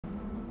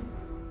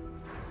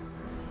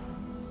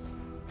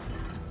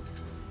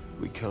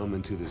We come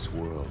into this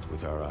world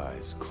with our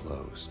eyes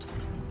closed.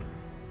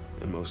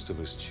 And most of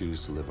us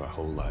choose to live our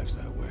whole lives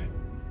that way.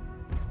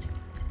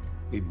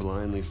 We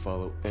blindly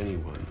follow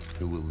anyone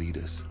who will lead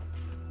us,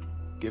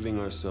 giving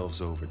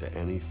ourselves over to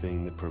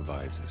anything that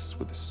provides us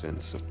with a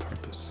sense of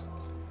purpose.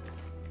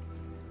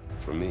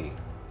 For me,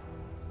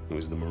 it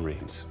was the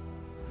Marines.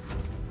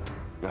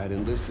 I had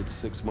enlisted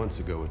 6 months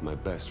ago with my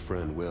best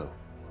friend, Will.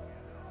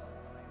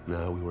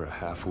 Now we were a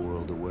half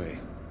world away,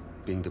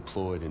 being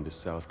deployed into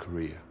South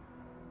Korea.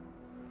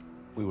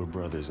 We were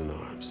brothers in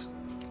arms.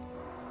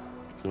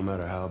 No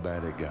matter how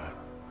bad it got,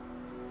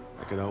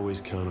 I could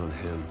always count on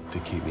him to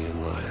keep me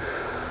in line.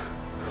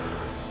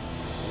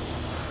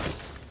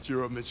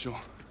 Cheer up, Mitchell.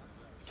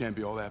 Can't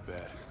be all that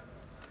bad.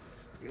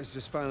 I guess it's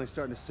just finally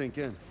starting to sink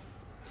in.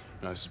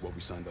 No, this is what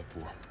we signed up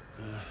for.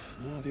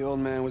 Well, the old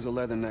man was a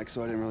leatherneck,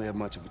 so I didn't really have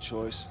much of a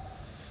choice.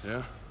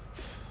 Yeah?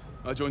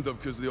 I joined up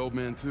because of the old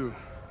man, too.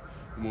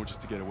 More just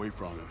to get away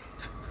from him.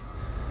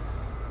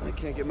 I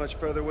can't get much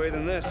further away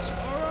than this.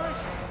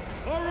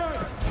 All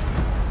right!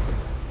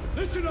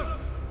 Listen up!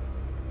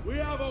 We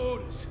have our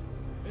orders.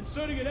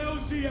 Inserting an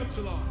LZ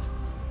Epsilon.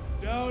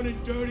 Down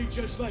and dirty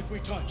just like we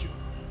taught you.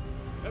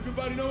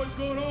 Everybody know what's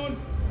going on?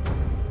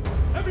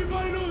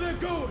 Everybody know they're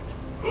going!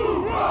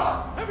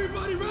 Hoorah!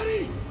 Everybody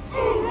ready?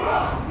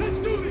 Hoorah! Let's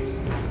do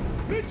this!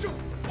 Mitchell,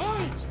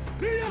 Hines,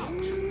 lead out!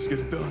 Let's get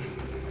it done.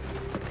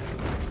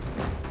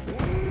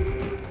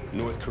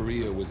 North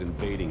Korea was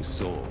invading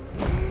Seoul.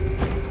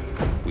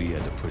 We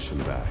had to push them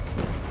back.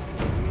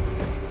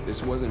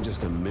 This wasn't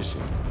just a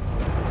mission.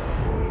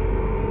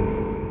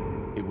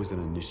 It was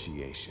an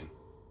initiation.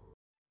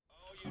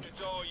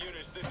 All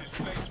units, this is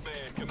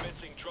Spaceman,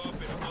 commencing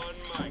drop-in on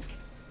mic.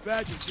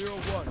 Badger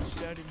 01,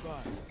 standing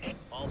by.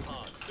 All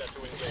pods, set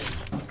to engage.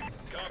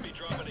 Copy,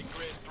 dropping at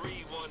grid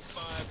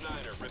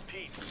 3159er.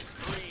 Repeat,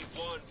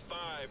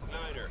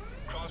 3159er.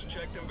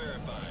 Cross-checked and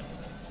verified.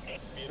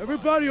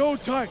 Everybody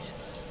hold tight.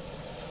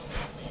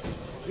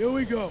 Here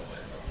we go.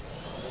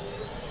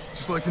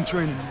 Just like in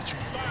training, Mitchell.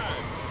 5,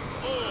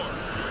 4,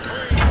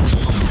 3, 2,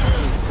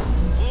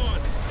 1.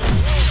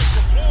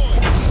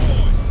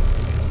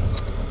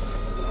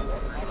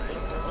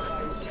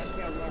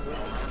 Deploy!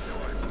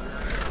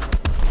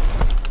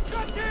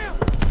 Goddamn!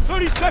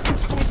 30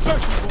 seconds to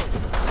insertion point.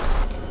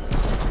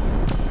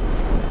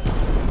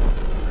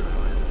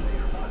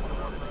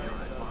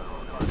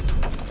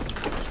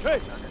 Hey!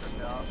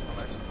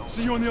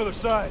 See you on the other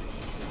side.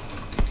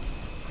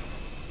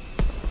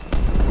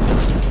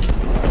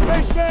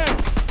 Spaceman!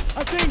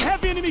 I'm seeing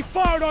heavy enemy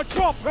fire on our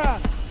drop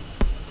pad!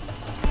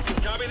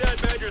 Copy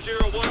that, Badger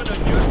 01,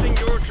 adjusting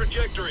your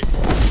trajectory.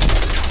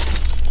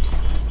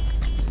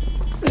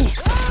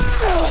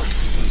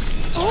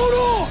 Hold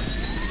on!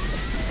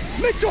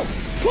 Mitchell!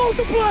 Close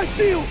the black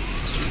shield!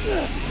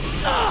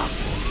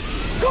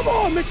 Come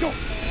on, Mitchell!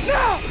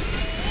 Now!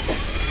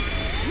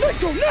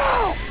 Mitchell,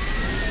 now!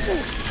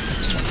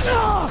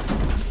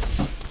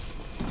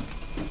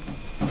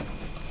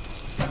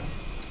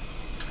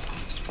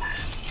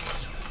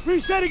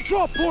 Resetting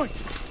drop point!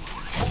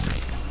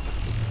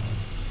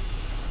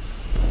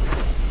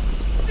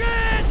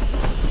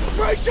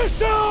 Brace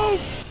yourself!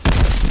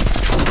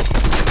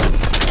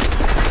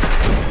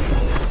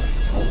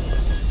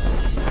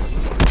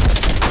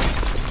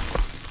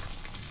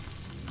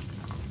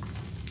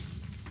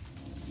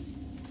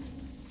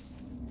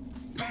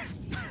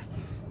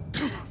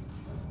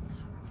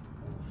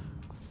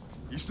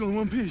 You still in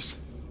one piece?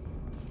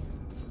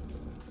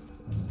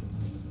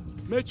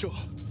 Mitchell,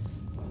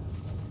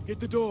 hit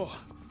the door.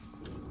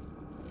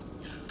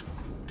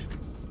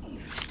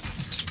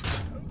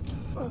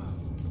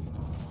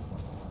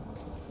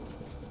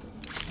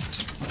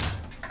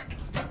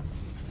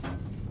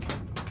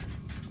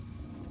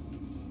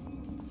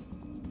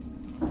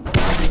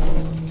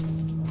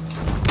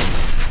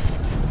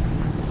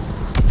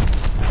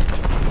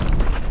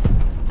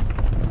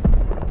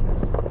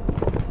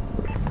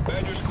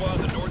 Badger Squad,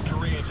 the North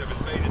Koreans have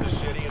invaded the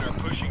city and are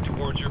pushing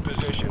towards your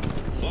position.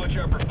 Watch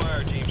out for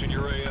fire teams in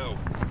your AO.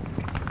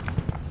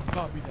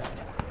 Copy that.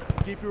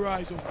 Keep your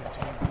eyes open,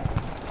 team.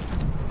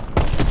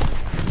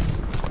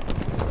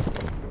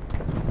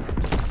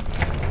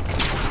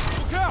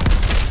 Look out!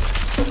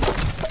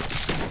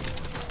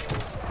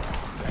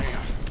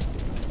 Damn.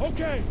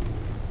 Okay,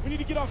 we need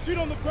to get our feet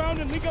on the ground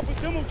and link up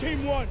with Demo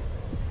Team 1.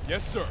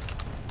 Yes, sir.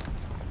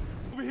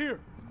 Over here.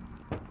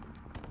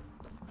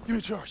 Give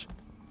me charge.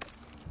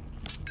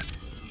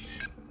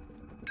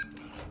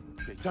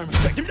 Okay, timer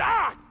set. Give me.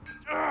 Ah!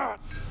 Ah!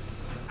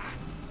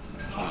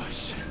 Oh,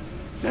 shit.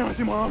 Damn, I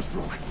think my arm's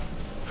broke.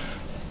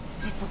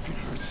 That fucking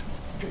hurts.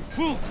 Okay,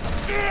 pull.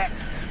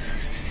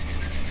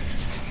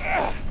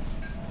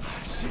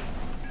 Shit.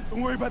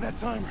 Don't worry about that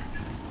timer.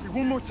 Okay,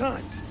 one more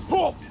time.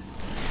 Pull!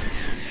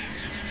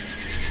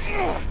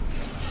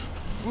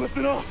 Lift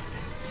it off.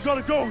 You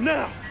gotta go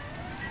now.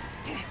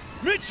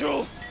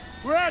 Mitchell!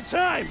 We're out of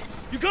time!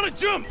 You gotta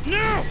jump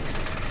now!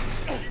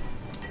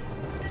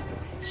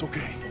 It's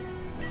okay.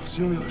 I'll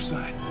see you on the other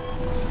side.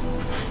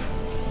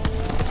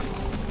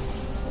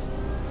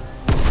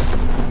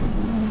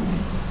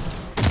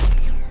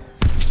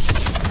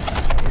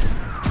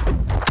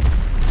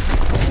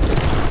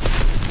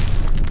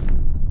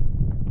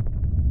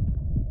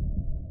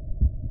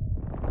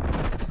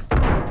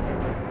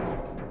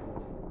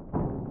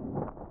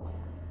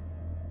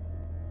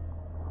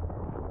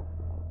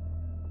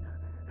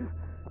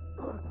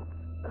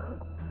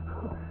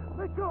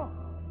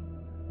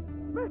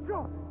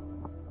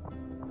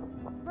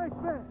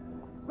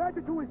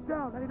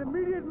 down. I need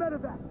immediate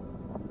medevac.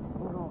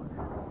 Hold on.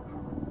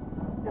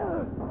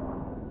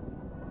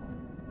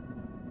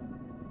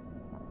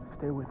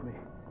 Stay with me.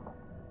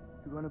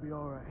 You're gonna be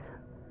all right.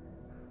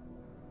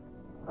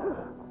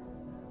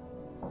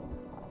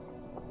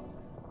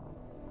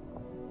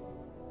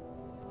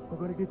 We're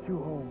gonna get you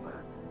home.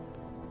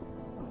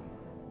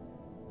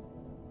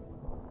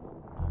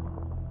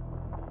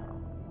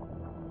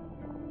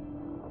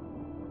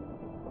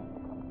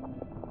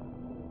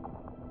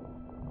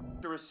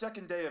 After a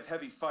second day of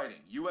heavy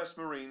fighting, U.S.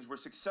 Marines were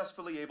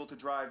successfully able to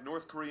drive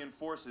North Korean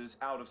forces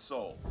out of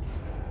Seoul.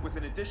 With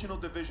an additional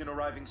division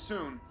arriving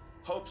soon,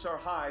 hopes are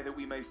high that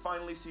we may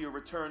finally see a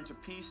return to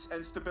peace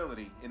and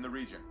stability in the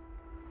region.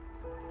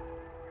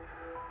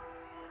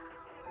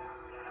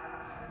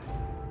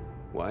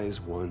 Why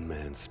is one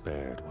man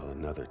spared while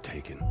another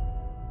taken?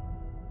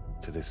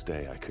 To this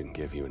day, I couldn't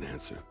give you an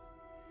answer.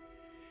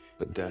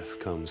 But death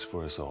comes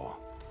for us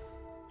all.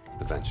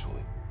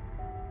 Eventually.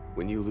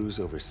 When you lose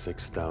over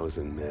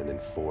 6,000 men in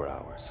 4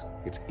 hours,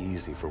 it's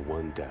easy for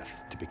one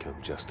death to become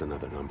just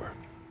another number.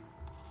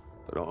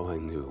 But all I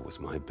knew was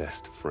my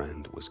best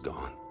friend was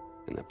gone,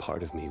 and that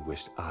part of me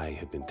wished I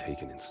had been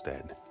taken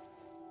instead.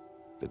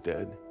 The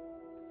dead,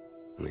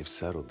 and they've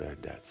settled their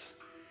debts.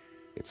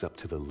 It's up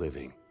to the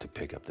living to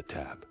pick up the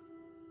tab.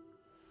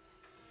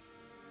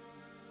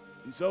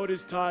 And so it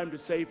is time to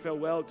say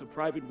farewell to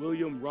Private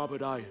William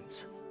Robert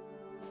Irons,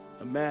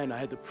 a man I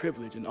had the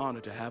privilege and honor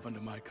to have under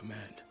my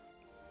command.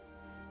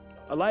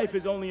 A life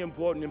is only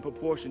important in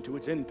proportion to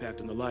its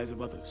impact on the lives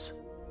of others.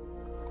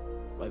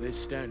 By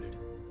this standard,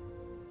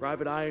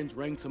 Private Irons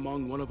ranks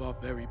among one of our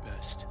very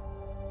best.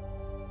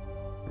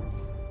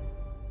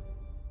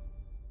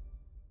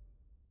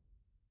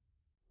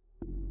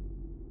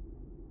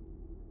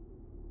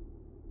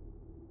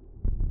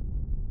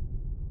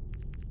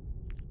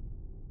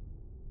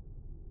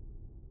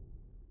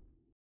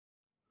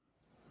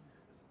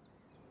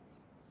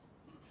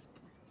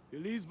 He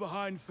leaves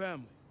behind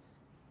family,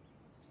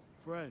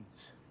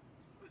 friends,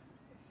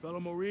 fellow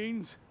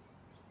Marines,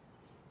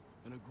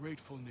 and a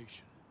grateful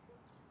nation.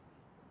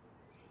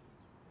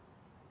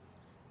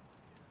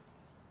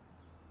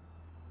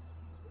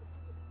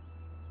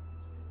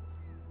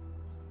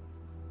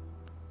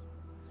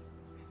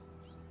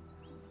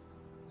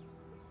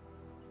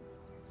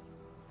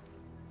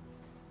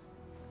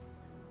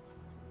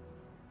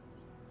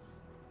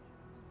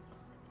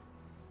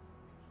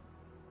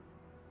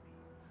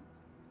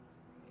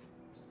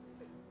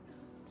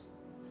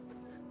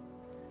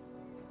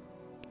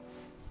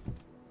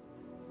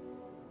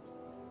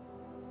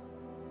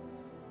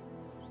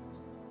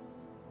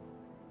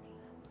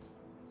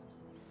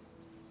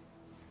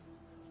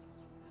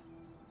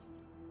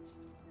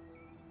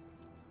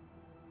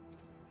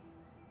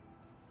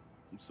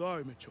 I'm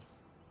sorry, Mitchell.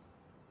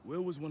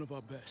 Will was one of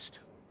our best.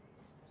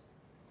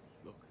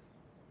 Look,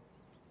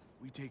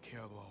 we take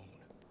care of our own.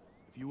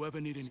 If you ever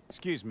need any—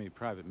 Excuse me,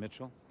 Private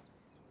Mitchell.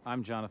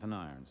 I'm Jonathan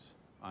Irons.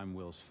 I'm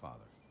Will's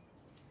father.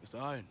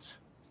 Mr. Irons,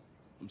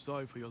 I'm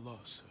sorry for your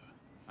loss, sir.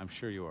 I'm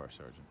sure you are,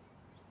 Sergeant.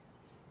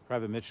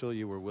 Private Mitchell,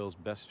 you were Will's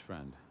best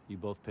friend. You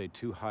both paid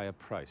too high a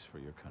price for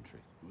your country.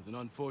 It was an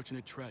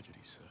unfortunate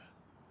tragedy, sir.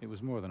 It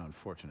was more than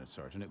unfortunate,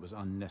 Sergeant. It was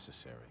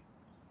unnecessary.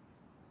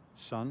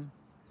 Son,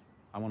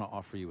 I want to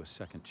offer you a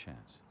second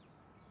chance.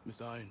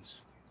 Mr.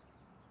 Irons,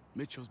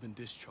 Mitchell's been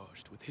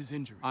discharged with his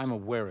injuries. I'm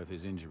aware of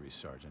his injuries,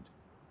 Sergeant.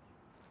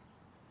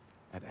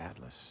 At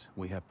Atlas,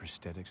 we have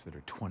prosthetics that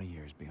are 20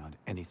 years beyond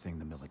anything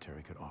the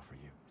military could offer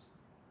you.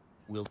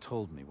 Will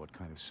told me what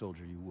kind of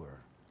soldier you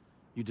were.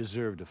 You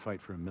deserve to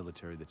fight for a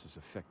military that's as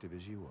effective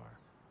as you are.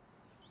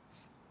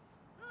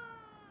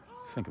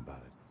 Think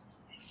about it.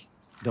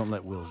 Don't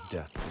let Will's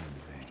death be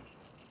in vain.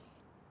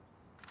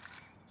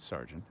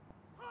 Sergeant.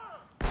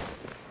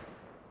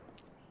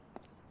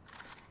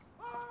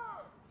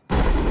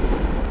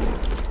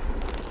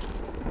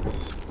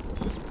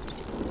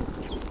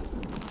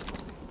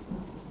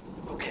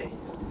 Okay,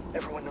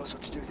 everyone knows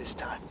what to do this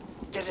time.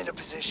 Get into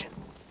position.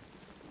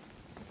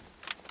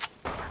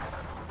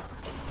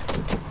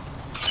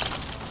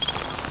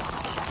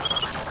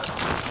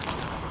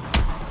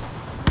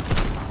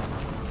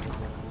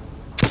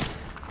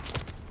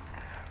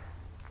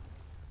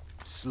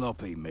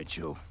 Sloppy,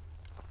 Mitchell.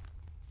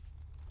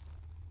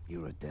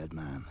 You're a dead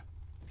man.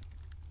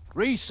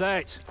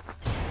 Reset!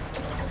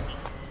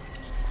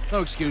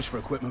 No excuse for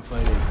equipment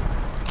failure.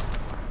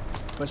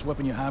 Best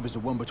weapon you have is the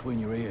one between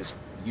your ears.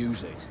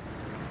 Use it.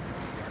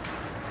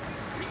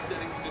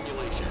 Resetting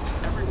simulation.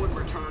 Everyone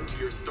return to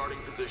your starting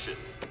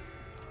positions.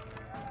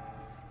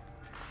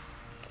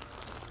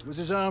 It was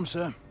his arm,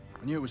 sir.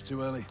 I knew it was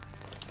too early.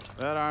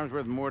 That arm's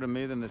worth more to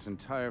me than this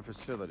entire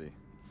facility.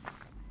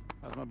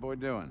 How's my boy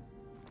doing?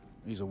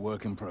 He's a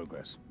work in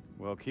progress.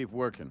 Well, keep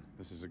working.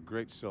 This is a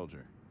great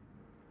soldier.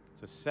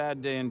 It's a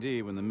sad day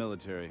indeed when the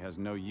military has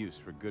no use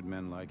for good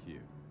men like you.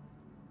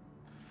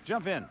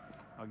 Jump in.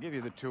 I'll give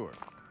you the tour.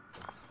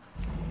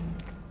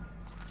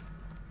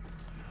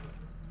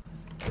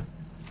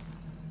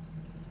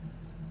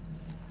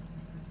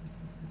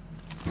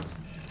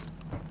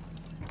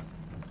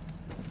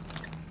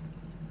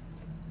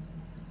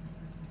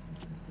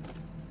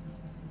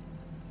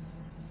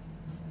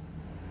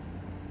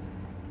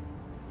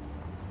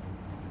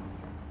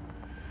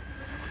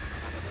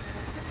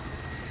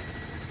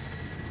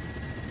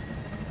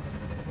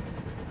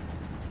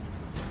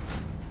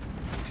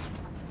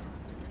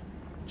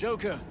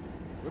 Joker,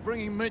 we're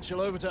bringing Mitchell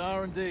over to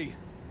R&D.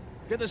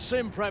 Get the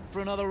sim prepped for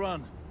another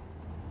run.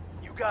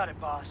 You got it,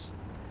 boss.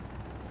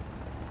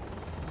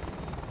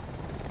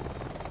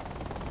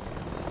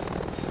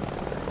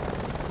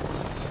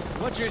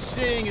 What you're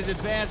seeing is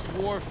advanced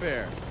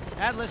warfare.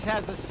 Atlas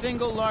has the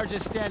single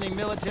largest standing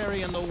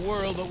military in the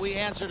world, but we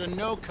answer to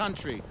no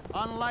country.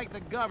 Unlike the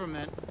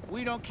government,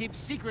 we don't keep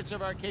secrets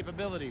of our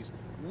capabilities.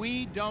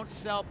 We don't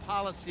sell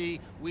policy,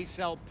 we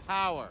sell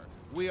power.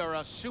 We are a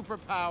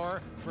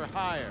superpower for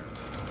hire.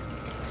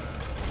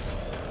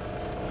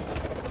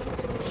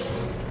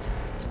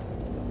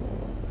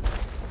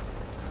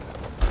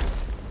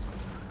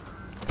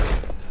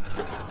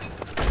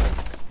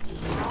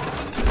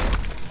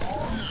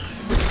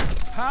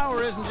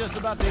 Power isn't just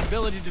about the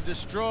ability to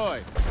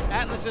destroy.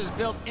 Atlas has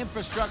built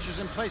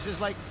infrastructures in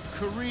places like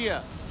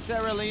Korea,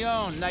 Sierra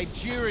Leone,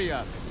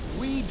 Nigeria.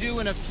 We do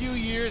in a few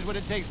years what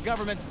it takes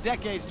governments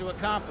decades to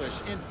accomplish.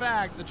 In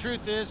fact, the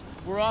truth is,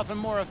 we're often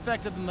more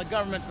effective than the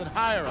governments that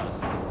hire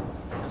us.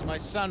 As my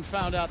son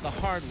found out the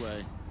hard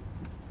way.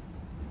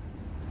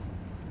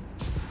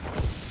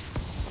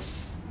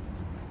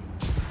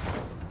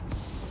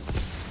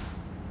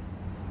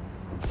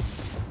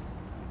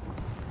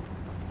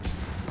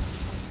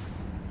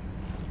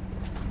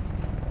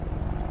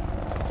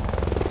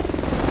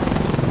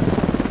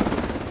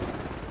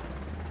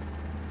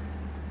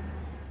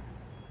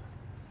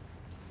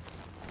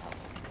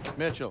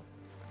 Mitchell,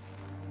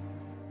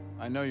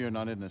 I know you're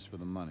not in this for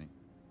the money.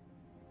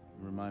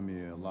 You remind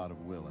me a lot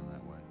of Will in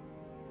that way.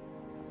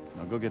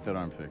 Now go get that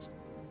arm fixed.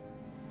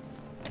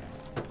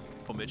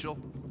 Oh, Mitchell,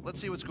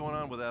 let's see what's going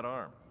on with that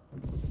arm.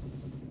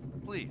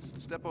 Please,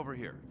 step over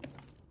here.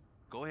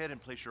 Go ahead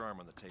and place your arm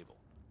on the table.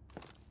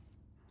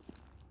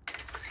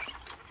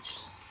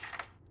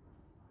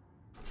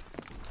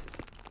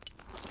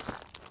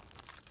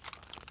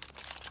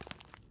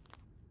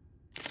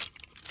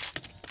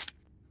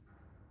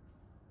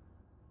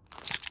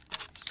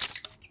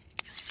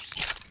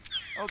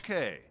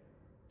 Okay,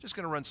 just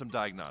gonna run some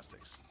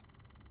diagnostics.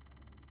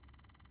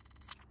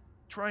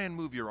 Try and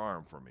move your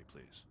arm for me,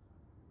 please.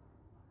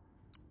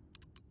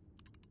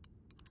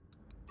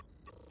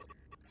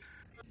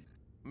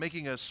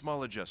 Making a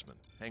small adjustment.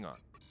 Hang on.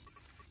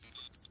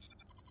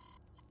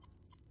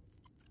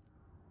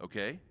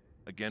 Okay,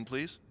 again,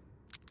 please.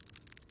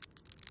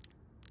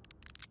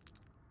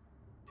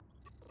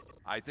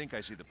 I think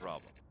I see the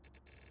problem.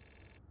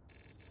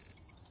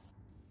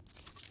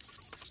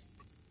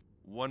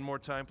 One more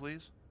time,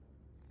 please.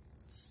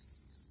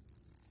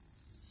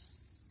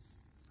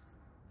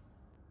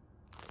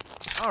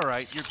 All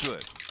right, you're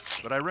good.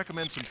 But I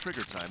recommend some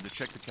trigger time to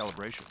check the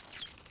calibration.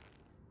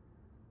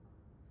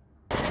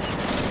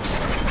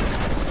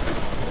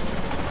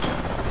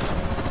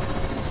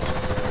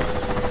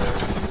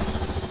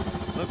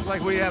 Looks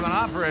like we have an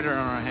operator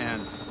on our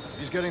hands.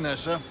 He's getting there,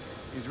 sir.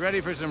 He's ready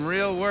for some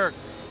real work.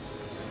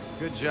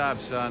 Good job,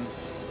 son.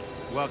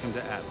 Welcome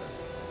to Atlas.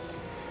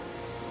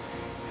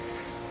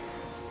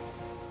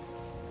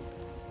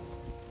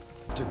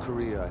 After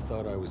Korea, I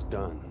thought I was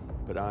done,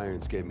 but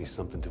Irons gave me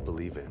something to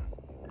believe in.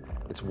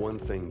 It's one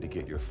thing to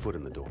get your foot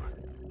in the door.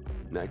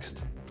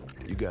 Next,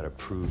 you gotta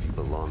prove you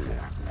belong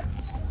there.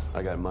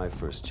 I got my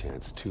first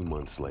chance 2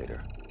 months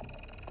later.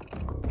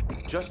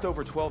 Just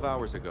over 12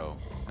 hours ago,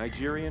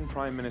 Nigerian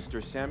Prime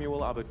Minister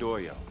Samuel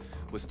Abadoyo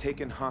was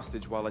taken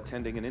hostage while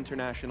attending an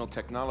international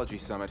technology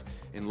summit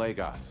in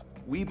Lagos.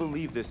 We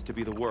believe this to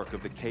be the work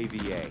of the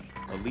KVA,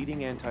 a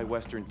leading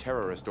anti-Western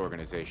terrorist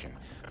organization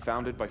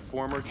founded by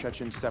former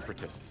Chechen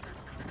separatists.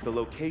 The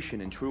location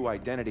and true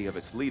identity of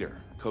its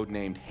leader,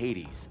 codenamed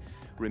Hades,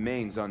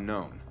 remains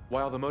unknown.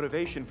 While the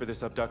motivation for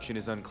this abduction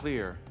is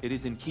unclear, it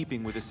is in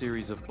keeping with a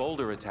series of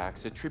bolder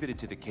attacks attributed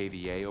to the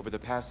KVA over the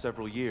past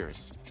several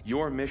years.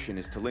 Your mission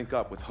is to link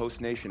up with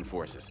host nation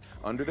forces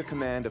under the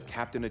command of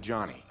Captain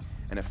Ajani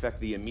and effect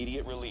the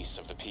immediate release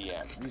of the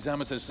PM. These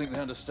amateurs think they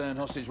understand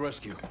hostage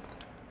rescue.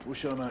 We'll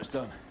show them how it's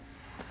done.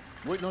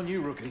 Waiting on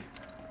you, rookie.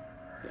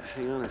 Yeah,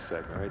 hang on a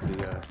sec, all right?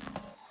 The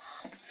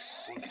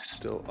sync's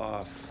still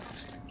off.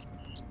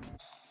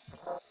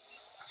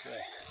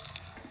 Okay.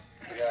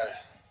 We got it.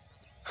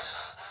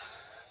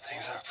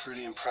 Things are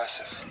pretty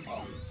impressive.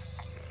 Well,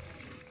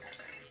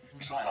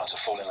 try not to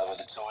fall in love with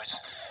the toys.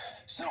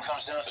 Still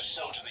comes down to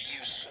soldier the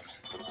use of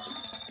them.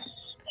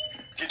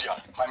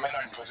 Gideon, my men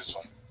are in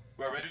position.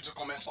 We are ready to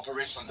commence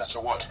operations at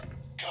your word.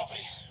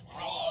 Copy.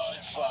 Roll hard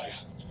in 5.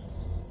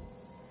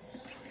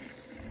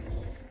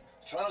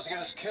 Try not to get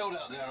us killed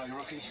out there, you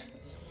rookie.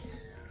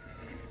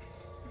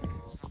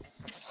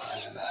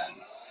 Roger that.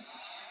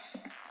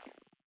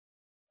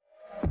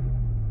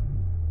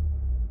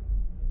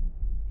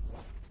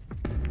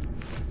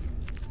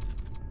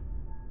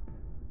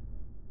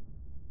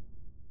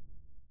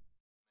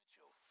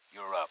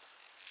 You're up.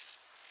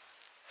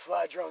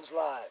 Fly drones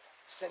live.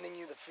 Sending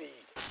you the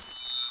feed.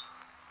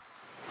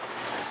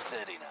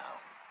 Steady now.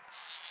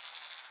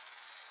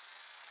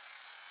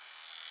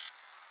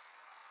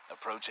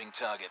 Approaching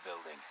target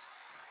building.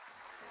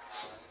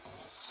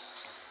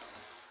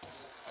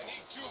 I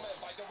need 2 men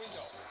by the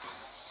window.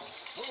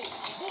 Move!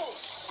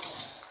 Move!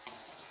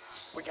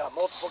 We got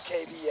multiple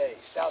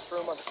KVAs. South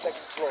room on the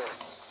 2nd floor.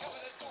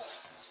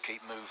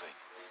 Keep moving.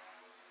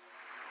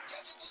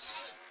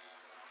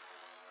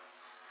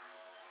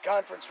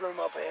 Conference room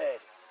up ahead.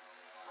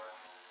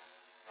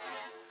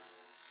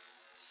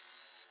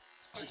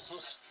 Please,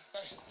 look.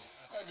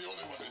 I'm the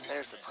only one in here.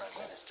 There's the Prime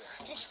Minister.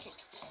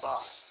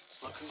 Boss,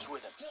 look who's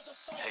with him.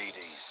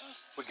 Hades.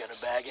 We're gonna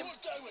bag him?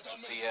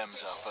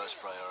 PM's our first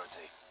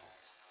priority.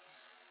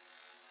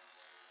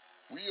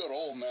 We are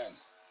all men,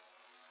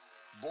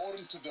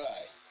 born to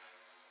die.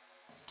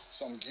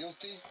 Some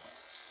guilty,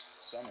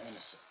 some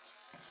innocent.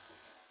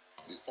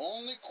 The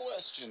only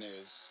question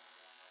is,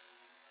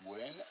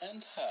 when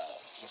and how?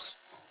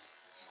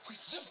 We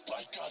live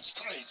by God's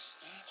grace.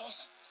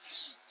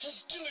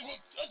 His killing will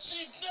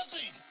achieve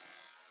nothing.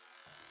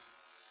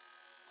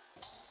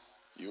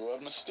 You are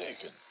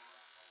mistaken.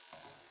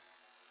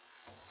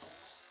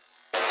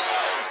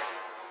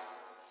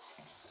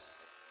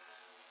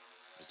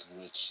 It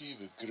will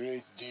achieve a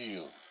great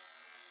deal.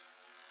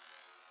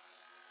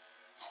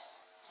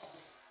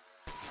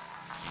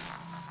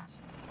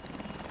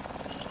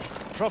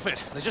 Prophet,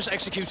 they just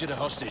executed a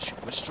hostage.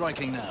 We're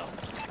striking now.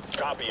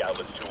 Copy,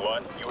 Atlas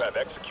 2-1. You have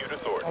execute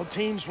authority. All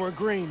teams, we're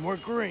green. We're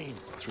green.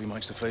 3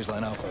 mics to phase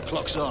line Alpha.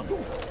 Clock's on.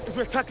 If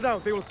we attack now,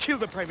 they will kill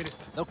the Prime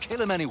Minister. They'll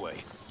kill him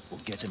anyway. We'll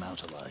get him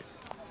out alive.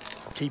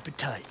 Keep it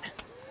tight.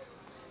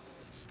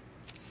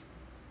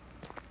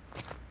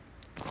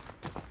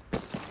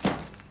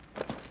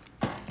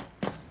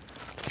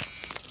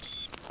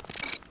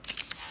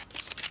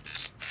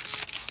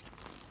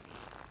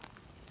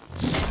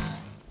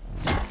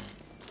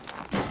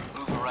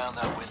 Move around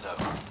that window.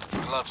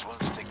 Gloves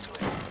won't stick to it.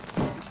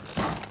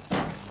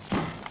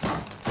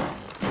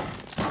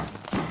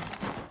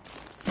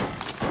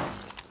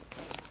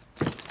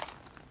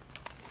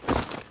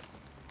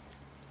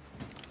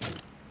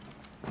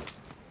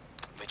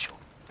 Mitchell,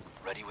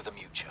 ready with a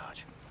mute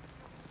charge.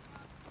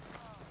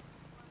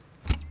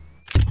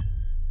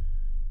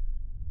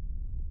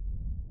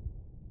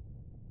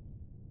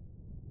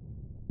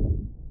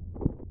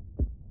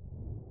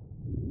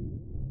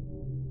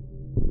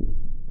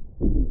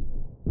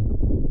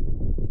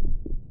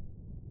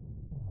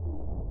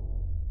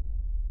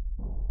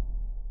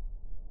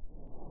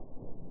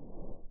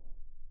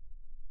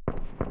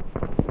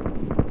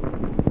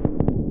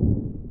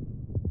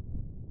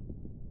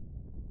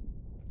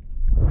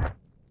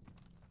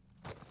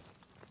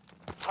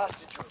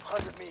 Hostage room,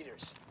 100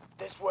 meters.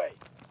 This way.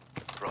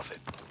 Prophet,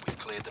 we've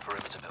cleared the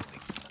perimeter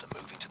building and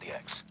are moving to the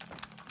X.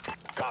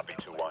 Copy,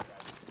 2-1.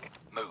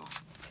 Move.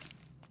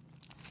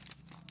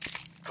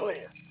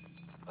 Clear.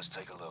 Let's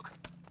take a look.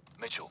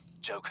 Mitchell,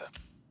 Joker,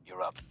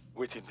 you're up.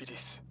 Within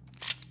this.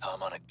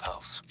 Harmonic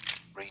pulse.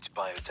 Reads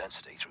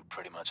biodensity through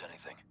pretty much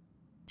anything.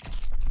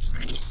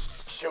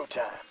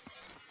 Showtime.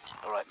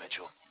 All right,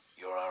 Mitchell,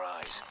 you're our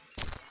eyes.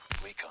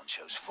 Recon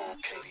shows 4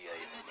 KVA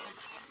in the room.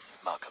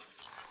 Mark 'em.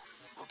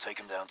 We'll take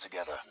him down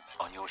together.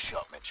 On your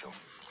shot, Mitchell.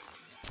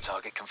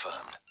 Target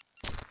confirmed.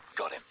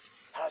 Got him.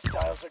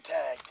 Hostiles are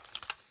tagged.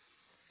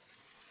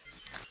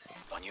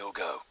 On your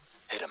go.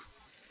 Hit him.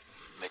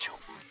 Mitchell.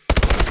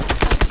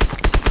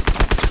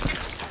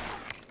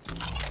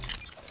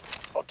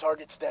 All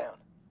targets down.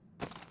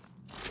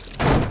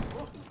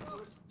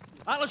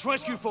 Atlas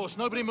Rescue Force,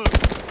 nobody move.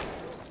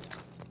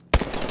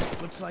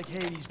 Looks like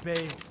Hades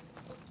bailed.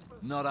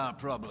 Not our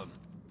problem.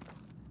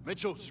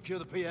 Mitchell, secure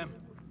the PM.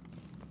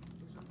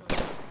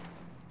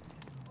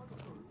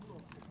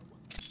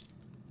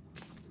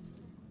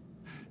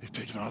 They've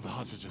taken out the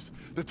hostages,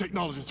 the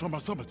technologists from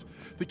our summit.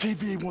 The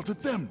KVA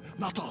wanted them,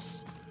 not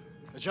us.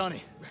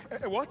 Johnny.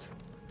 What?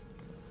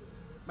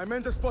 My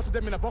men just spotted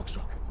them in a box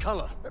truck.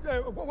 Color.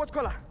 What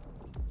color?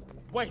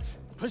 Wait.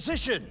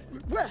 Position.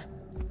 Where?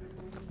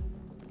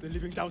 They're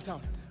leaving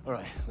downtown. All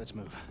right, let's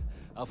move.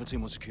 Alpha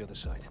team will secure the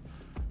site.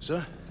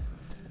 Sir,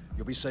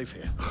 you'll be safe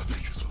here. Oh,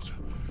 thank you, soldier.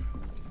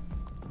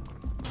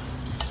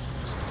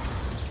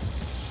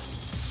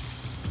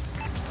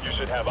 You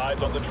should have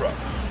eyes on the truck.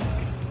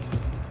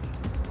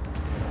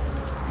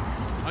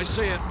 I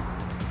see it.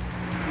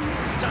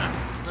 Damn,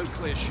 no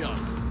clear shot.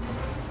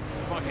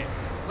 Fuck it.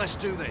 Let's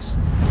do this.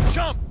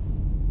 Jump!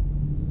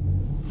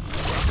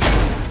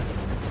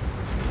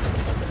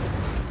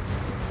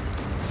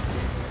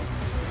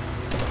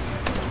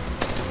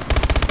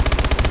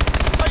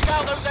 Take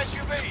out those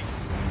SUVs!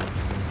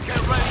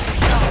 Get ready to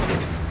jump!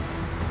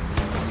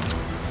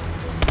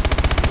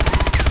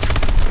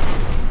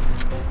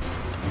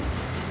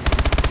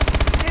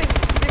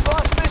 We've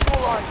lost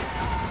visual on you.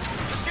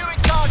 Pursuing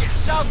targets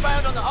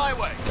southbound on the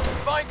highway.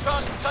 Find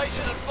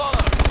transportation and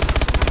follow.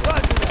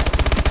 Roger that.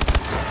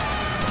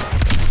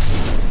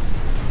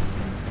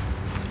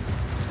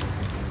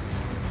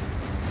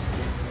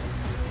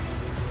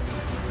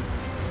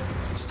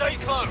 Stay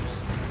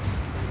close.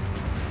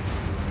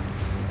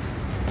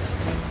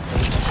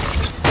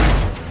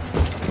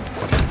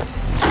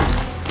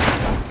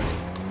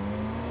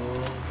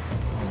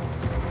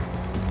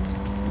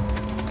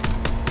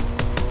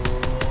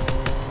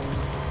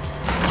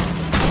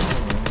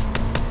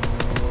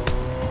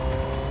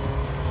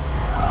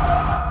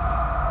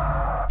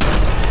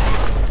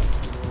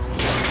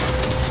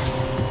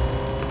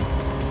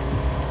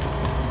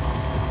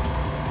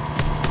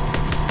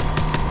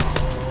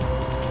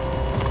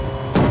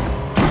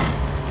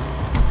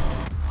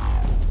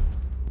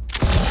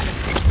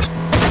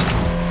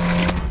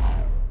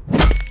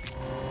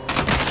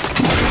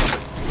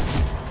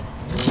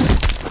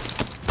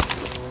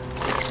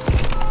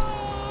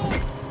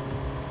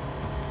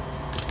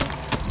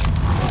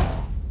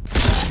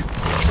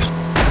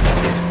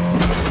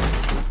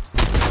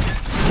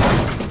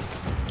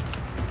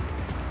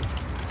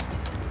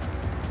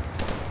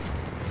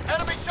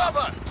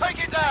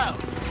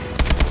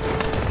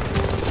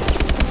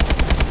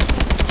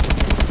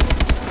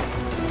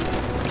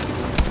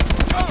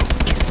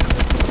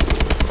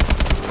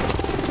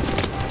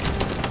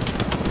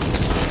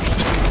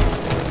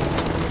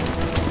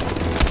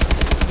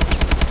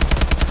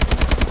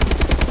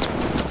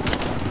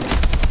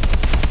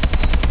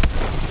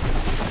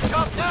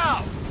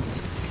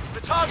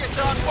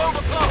 on 12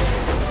 o'clock!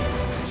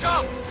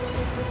 Jump!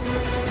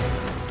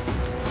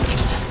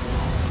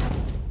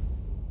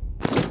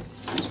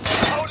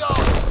 Hold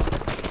on!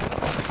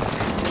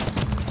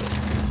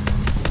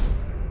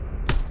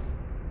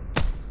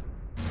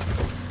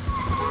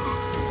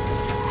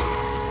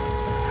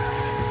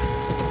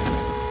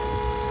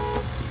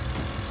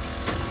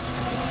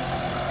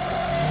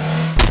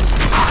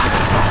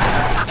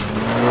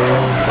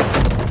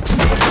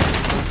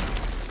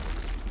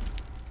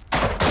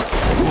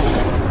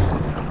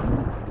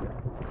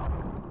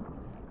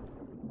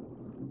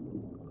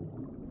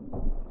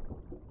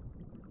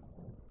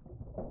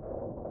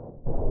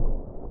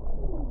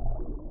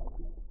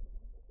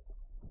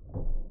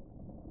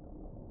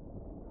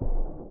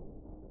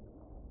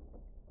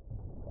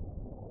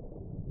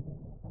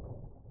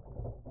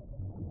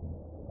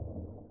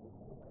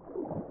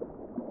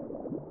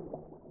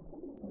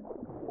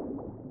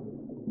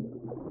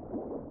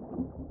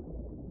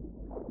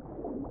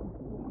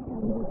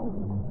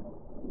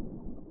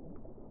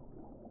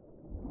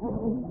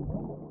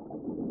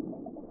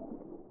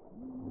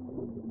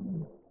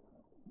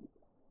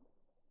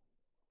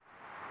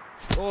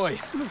 Oi,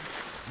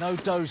 no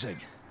dozing.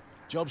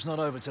 Job's not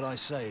over till I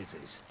say it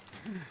is.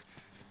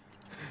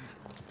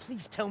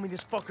 Please tell me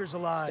this fucker's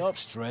alive. Stop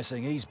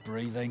stressing, he's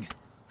breathing.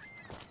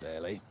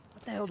 Barely.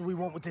 What the hell do we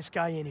want with this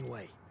guy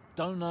anyway?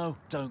 Don't know,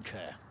 don't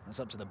care.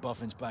 That's up to the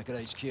boffins back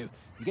at HQ. You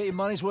get your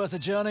money's worth of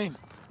journey?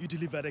 You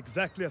delivered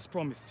exactly as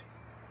promised.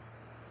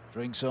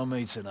 Drinks on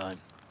me tonight.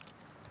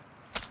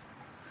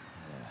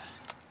 Yeah.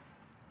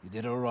 You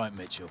did all right,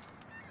 Mitchell.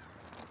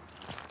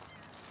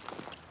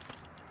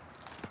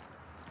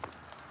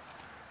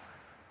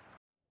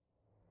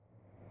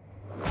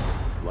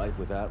 Life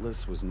with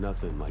Atlas was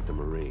nothing like the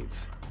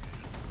Marines,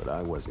 but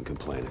I wasn't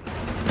complaining.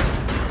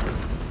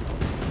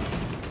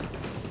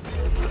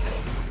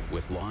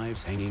 With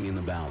lives hanging in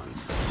the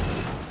balance,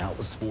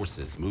 Atlas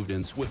forces moved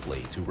in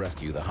swiftly to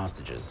rescue the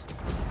hostages.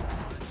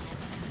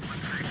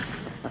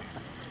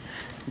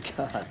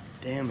 God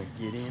damn it,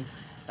 Gideon.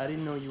 I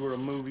didn't know you were a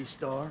movie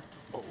star.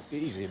 Oh,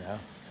 easy now.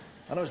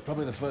 I know it's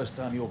probably the first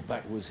time your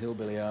backwoods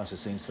hillbilly ass has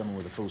seen someone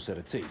with a full set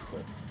of teeth,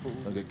 but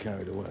don't get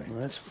carried away. Well,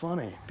 that's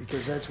funny,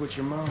 because that's what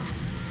your mom...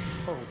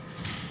 Oh.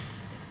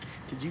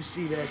 Did you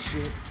see that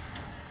shit?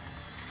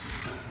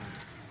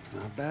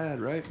 Not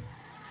bad, right?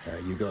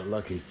 You got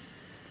lucky.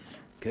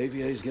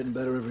 KVA's getting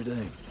better every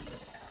day.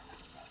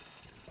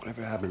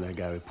 Whatever happened to that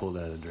guy we pulled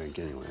out of the drink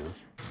anyway,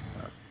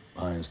 huh?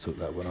 Irons took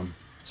that one on.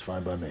 It's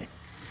fine by me.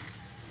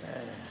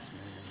 Badass,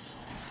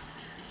 man.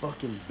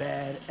 Fucking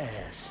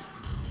badass.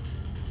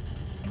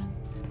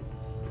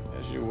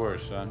 As you were,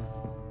 son.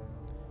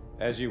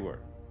 As you were.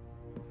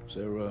 Is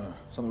there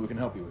something we can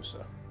help you with,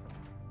 sir?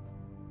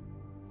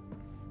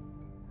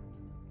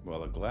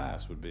 Well, a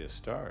glass would be a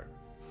start.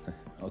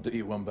 I'll do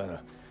you one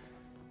better.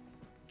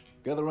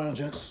 Gather round,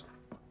 gents.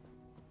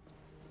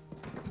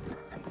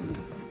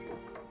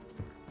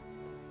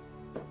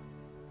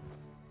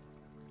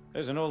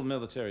 There's an old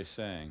military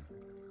saying.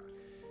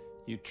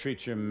 You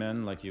treat your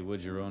men like you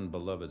would your own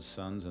beloved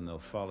sons, and they'll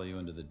follow you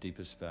into the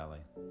deepest valley.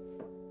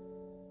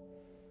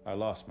 I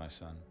lost my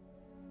son,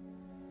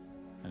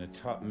 and it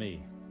taught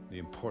me the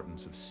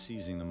importance of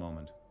seizing the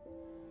moment,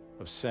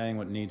 of saying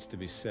what needs to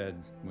be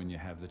said when you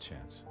have the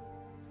chance.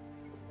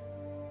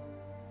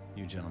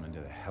 You gentlemen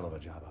did a hell of a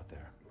job out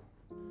there.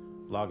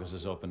 Lagos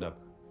has opened up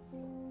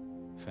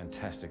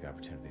fantastic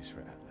opportunities for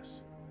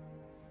Atlas.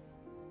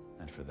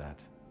 And for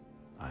that,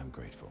 I'm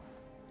grateful.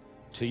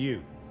 To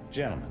you,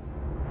 gentlemen.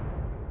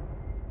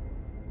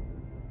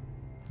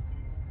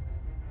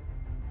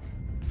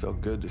 It felt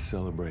good to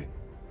celebrate.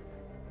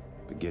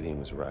 But Gideon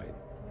was right.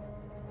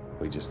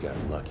 We just got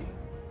lucky.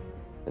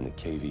 And the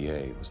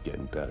KVA was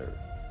getting better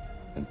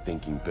and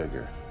thinking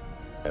bigger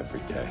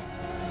every day.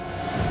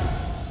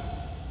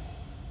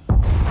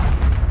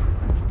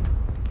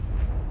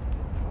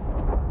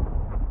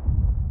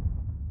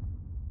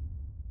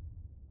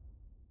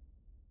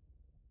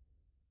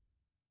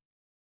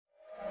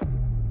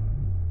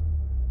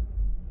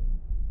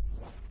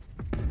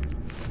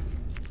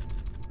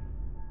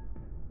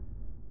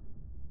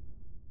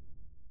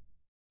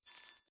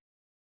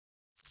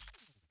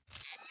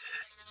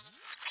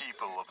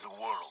 People of the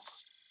world,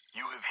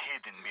 you have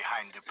hidden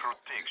behind the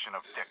protection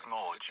of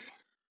technology.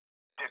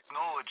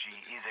 Technology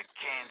is a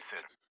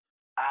cancer.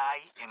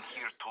 I am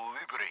here to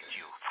liberate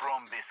you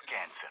from this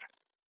cancer.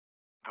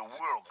 The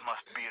world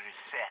must be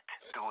reset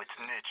to its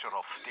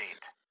natural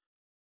state.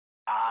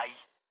 I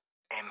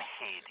am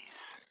Hades,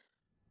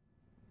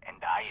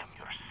 and I am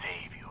your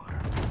savior.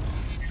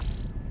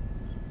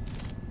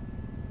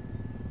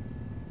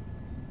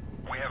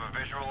 We have a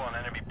visual on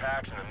enemy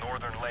packs in the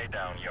northern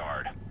laydown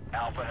yard.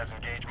 Alpha has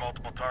engaged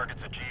multiple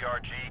targets at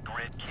GRG,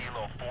 grid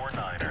Kilo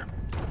 49er.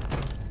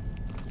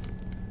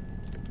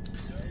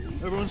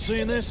 Everyone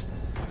seeing this?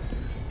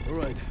 All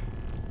right.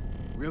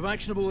 We have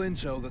actionable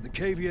intel that the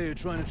KVA are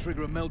trying to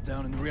trigger a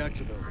meltdown in the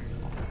reactor building.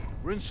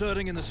 We're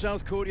inserting in the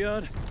south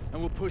courtyard, and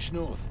we'll push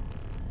north.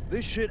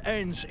 This shit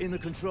ends in the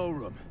control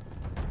room.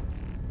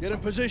 Get in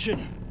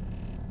position.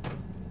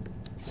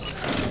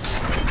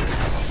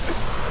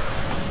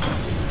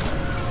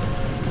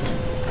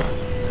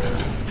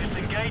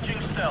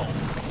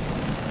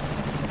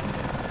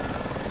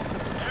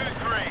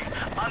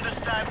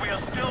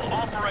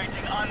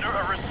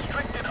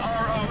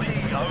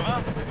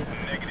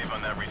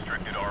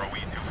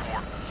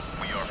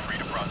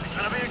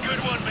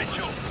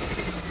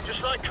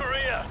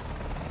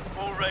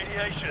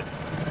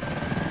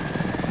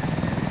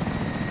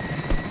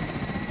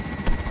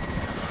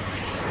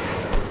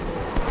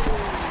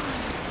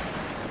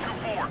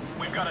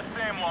 We've got a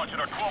SAM launch at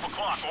our 12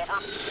 o'clock,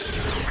 over.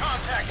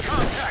 Contact!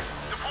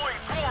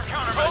 Deploying swarm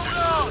countermeasures.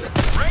 Hold on!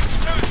 Range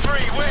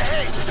 2-3, we're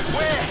hit!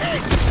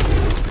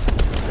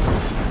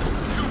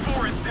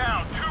 2-4 is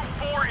down,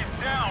 2-4 is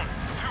down.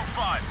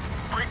 2-5,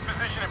 break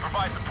position and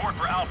provide support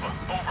for Alpha,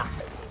 over.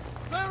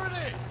 There it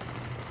is!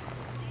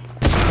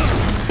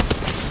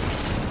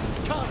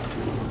 Connor,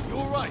 you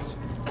all right?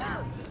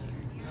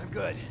 I'm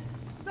good.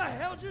 What the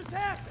hell just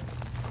happened?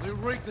 We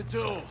rigged the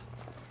door.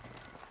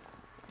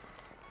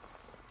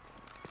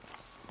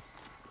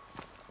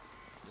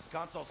 This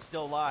console's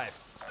still live.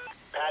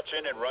 Patch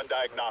in and run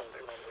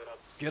diagnostics.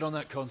 Get on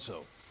that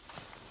console.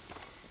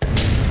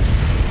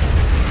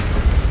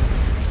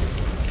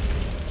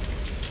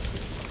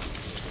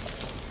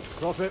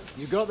 Prophet,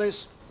 you got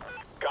this?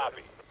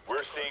 Copy.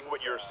 We're seeing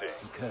what you're seeing.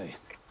 Okay.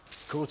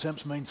 Core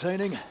temp's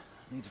maintaining.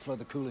 Need to flood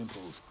the cooling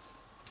pools.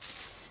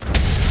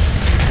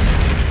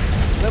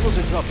 Levels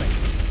are dropping.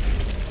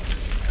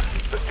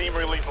 The steam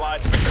release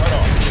line's been cut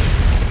off.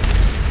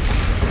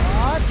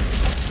 What?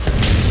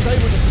 Stay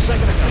with us a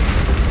second ago.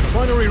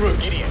 Trying to reroute.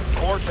 Gideon,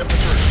 core temperature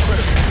is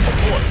critical.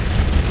 Abort.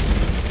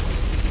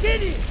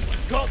 Gideon!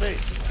 Got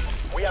this.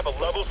 We have a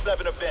level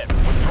 7 event.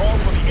 Withdrawal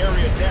from the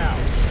area now.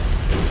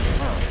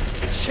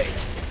 Shit.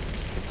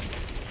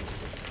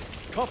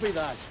 Copy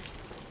that.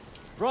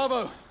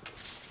 Bravo.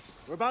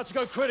 We're about to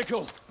go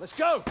critical. Let's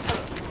go!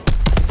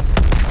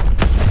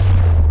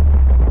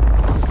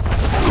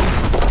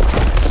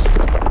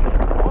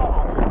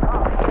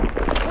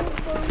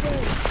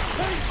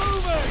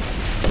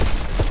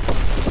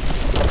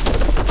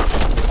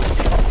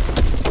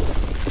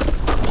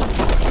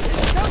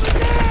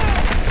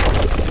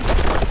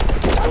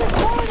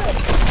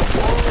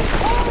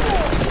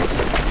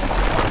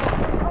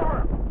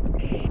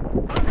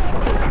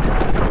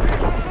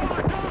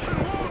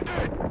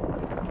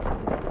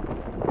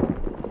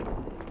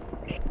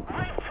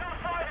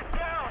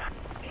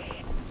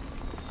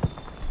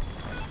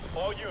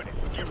 All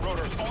units, get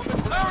rotors on the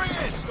ground. There he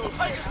is!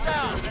 Take us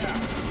down!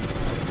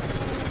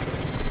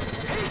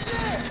 He's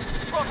there!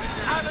 Prophet,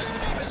 Anna's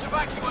team is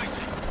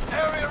evacuating.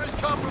 Area is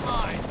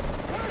compromised.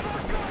 Where's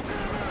our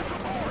goddamn ass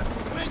aboard?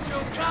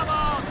 Mitchell, come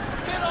on!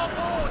 Get on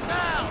board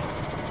now!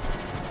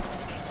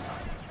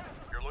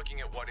 You're looking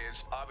at what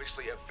is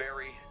obviously a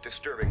very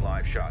disturbing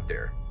live shot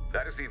there.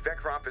 That is the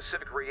Vectron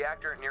Pacific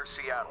reactor near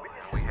Seattle.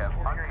 We have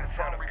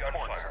unconfirmed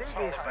reports.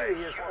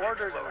 CDC has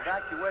ordered an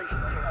evacuation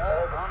of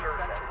all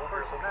non-essential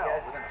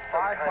personnel within a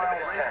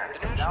 5-mile radius.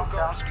 The National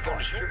Guard has begun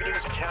distributing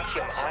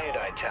potassium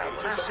iodide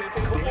tablets.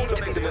 Believed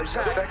to be the most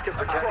effective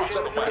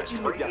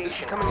protection. This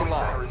is coming in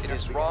live. It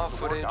is raw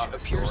footage.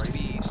 Appears to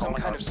be some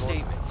kind of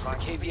statement from the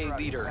KVA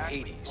leader,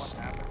 Hades.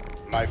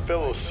 My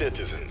fellow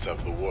citizens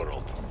of the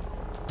world,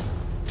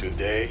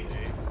 today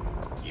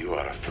you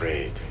are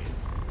afraid.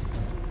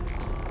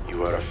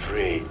 You are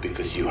afraid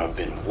because you have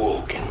been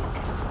woken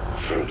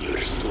from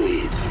your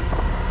sleep.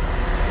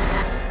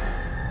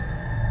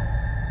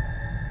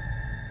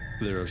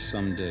 There are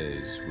some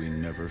days we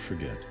never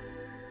forget.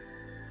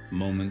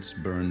 Moments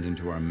burned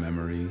into our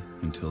memory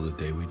until the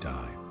day we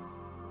die.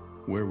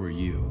 Where were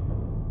you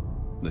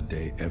the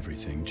day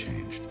everything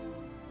changed?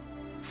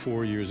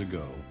 4 years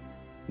ago,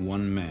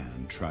 one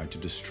man tried to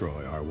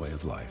destroy our way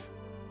of life.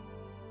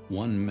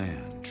 One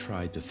man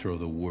tried to throw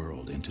the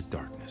world into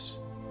darkness.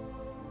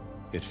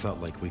 It felt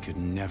like we could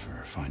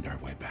never find our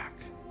way back.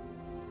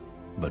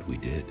 But we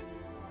did.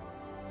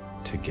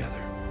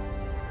 Together.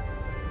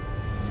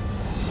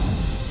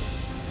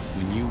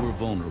 When you were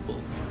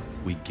vulnerable,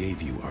 we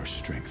gave you our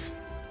strength.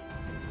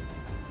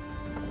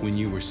 When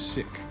you were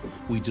sick,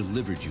 we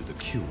delivered you the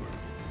cure.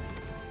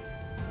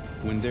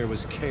 When there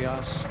was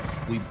chaos,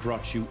 we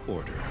brought you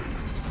order.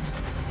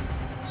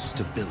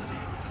 Stability.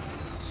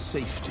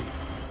 Safety.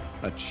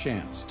 A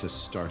chance to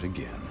start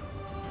again.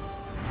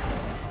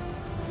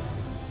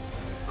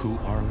 Who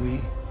are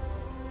we?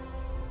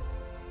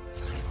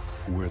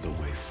 We're the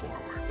way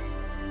forward.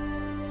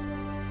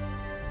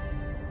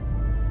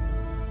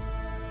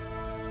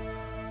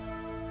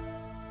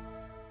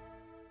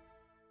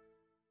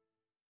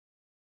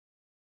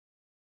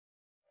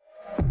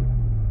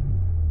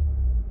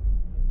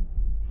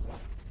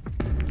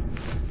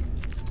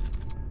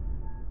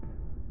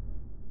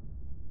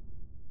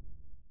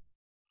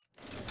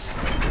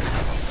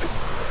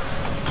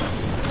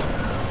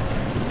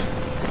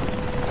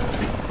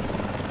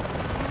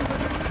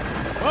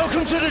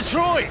 Welcome to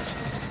Detroit!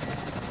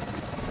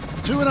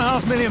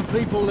 2.5 million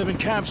people live in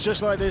camps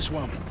just like this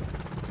one.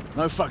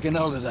 No fucking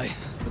holiday,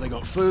 but they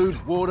got food,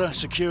 water,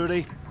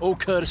 security, all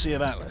courtesy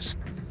of Atlas.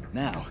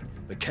 Now,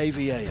 the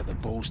KVA have the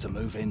balls to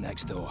move in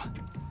next door.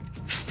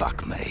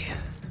 Fuck me.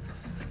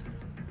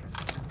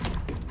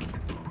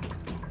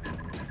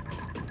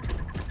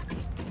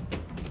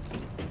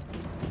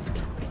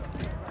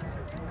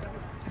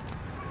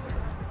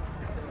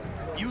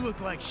 You look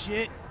like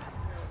shit.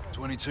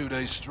 22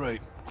 days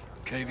straight.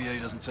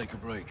 KVA doesn't take a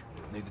break.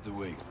 Neither do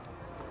we.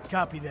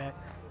 Copy that.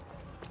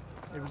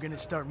 They were gonna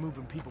start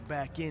moving people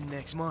back in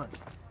next month.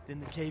 Then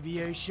the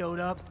KVA showed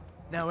up.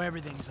 Now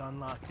everything's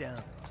on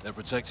lockdown. They're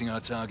protecting our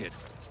target.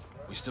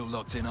 We still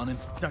locked in on him?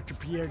 Dr.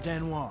 Pierre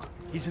Danois.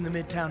 He's in the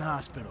Midtown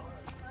Hospital.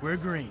 We're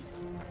green.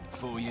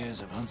 4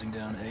 years of hunting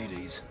down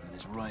Hades, and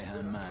his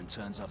right-hand man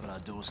turns up at our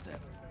doorstep.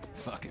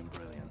 Fucking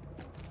brilliant.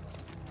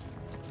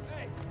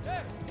 Hey,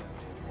 hey!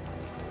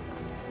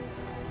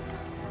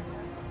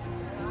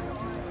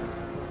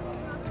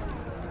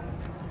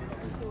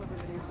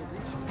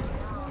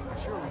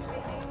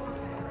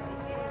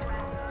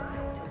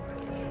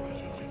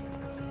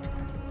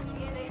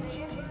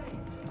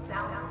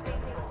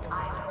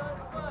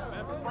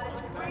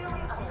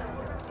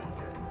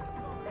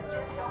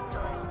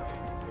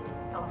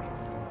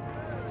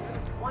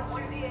 Once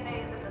your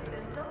DNA is in the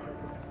system,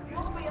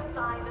 you'll be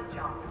assigned a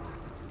job.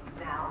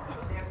 Now,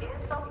 there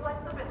is some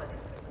flexibility.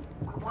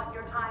 We want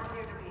your time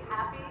here to be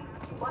happy,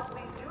 but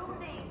we do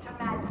need to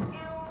match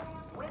skills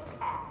with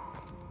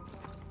tasks.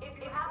 If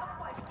you have a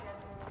question,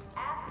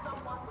 ask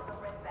someone with a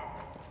red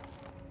badge.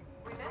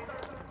 Remember,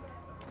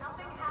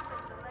 nothing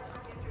happens unless you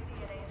get your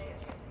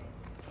DNA chip.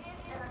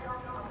 Kids and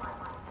adults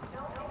alike.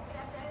 No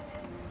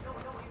exceptions, no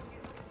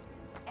excuses.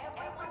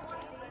 Everyone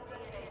needs a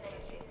DNA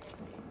chip.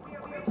 We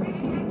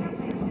appreciate your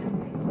patience.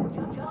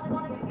 Just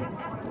wanted to get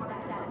everyone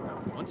at that.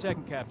 1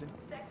 second, Captain.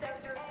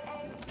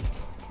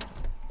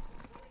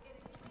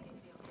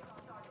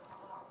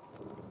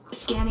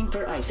 Scanning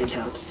for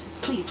isotopes.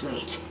 Please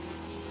wait.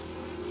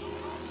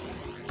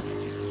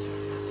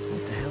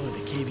 What the hell are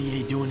the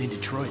KVA doing in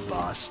Detroit,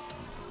 boss?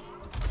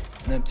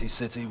 An empty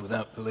city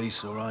without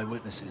police or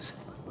eyewitnesses.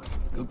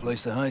 Good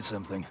place to hide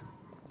something.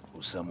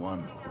 Or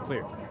someone.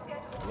 Clear.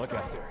 Look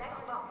out there.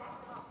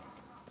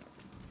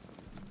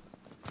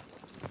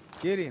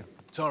 Gideon.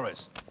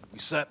 Torres, we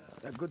set?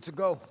 They're good to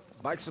go.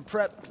 Bikes are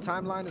prepped.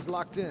 Timeline is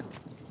locked in.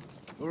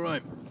 All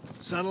right.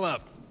 Saddle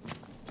up.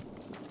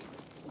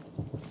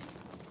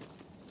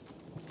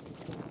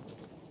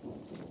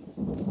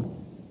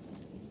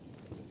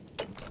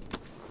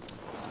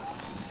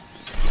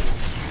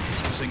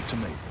 Sync to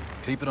me.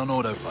 Keep it on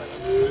autopilot.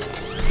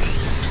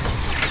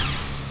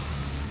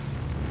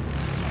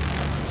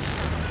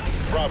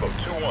 Bravo,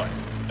 2-1.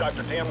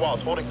 Dr.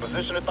 Danois holding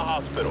position at the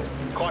hospital.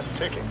 Clock's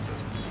ticking.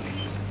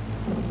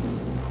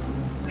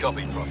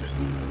 Copy, Prophet.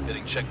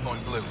 Hitting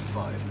checkpoint blue in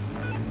 5.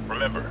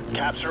 Remember,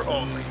 capture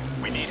only.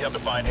 We need him to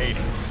find Hades.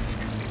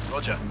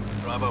 Roger.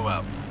 Bravo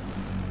out.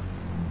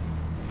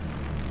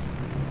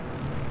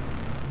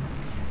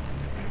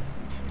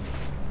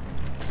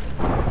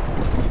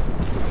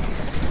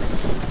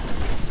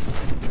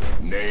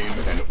 Name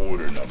and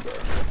order number.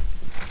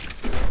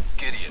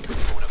 Gideon,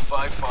 order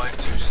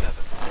 5527.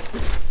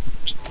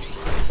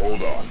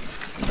 Hold on.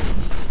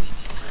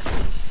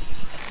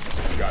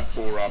 Got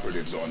 4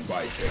 operatives on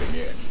bikes heading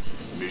in.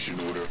 Mission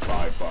order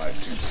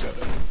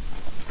 5527.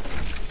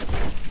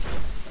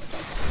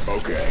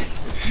 Okay,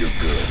 you're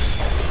good.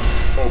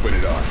 Open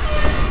it up.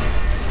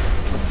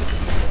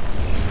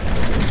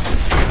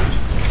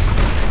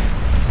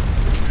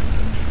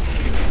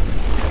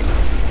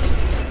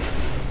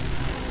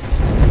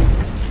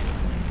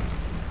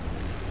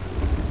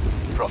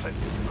 Prophet,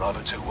 Bravo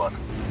 2-1.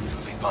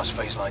 Moving past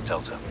phase line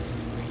Delta.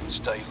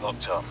 Stay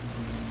locked on.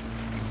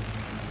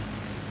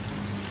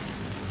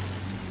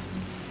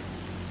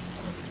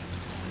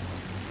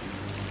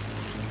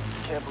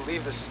 Can't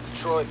believe this is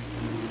Detroit.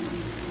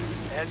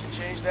 It hasn't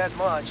changed that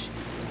much.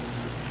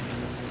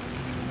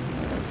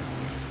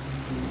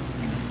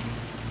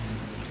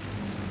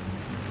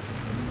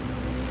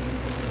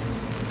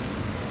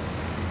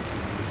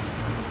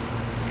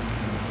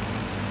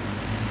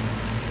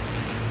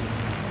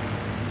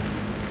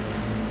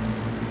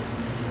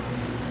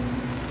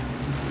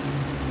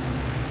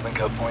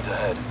 Link-up point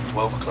ahead,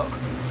 12 o'clock.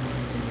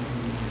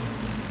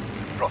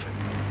 Prophet,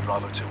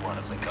 Bravo 2-1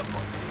 at link-up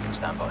point.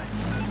 Stand by.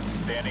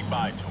 Standing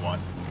by, 2-1.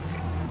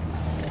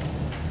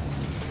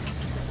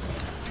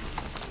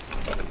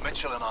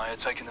 Mitchell and I are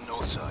taking the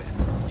north side.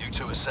 You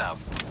two are south.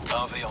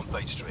 RV on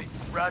Bate Street.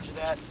 Roger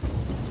that.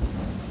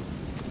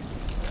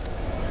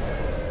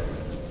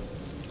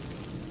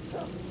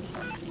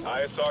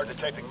 ISR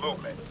detecting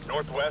movement.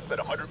 Northwest at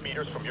 100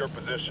 meters from your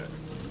position.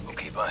 We'll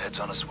keep our heads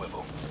on a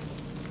swivel.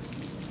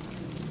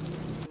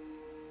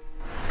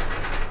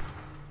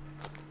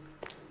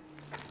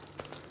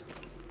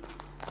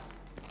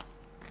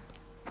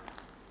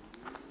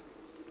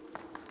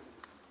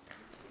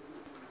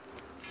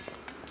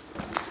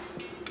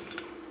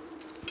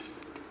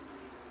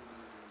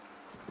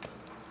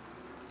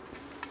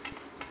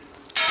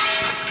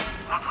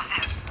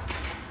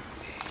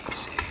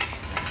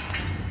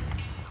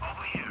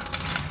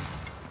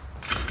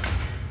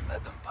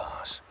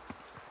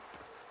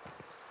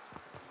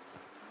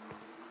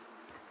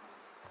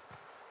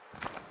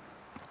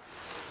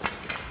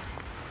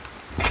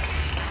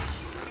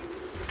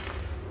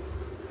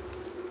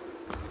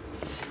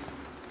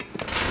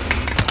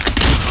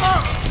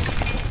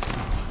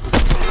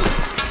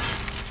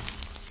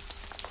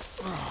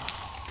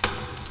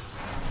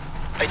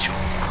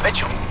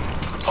 Mitchell,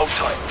 hold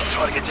tight. I'm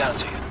trying to get down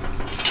to you.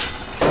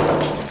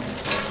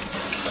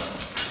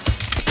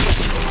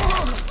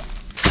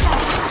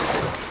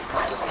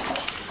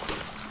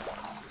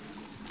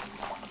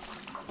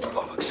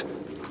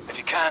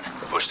 can,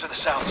 push to the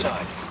south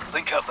side.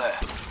 Link up there.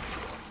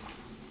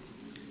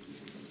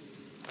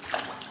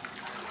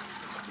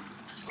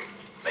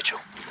 Mitchell,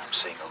 I'm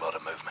seeing a lot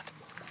of movement.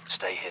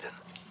 Stay hidden.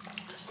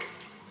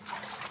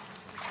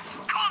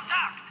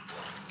 Contact!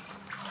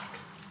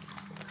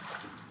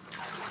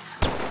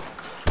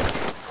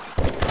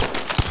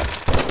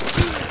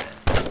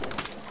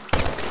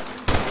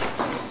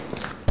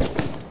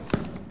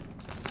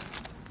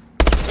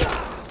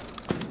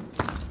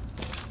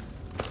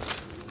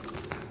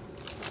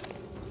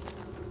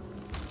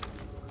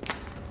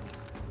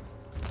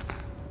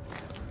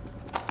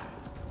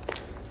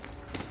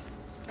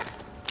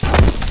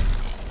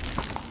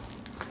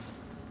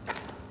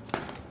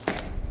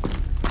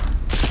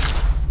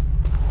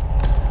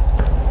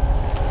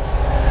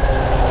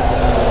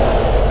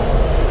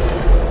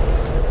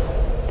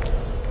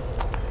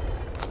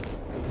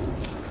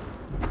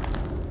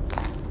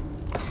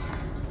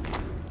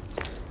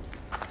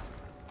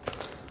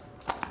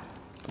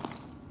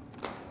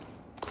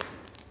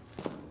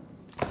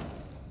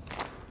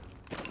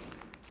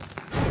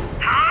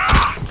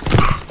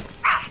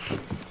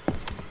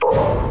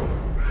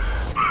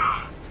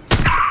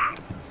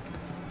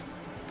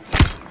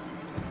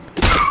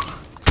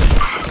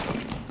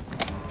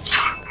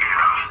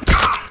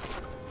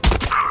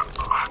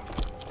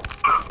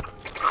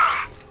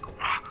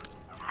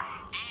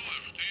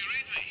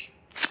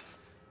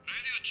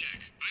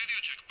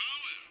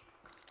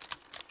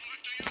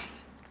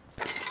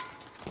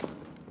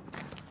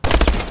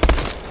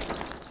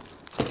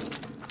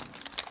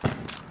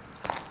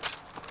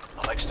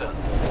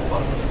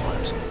 Bottom of the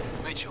flames.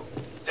 Mitchell,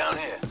 down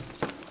here.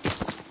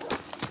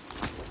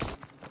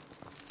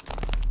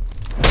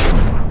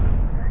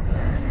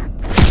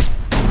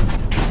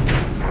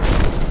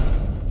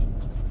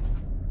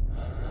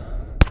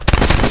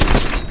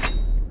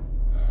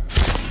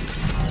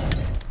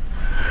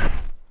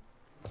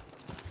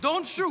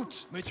 Don't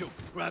shoot! Mitchell,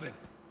 grab him.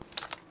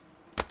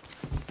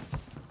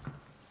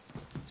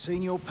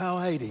 Seen your pal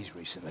Hades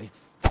recently?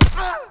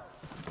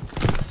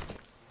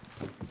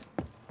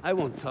 I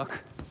won't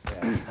talk.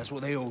 Yeah, that's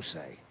what they all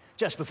say.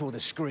 Just before the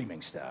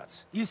screaming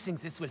starts. You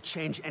think this will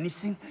change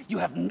anything? You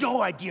have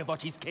no idea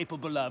what he's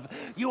capable of.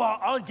 You are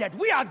all dead.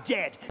 We are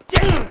dead.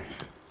 Dead!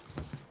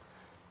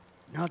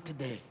 Not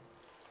today.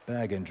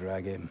 Bag and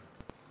drag him.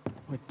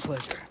 With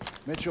pleasure.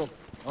 Mitchell,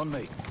 on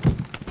me.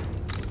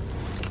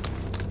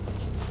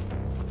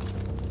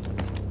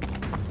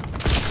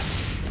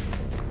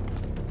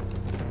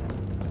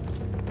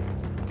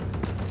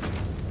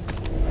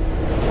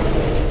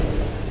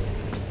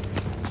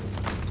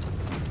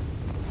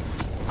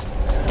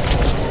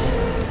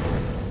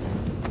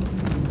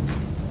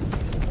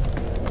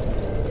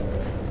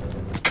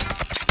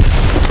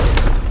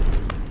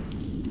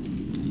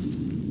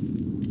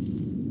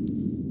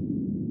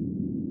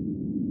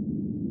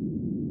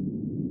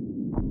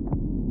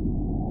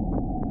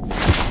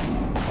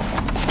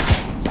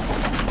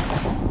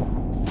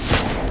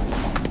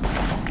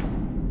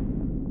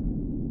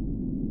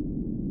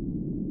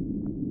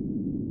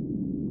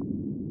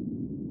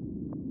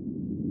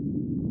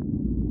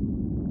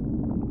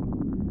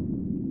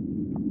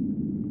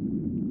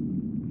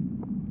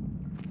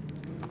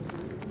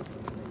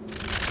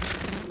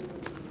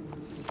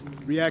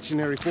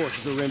 Reactionary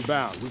forces are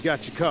inbound. We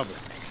got you covered.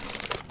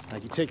 Now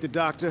you take the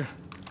doctor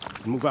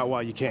and move out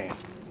while you can.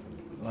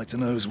 I'd like to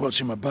know who's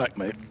watching my back,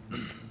 mate.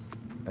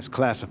 That's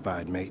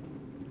classified, mate.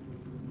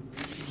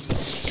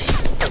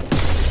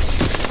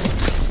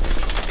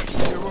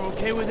 Sure we're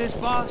okay with this,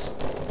 boss?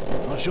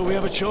 Not sure we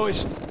have a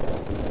choice.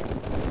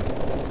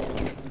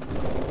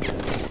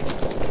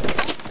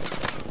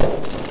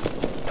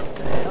 What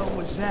the hell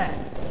was that?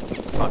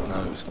 Fuck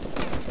knows.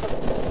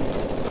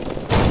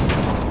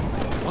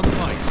 On the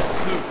bike.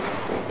 Move.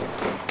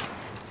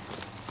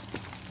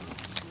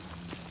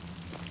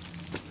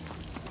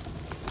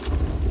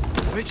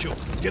 Mitchell,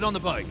 get on the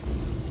bike.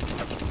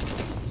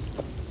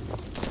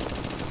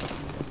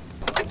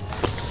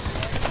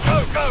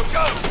 Go, go,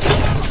 go!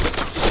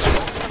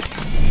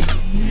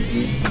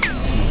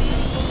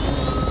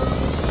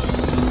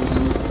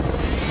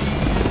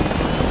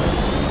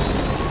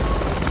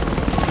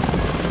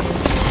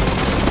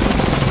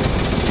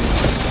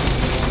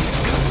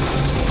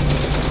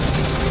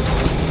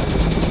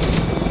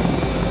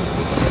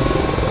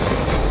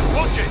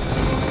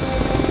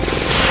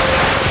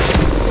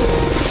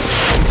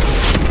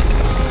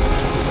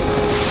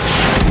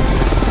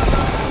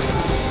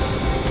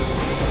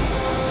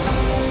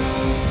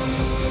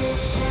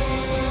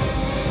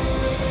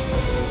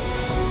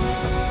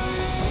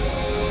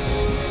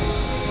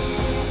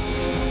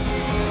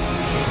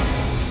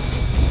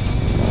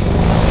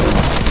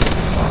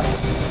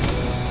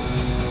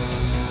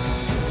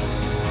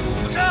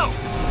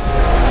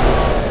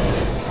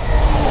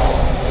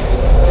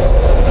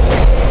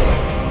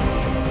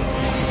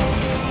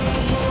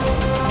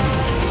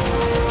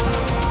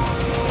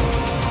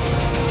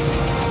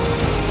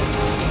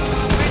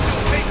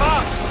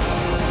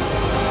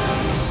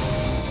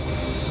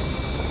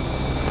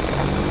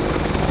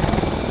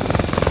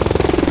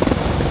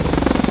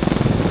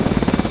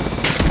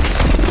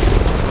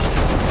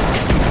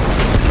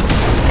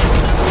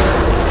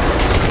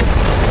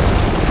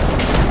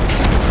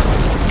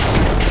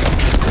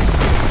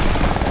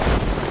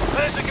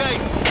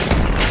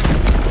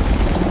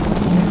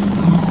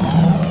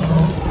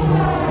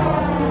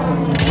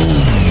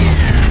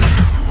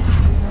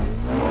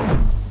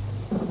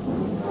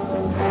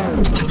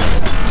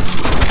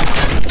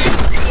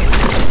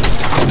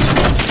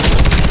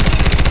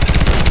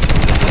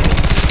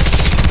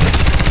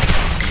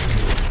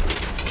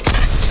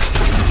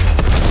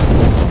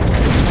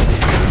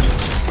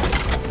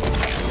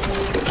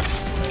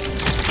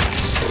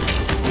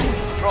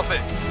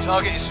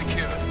 Target is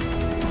secure.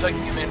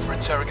 Taking him in for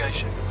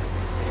interrogation.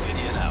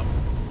 Gideon out.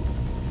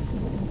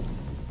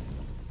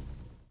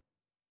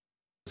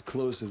 As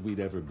close as we'd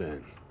ever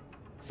been.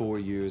 4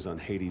 years on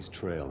Hades'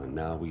 trail, and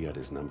now we at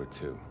his number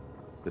 2.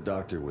 The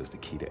doctor was the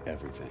key to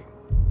everything.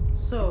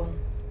 So,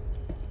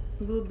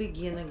 we'll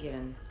begin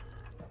again.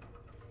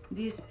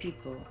 These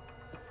people,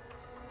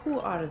 who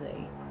are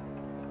they?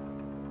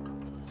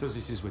 So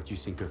this is what you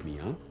think of me,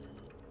 huh?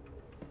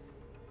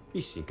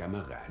 You think I'm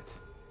a rat.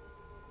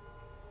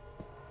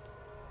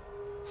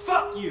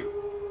 Fuck you!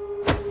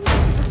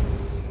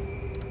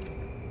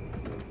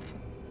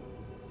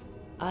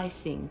 I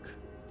think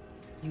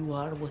you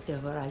are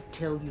whatever I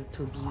tell you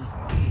to be.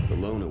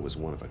 Bologna was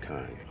one of a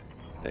kind.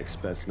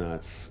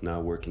 Ex-Spetsnaz,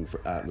 now working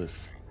for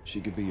Atlas.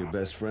 She could be your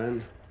best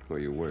friend or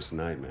your worst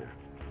nightmare,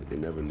 but they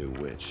never knew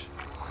which.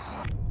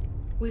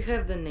 We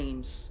have the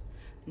names.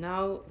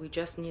 Now we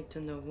just need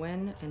to know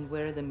when and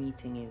where the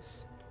meeting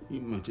is.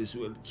 You might as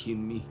well kill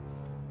me.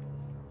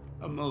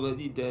 I'm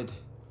already dead.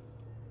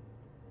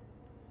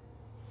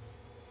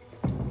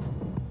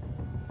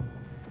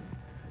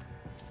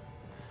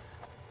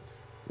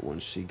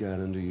 Once she got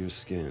under your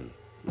skin...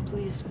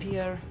 Please,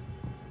 Pierre,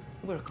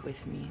 work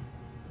with me.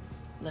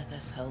 Let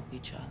us help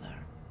each other.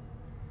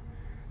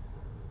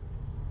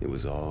 It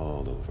was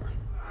all over.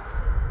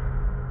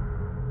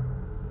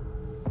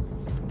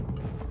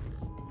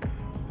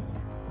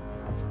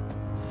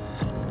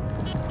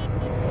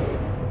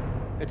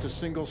 It's a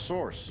single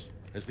source.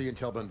 Has the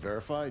intel been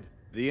verified?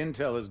 The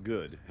intel is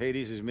good.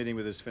 Hades is meeting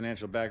with his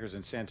financial backers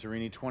in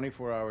Santorini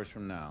 24 hours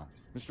from now.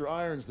 Mr.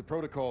 Irons, the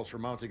protocols for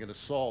mounting an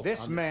assault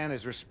This man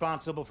is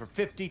responsible for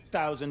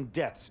 50,000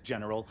 deaths,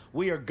 General.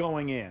 We are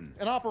going in.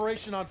 An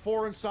operation on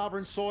foreign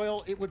sovereign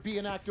soil, it would be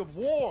an act of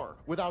war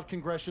without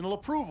congressional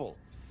approval.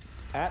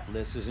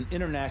 Atlas is an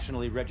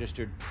internationally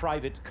registered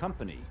private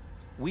company.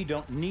 We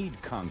don't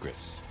need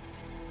Congress.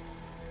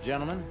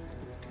 Gentlemen,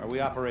 are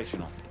we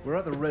operational? We're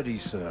at the ready,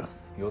 sir.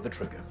 You're the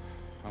trigger.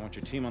 I want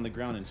your team on the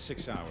ground in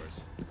 6 hours.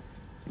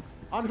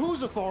 On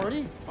whose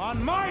authority?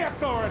 On my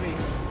authority!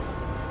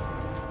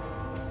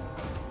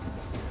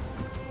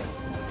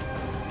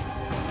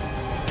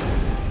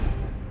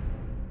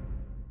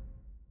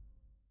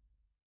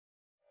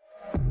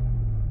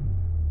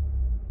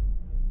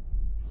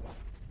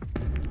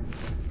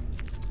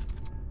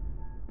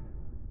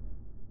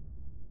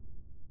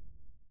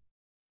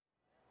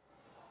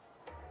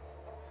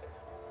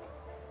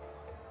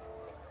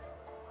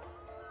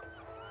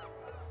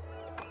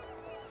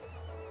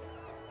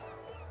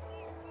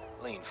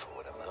 Lean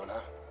forward, Alona.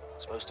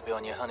 Supposed to be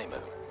on your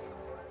honeymoon.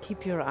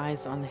 Keep your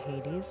eyes on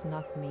Hades,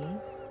 not me.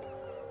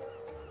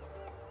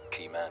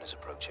 Key man is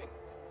approaching.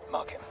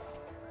 Mark him.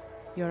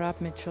 You're up,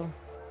 Mitchell.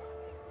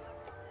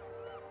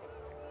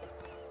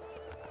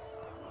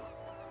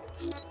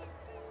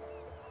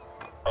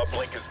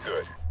 Uplink is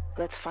good.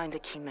 Let's find a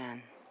key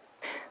man.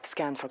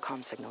 Scan for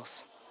comm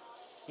signals.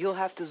 You'll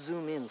have to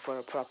zoom in for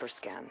a proper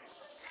scan.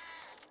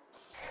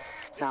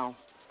 Now,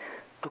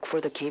 look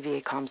for the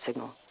KVA comm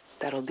signal.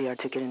 That'll be our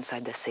ticket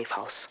inside the safe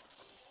house.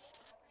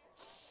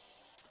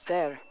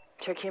 There,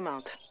 check him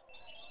out.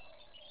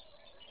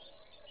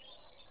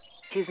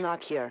 He's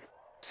not here.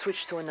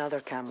 Switch to another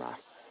camera.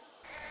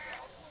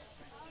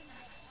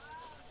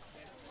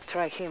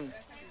 Try him.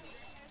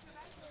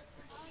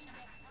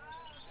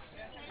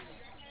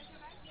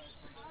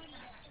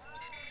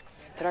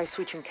 Try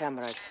switching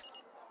cameras.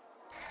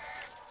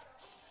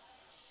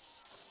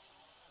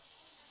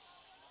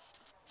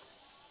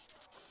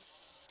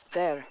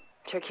 There,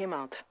 check him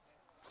out.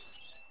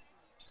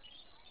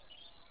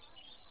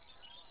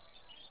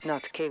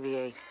 Not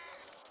KVA.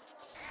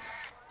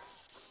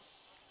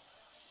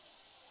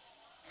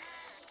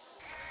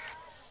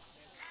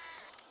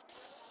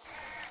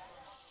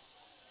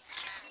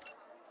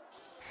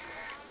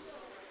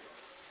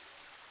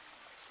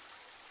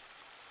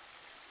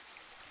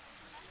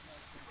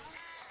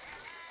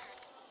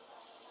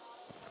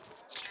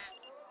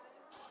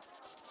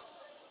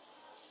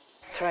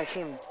 Try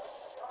him.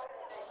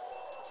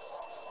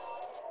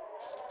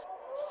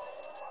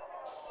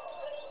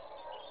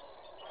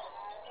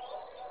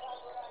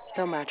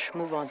 No match.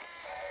 Move on.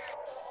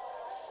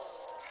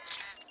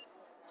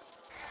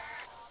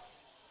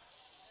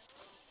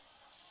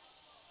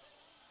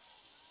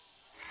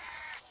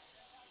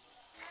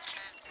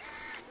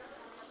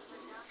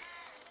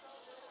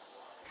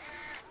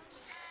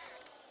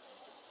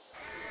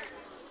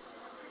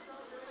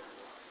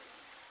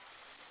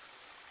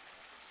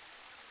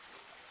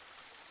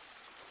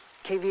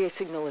 KVA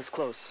signal is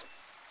close.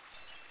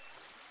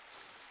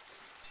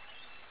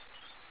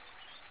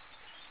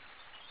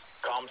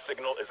 Comm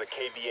signal is a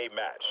KVA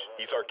match.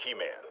 He's our key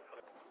man.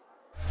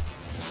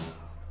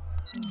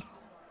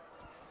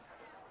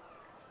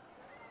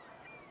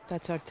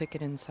 That's our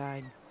ticket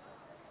inside.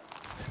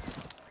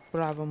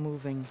 Bravo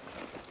moving.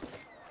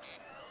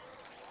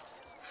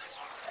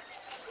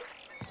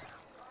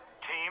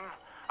 Team,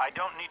 I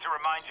don't need to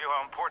remind you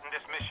how important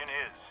this mission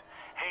is.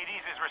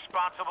 Hades is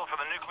responsible for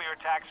the nuclear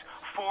attacks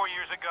 4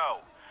 years ago.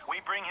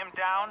 We bring him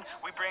down,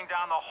 we bring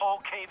down the whole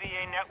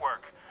KVA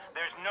network.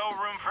 There's no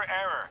room for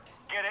error.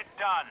 Get it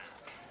done.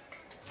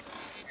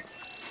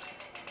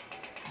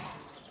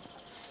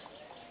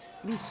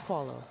 Please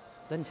follow,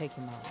 then take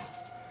him out.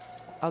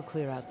 I'll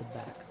clear out the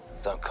back.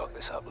 Don't cock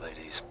this up,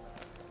 ladies.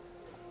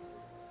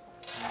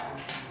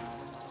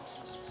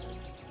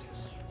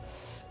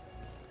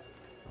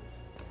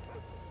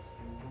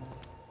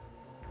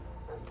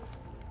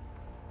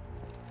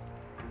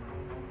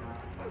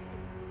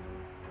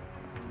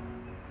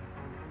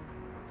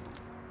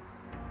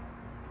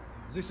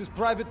 This is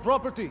private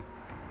property.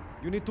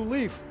 You need to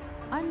leave.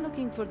 I'm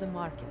looking for the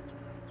market.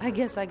 I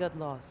guess I got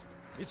lost.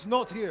 It's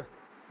not here.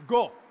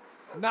 Go.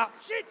 Now.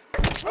 Shit!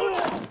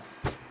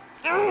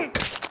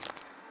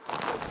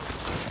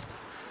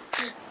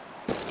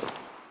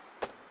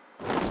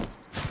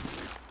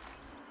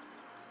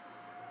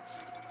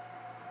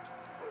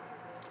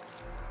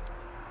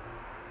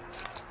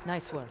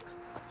 Nice work.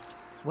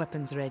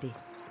 Weapons ready.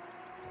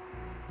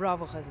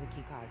 Bravo has the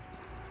keycard.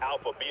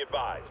 Alpha, be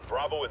advised.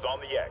 Bravo is on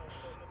the X.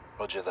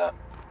 Roger that.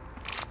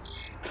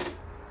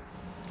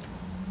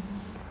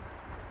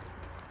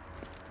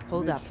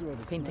 Hold Make up. sure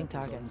the Painting snipers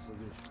are in targets.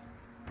 position.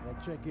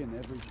 They'll check in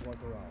every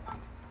quarter hour.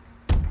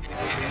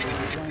 There's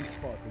a blind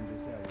spot in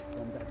this area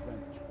from that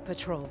vantage point.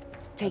 Patrol.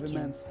 Take Have a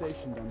him. man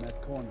stationed on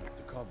that corner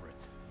to cover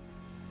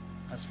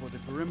it. As for the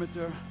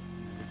perimeter,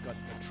 we've got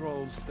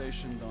patrols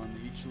stationed on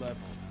each level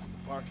in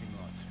the parking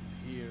lot,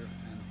 here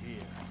and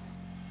here.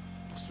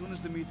 As soon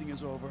as the meeting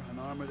is over, an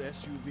armored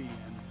SUV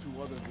and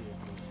 2 other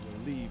vehicles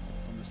will leave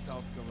from the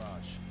south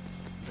garage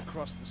and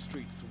across the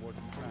street towards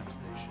the tram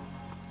station.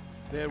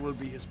 There will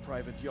be his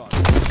private yacht.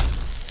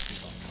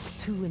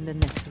 2 in the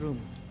next room.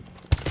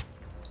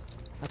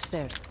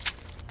 Upstairs.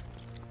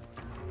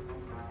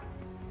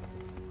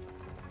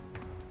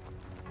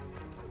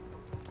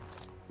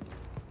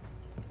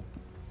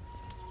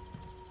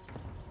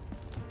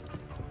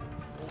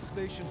 All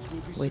stations will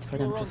be Wait for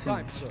them secure to on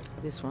time, finish. sir.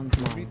 This one's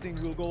The mine. meeting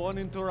will go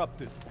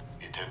uninterrupted.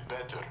 It had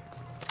better,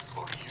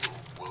 or you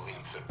will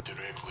answer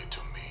directly to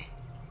me.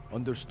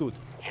 Understood.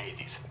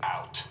 Hades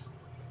out.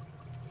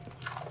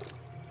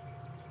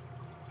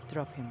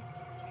 Drop him.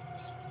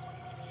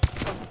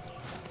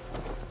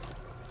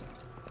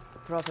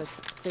 Prophet,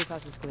 safe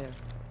house is clear.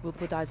 We'll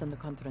put eyes on the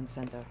conference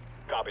center.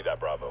 Copy that,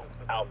 Bravo.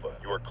 Alpha,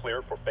 you are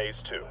clear for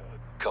phase 2.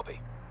 Copy.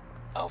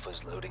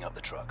 Alpha's loading up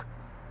the truck.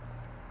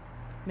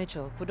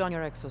 Mitchell, put on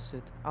your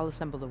exosuit. I'll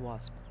assemble the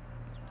Wasp.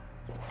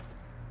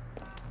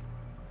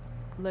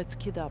 Let's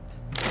kid up.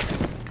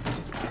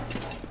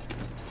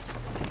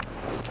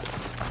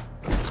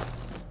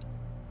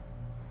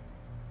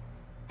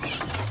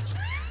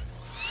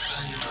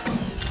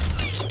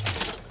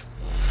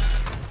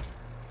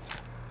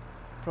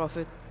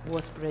 Prophet,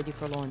 Wasp ready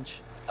for launch.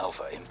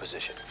 Alpha in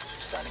position.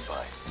 Standing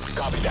by.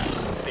 Copy that.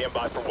 Stand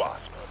by for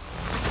Wasp.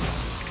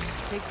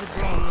 Take the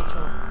drone,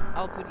 Mitchell.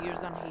 I'll put ears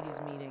on Hades'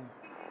 meeting.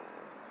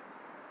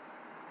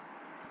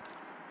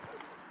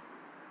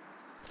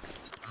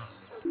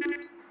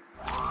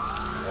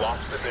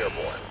 Wasp is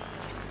airborne.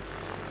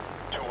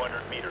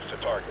 200 meters to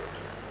target.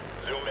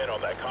 Zoom in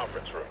on that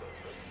conference room.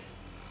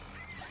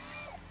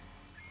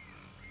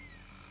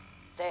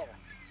 There.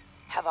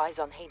 Have eyes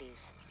on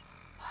Hades.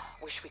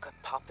 Wish we could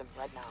pop him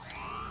right now.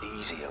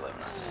 Easy, Elena.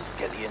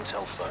 Get the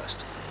intel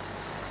first.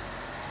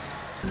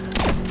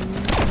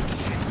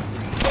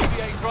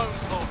 KVA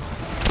drones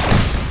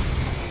launched.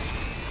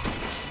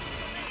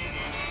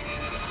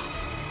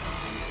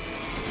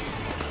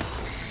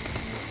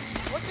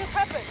 What just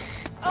happened?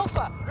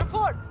 Alpha,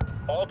 report!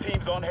 All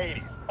teams on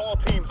Hades. All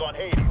teams on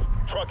Hades.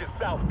 Truck is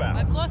southbound.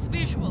 I've lost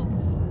visual.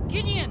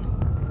 Gideon!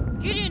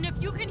 Gideon,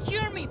 if you can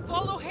hear me,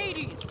 follow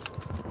Hades!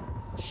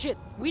 Shit,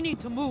 we need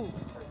to move.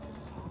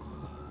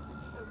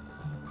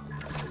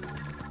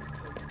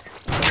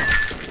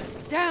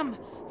 Damn!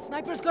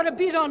 Sniper's got a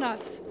beat on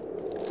us!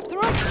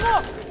 Throw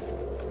smoke!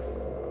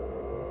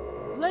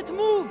 Let's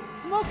move!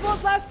 Smoke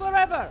won't last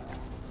forever!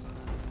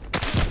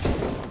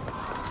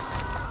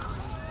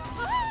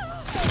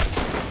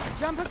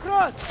 Jump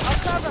across!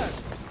 I'll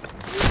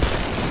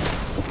cover!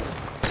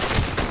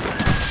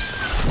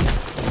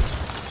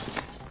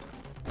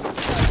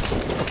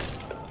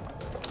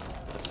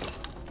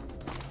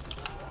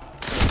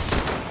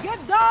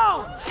 Get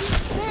down!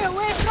 Stay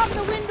away from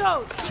the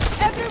windows!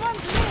 Everyone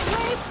stay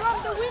away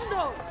from the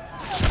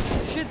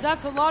windows! Shit,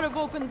 that's a lot of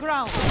open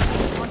ground.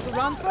 Want to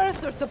run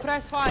first or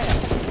suppress fire?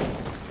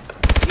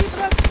 Keep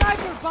that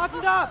sniper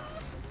buttoned up!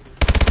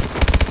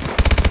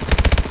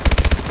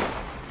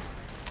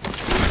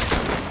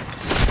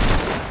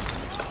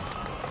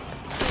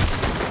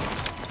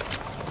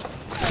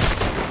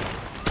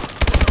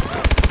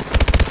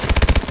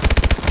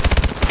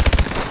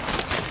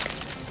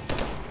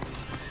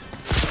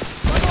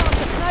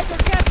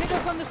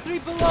 On the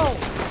street below.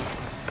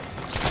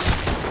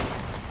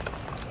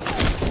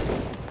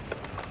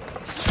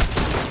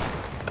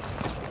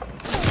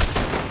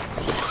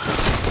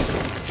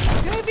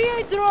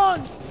 KVA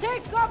drones,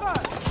 take cover.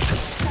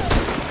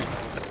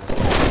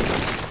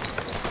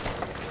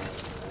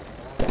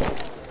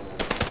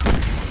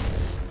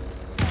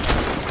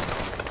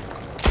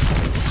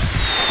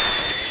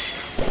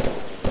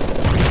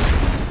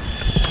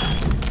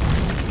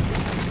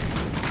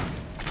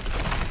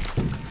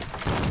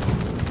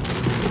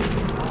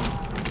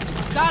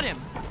 Got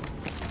him!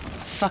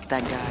 Fuck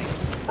that guy.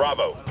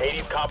 Bravo,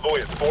 Hades convoy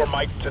is 4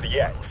 mics to the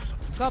X.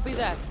 Copy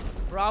that.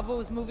 Bravo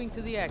is moving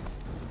to the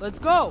X. Let's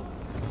go!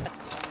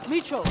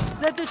 Mitchell,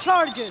 set the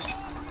charges!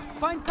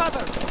 Find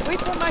cover. Wait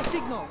for my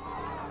signal.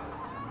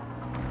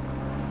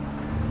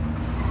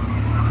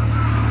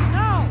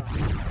 Now!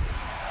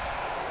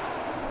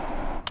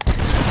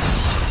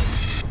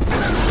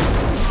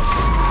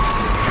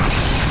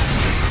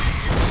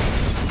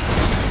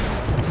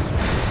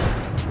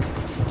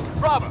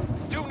 Bravo,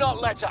 do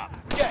not let up.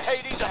 Get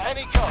Hades at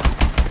any cost.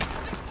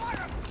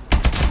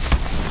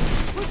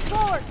 Push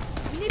forward!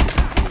 We need to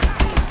contain the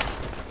scene.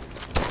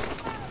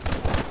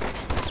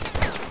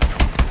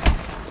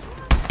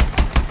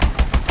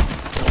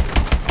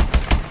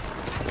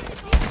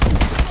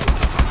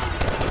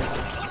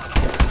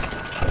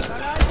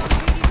 Got eyes on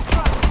Hades'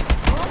 truck.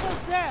 We're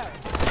almost there.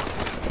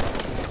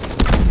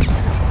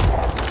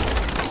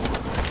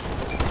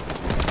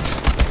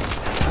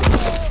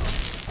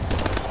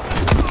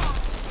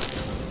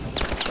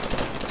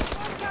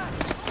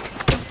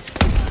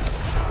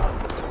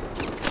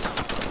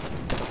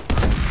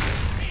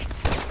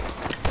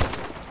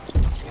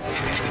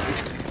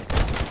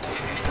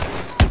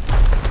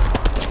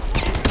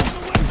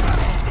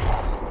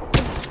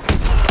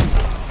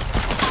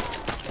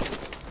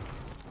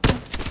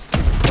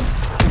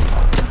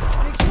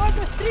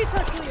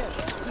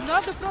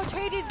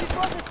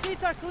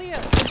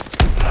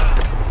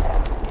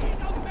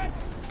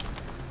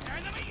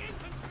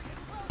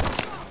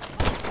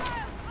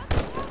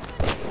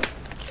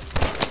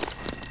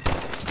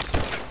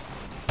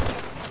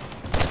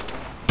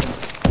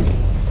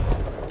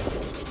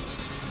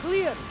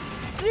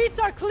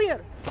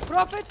 Clear!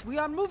 Prophet, we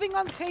are moving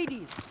on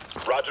Hades.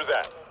 Roger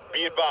that.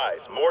 Be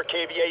advised, more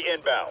KVA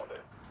inbound.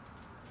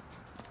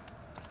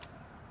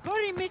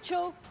 Hurry,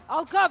 Mitchell.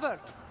 I'll cover.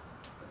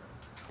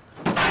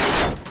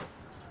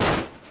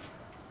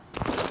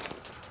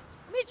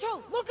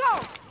 Mitchell, look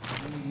out!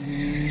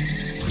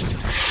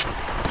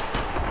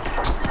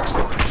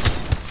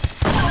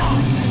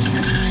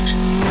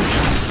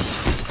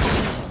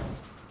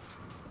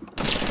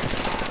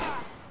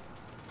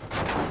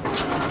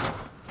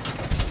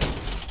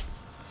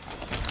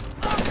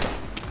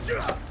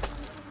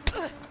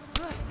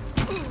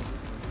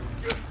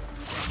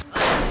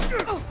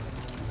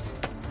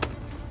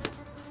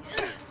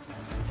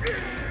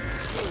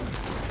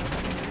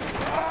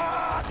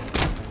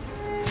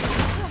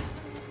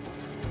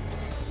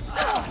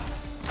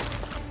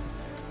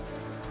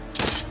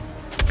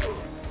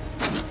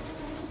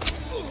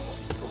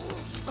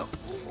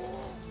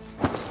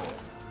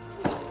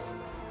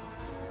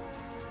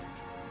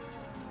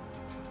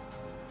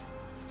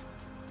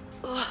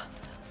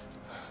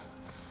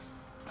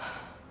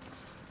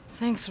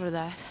 Thanks for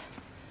that.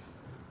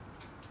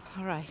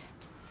 All right,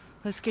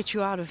 let's get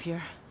you out of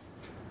here.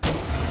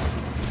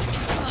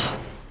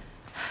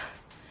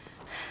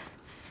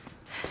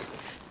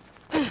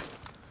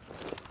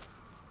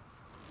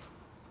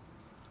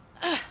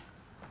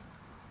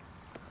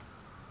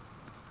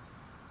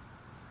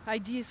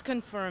 ID is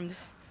confirmed.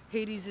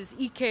 Hades is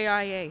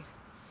EKIA.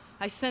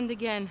 I send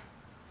again.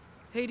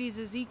 Hades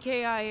is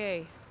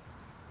EKIA.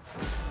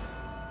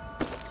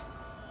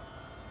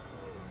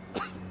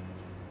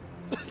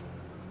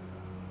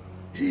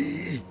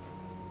 He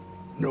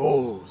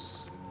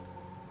knows.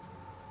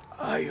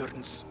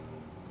 Irons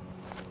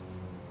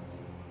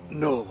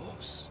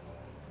knows.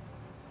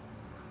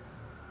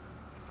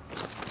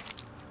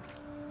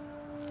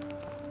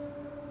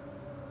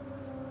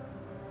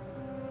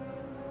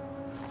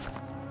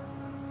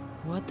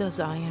 What does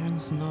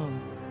Irons know?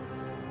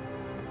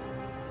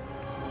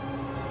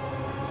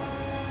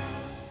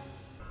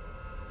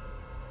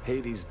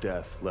 Hades'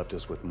 death left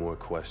us with more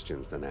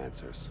questions than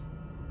answers.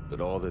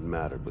 But all that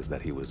mattered was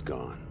that he was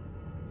gone.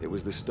 It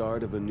was the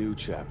start of a new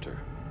chapter,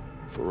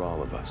 for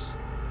all of us.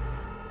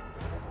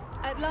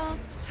 At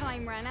last,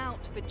 time ran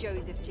out for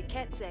Joseph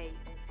Chiketse,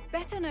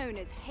 better known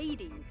as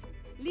Hades,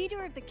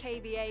 leader of the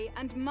KVA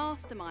and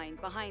mastermind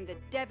behind the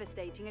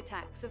devastating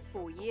attacks of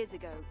 4 years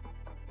ago.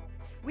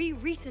 We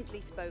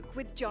recently spoke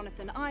with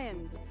Jonathan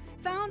Irons,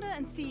 founder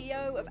and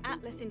CEO of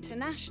Atlas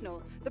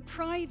International, the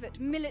private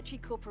military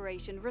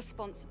corporation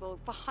responsible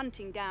for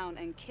hunting down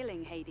and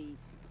killing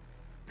Hades.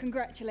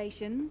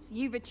 Congratulations,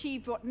 you've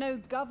achieved what no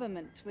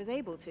government was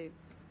able to.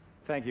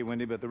 Thank you,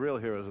 Wendy, but the real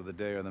heroes of the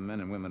day are the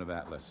men and women of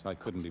Atlas. I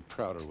couldn't be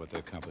prouder of what they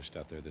accomplished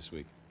out there this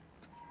week.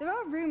 There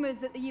are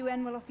rumors that the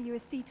UN will offer you a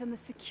seat on the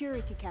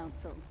Security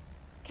Council.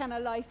 Can a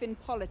life in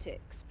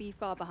politics be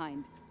far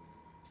behind?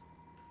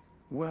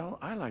 Well,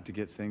 I like to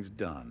get things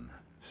done,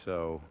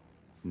 so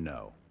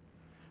no.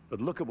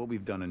 But look at what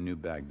we've done in New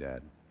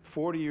Baghdad.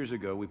 40 years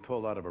ago, we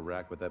pulled out of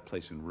Iraq with that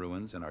place in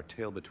ruins and our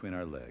tail between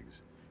our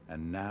legs.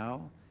 And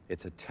now,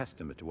 it's a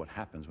testament to what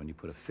happens when you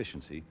put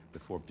efficiency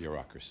before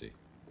bureaucracy.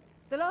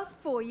 The last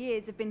 4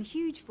 years have been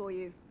huge for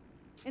you.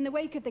 In the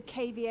wake of the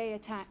KVA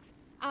attacks,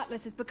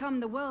 Atlas has become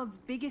the world's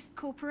biggest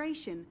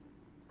corporation.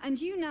 And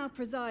you now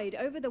preside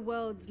over the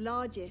world's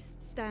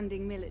largest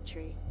standing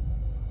military.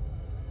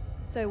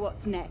 So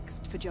what's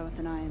next for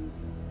Jonathan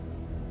Irons?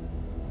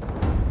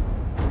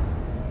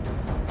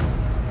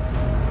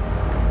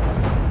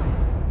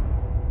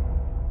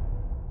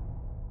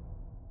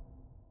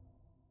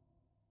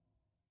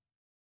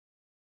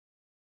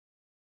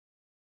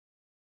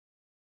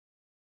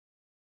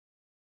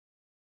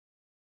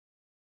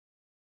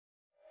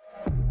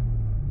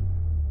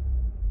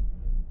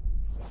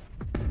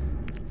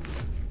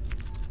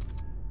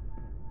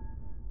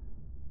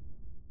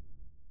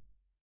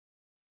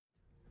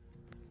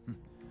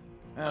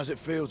 How's it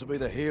feel to be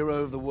the hero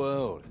of the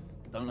world?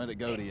 Don't let it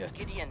go to you.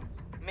 Gideon,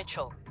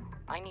 Mitchell,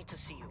 I need to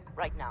see you,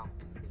 right now.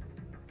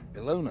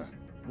 Ilona,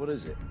 what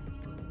is it?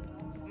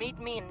 Meet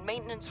me in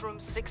maintenance room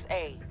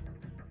 6A.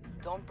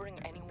 Don't bring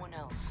anyone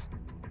else.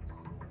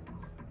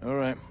 All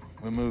right,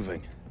 we're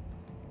moving.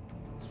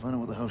 Let's find out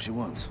what the hell she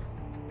wants.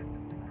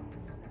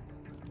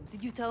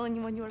 Did you tell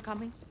anyone you were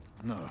coming?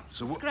 No,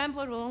 so what?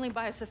 Scrambler will only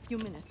buy us a few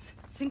minutes.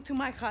 Sink to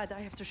my HUD,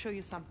 I have to show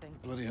you something.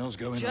 Bloody hell's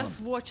going on?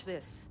 Just watch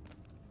this.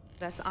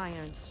 That's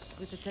Irons,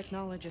 with the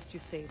technologist you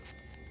saved.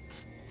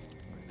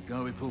 The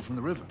guy we pulled from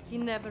the river. He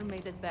never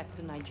made it back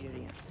to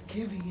Nigeria.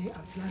 KVA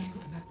are planning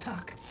an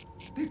attack.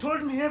 They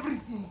told me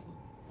everything.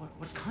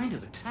 What kind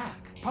of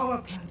attack?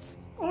 Power plants,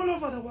 all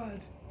over the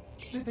world.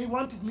 They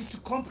wanted me to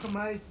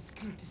compromise the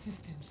security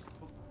systems.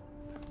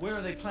 Where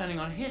are they planning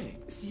on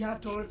hitting?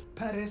 Seattle,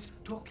 Paris,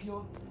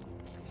 Tokyo.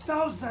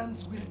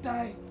 Thousands will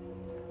die.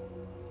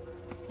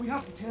 We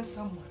have to tell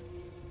someone.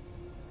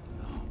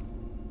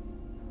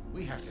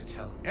 We have to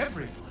tell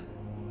everyone.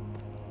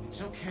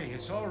 It's okay,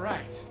 it's all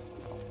right.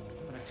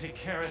 I'm gonna take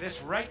care of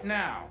this right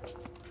now.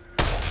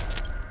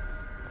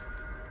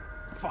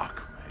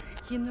 Fuck me.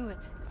 He knew it.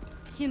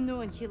 He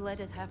knew and he let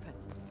it happen.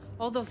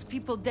 All those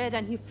people dead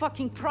and he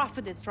fucking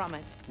profited from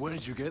it. Where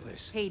did you get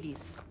this?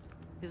 Hades.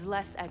 His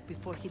last act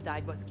before he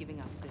died was giving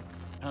us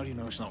this. How do you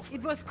know it's not?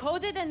 It was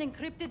coded and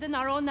encrypted in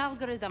our own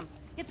algorithm.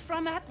 It's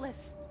from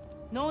Atlas.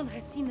 No one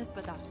has seen this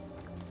but us.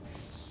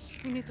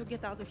 We need to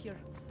get out of here.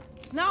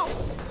 Now!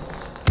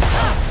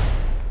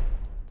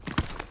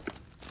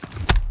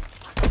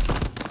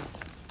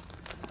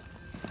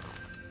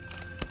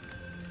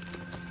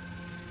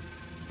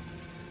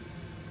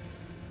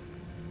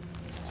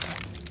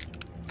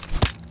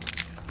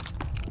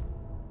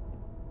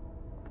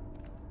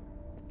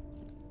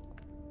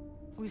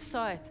 We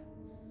saw it.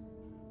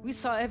 We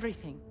saw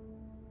everything.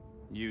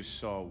 You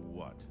saw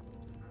what?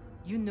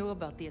 You knew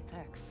about the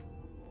attacks.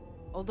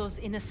 All those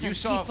innocent people. You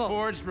saw a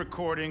forged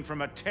recording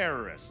from a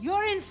terrorist.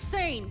 You're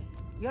insane!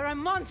 You're a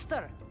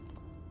monster!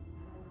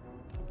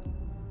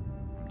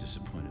 I'm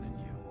disappointed in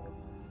you.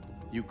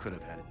 You could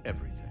have had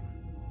everything.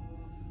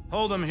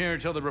 Hold them here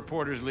until the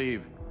reporters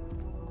leave.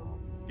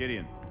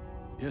 Gideon.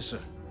 Yes, sir.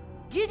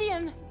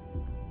 Gideon!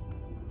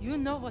 You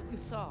know what you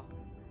saw.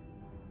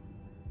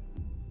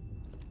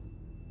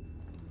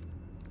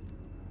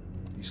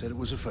 He said it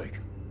was a fake.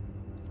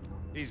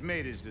 He's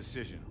made his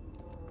decision.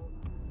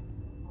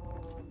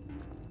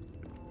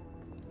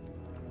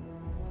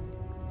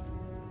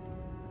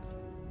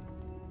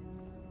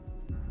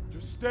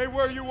 Just stay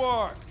where you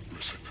are.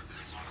 Listen,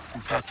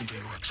 we've hacked into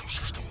your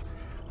exosystem.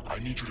 I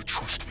need you to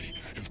trust me.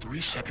 In 3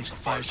 seconds, the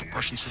fire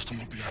suppression system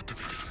will be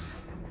activated.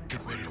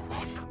 Get ready to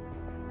run.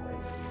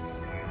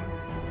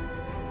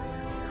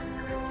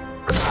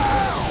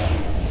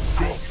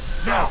 Go,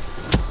 now!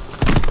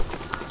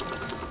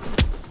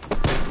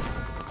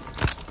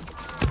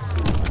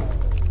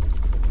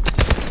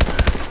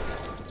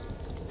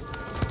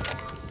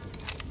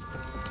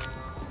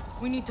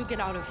 We need to get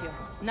out of here.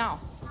 Now.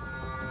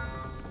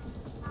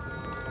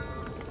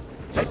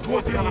 Head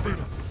toward the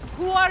elevator.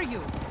 Who are you?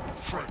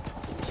 Friend.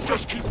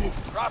 Just keep moving.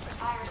 Drop it.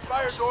 These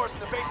fire doors in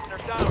the basement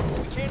are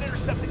down. We can't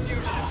intercept the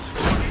fugitives.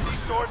 We need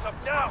these doors up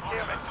now,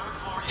 damn it.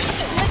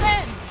 Live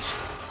in!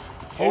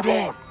 Hold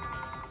on.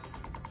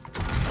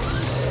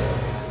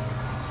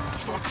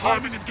 Start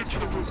climbing and get to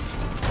the roof.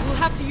 We'll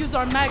have to use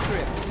our mag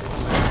grips.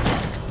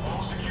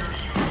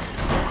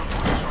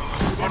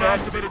 We're gonna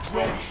activate a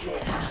drone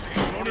swarm.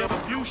 We only have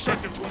a few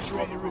seconds once you're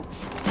on the roof.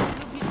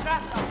 You'll be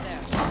trapped up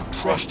there.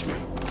 Trust me.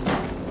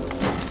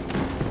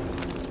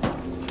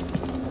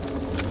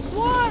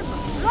 Swarm!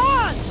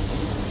 Run!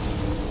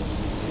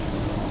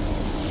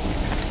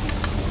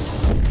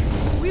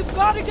 We've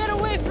got to get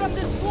away from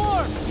this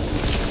swarm!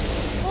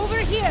 Over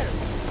here!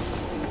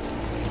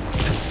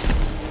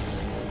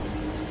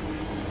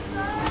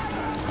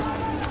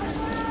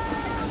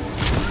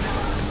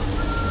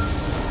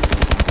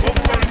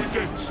 Overrunning the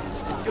gates.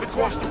 Get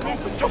across the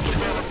roof and jump the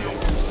man up the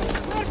open.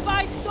 We're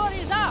 5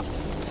 stories up!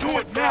 Do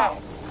it now!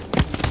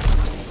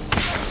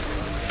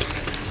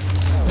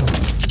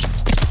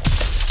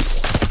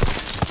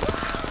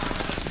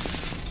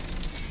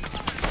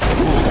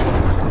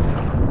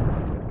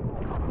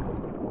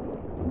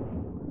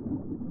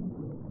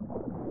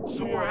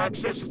 Sewer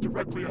access is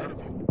directly ahead of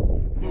you.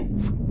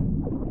 Move.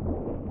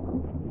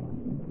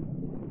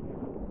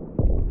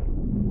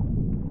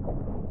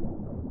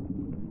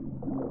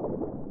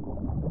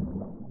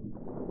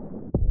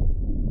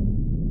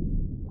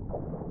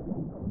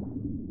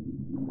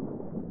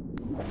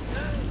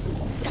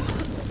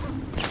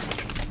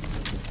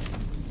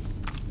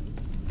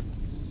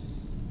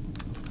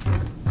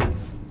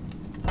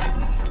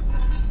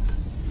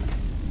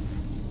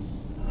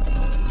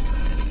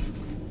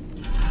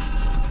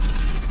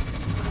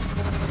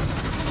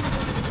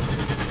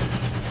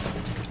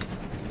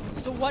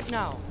 So what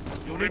now?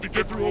 You'll need to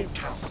get through Old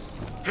Town.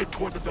 Head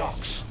toward the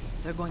docks.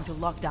 They're going to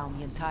lock down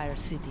the entire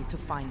city to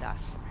find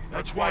us.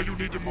 That's why you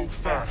need to move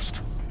fast.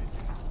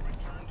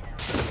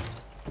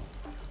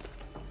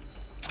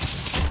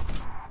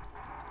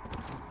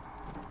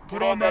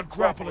 Put on that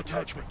grapple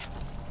attachment.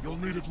 You'll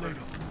need it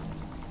later.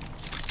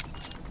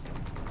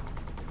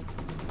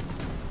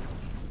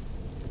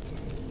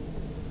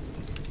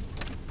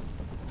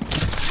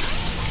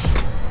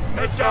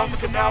 Head down the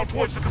canal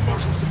towards the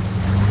commercial center.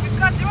 We've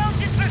got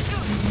drones in pursuit!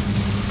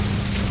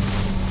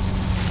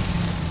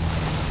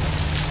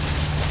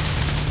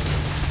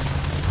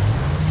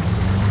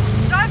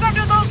 Dive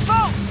under those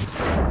boats!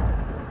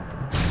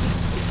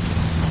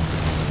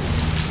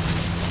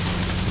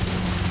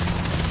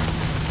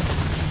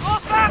 Go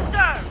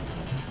faster!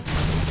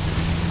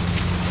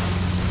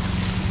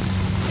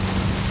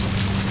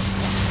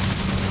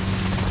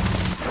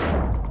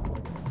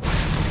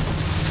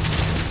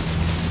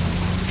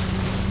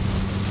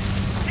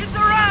 Hit the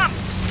ramp!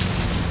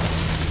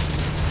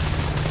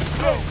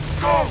 Go!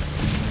 Go!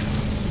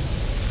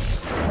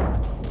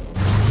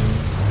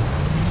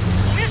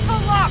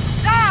 Missile lock!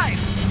 Dive!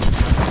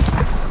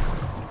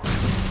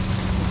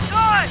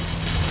 Dive!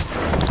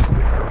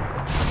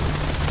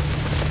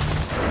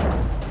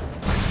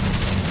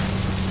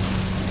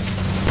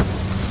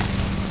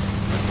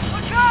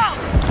 Watch out!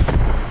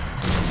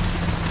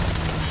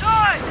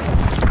 Dive!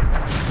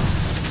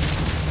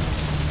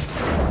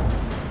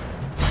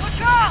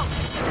 Watch out!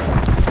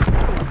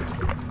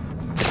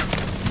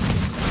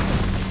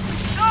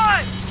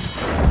 Dive!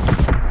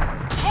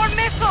 More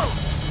missiles!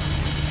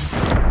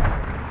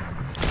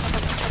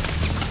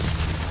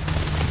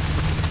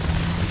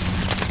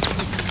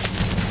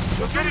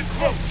 They're getting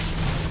close!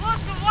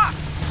 Close to what?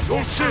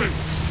 You'll see!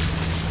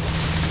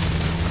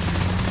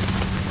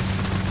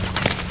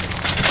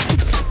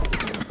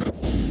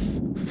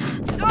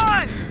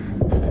 Dive!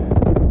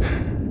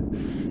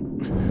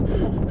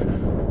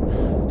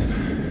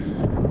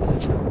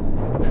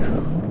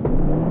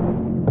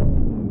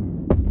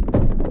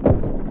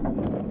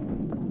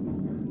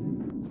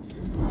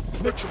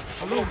 Mitchell,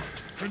 hello?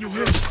 Can you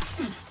hear me?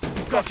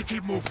 You've got to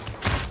keep moving.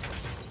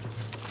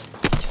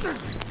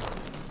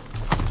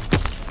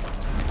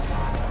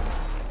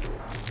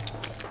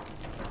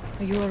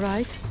 Are you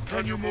alright?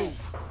 Can you move?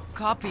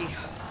 Copy.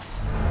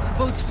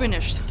 Boat's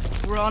finished.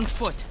 We're on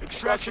foot.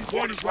 Extraction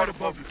point is right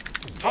above you.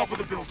 Top of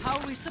the building. How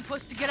are we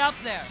supposed to get up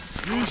there?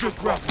 Use your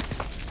grapple.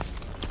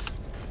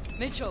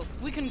 Mitchell,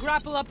 we can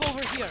grapple up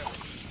over here.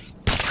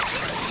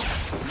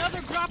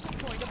 Another grapple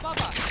point above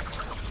us.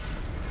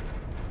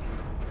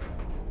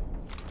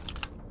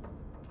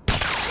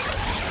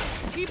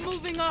 Keep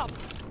moving up.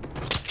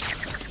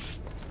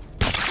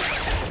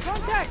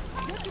 Contact!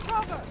 Get to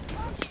cover!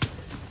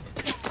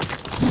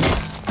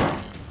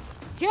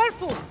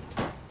 Careful!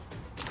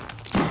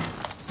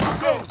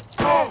 Go!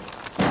 Go!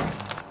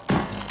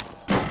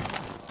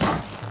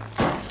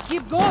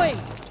 Keep going!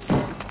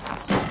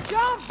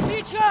 Jump,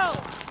 Mitchell!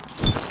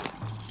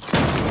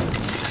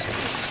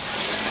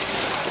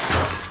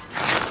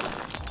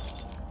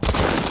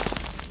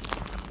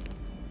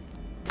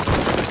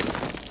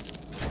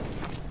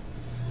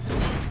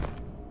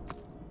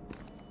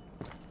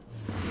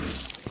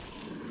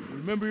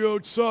 Remember your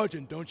old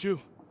sergeant, don't you?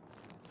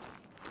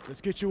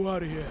 Let's get you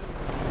out of here.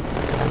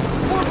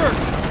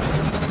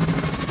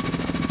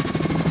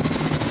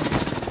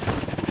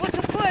 What's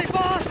the play,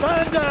 boss?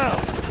 Stand down!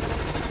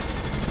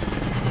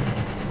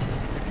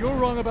 If you're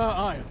wrong about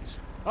irons,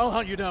 I'll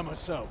hunt you down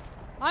myself.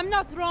 I'm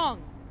not wrong.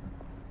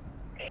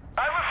 What's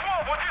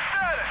your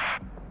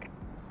status?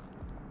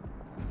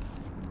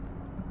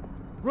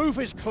 Roof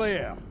is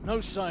clear. No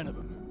sign of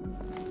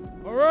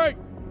him. All right,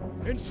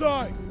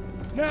 inside,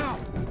 now!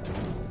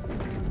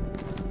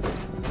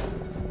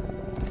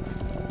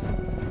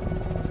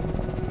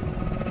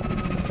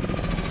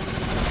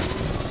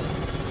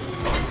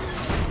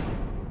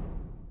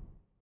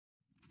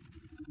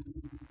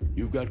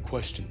 You've got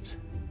questions.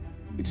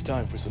 It's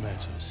time for some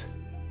answers.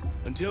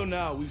 Until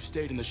now, we've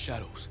stayed in the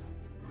shadows.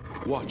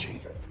 Watching.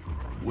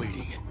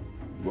 Waiting.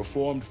 We were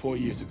formed 4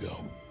 years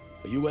ago.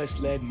 A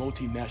US-led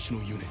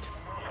multinational unit.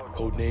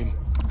 Codename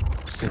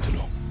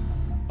Sentinel.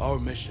 Our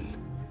mission,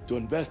 to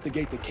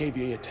investigate the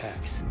KVA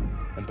attacks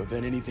and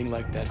prevent anything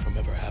like that from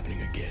ever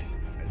happening again.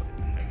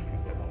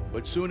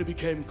 But soon it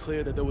became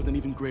clear that there was an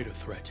even greater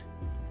threat.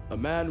 A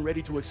man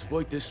ready to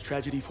exploit this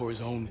tragedy for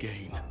his own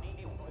gain.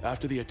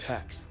 After the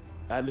attacks,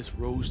 Atlas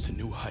rose to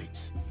new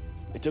heights.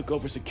 It took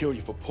over security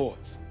for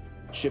ports,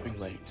 shipping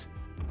lanes,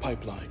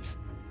 pipelines.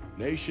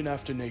 Nation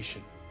after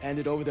nation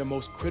handed over their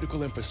most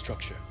critical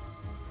infrastructure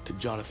to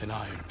Jonathan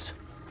Irons.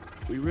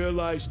 We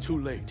realized too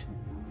late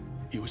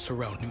he was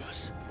surrounding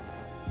us.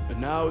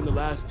 And now in the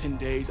last 10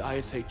 days,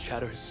 ISA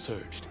chatter has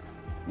surged.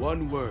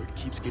 One word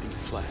keeps getting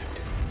flagged.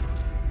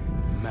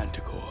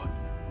 Manticore.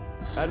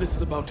 Atlas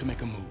is about to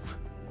make a move,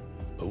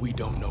 but we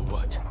don't know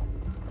what.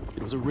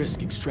 It was a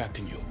risk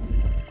extracting you,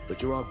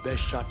 but you're our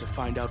best shot to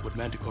find out what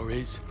Manticore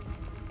is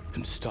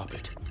and stop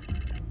it.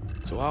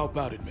 So how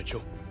about it,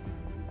 Mitchell?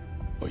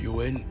 Are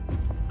you in?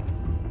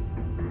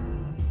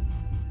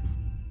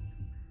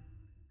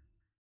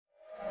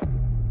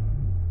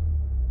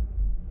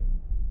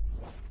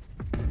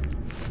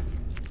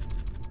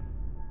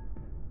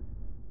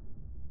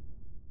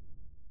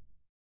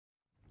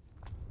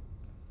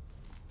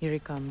 Here he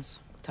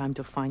comes. Time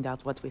to find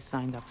out what we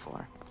signed up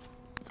for.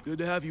 It's good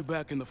to have you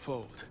back in the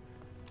fold.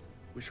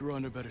 Wish we were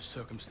under better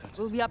circumstances.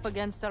 We'll be up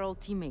against our old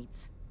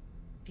teammates.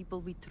 People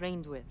we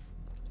trained with.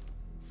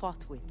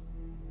 Fought with.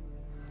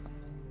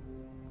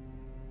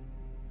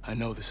 I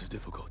know this is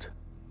difficult.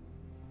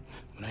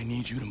 But I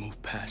need you to move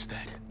past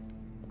that.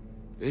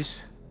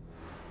 This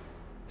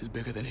is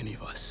bigger than any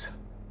of us.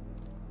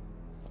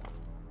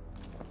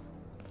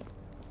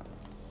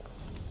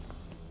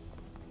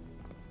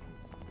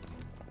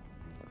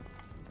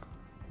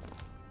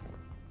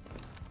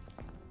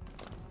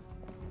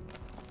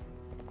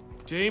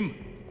 Team,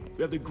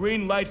 we have the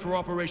green light for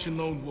Operation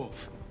Lone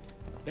Wolf.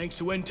 Thanks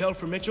to intel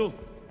from Mitchell,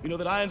 we know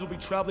that Irons will be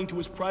traveling to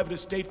his private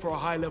estate for a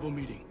high-level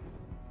meeting.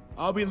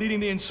 I'll be leading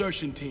the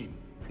insertion team,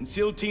 and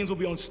SEAL teams will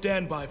be on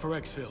standby for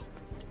exfil.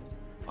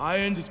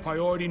 Irons is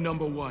priority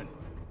 #1.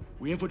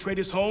 We infiltrate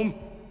his home,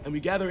 and we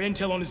gather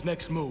intel on his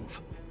next move.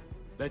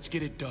 Let's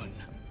get it done.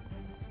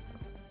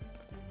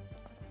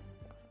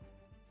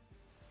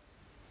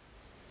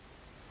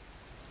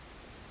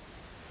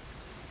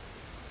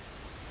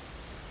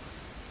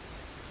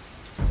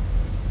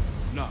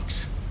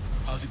 Knox,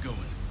 how's it going?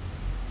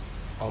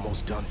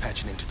 Almost done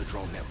patching into the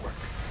drone network.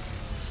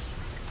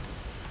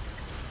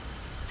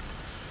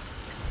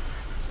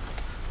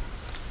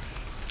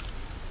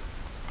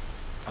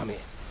 I'm in.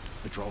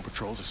 The drone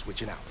patrols are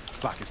switching out.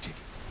 Clock is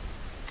ticking.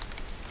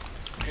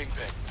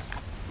 Kingpin,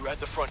 we're at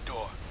the front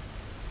door.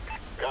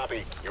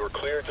 Copy. You are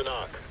cleared to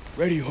knock.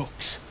 Ready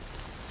hooks.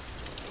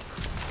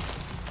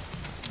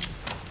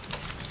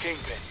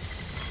 Kingpin,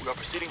 we are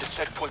proceeding to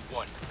checkpoint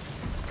 1.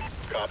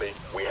 Copy.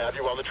 We have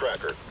you on the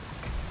tracker.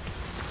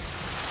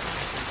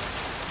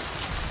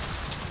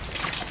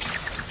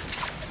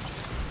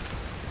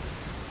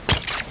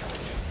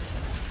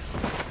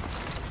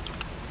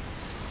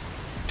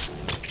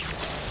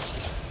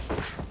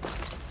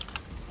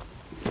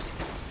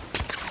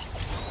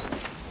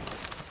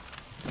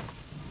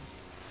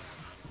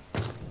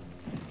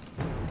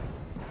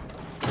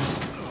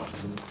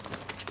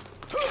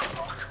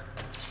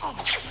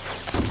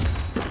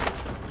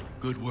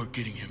 Good work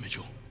getting here,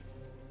 Mitchell.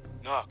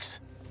 Knox,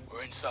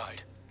 we're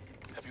inside.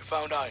 Have you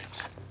found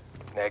Irons?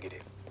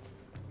 Negative.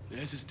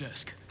 There's his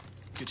desk.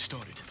 Get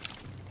started.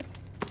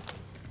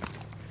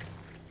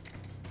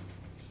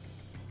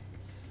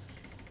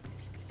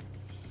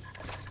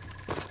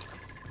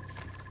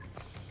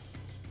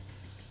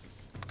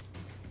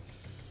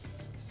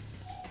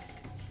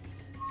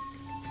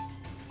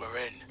 We're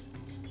in.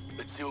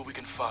 Let's see what we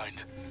can find.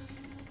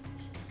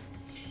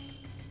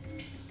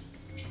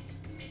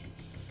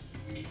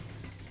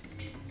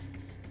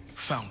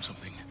 Found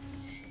something.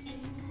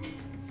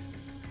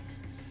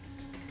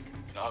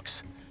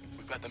 Knox,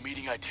 we've got the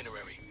meeting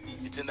itinerary.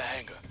 It's in the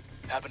hangar.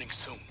 Happening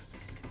soon.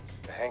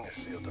 The hangar's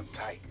sealed up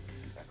tight.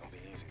 Not gonna be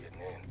easy getting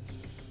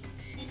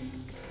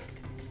in.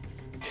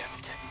 Damn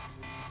it.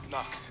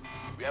 Knox,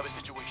 we have a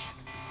situation.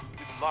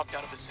 We've been locked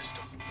out of the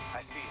system. I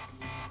see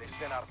it. They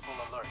sent out a full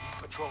alert.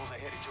 Patrols are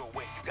headed your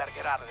way. You gotta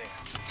get out of there.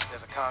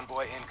 There's a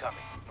convoy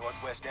incoming.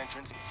 Northwest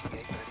entrance,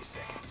 ETA 30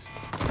 seconds.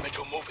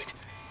 Mitchell, move it.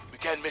 We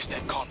can't miss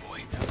that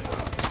convoy.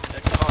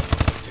 That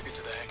convoy will take it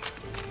to the hangar.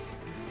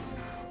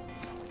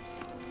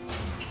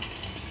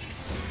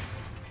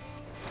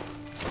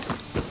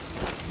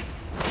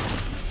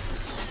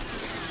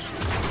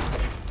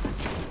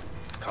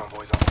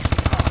 Convoy's on.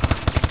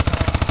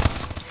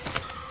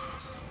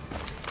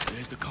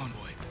 There's the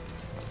convoy.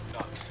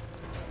 Knox,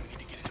 we need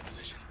to get into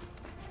position.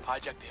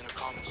 Hijack the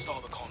intercom and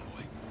stall the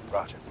convoy.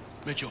 Roger.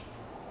 Mitchell,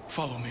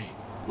 follow me.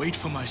 Wait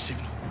for my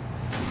signal.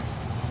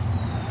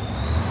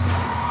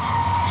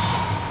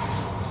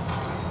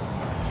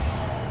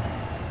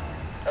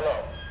 Hello.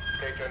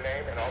 State your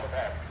name and all the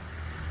passengers.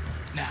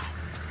 Now.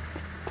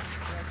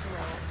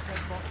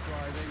 Set box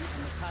driving,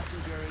 and the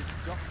passenger is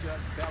Dr.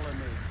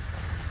 Bellamy.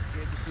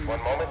 Here to see One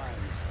Mr. moment.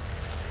 Irons.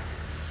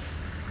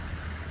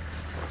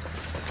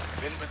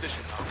 In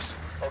position, Knox.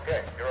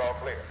 Okay, you're all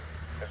clear.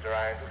 Mr.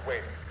 Irons is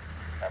waiting.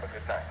 Have a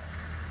good night.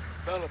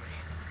 Bellamy.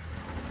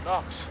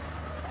 Knox,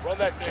 run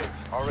that name.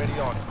 Already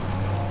on it.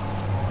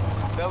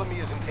 Bellamy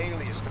is an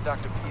alias for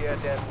Dr. Pierre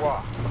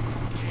Danois.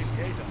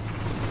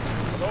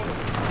 I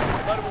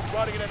thought it was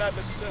rotting in an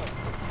Atlas cell.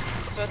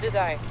 So did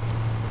I.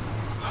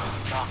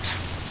 Knox,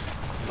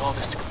 get all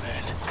this to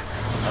command.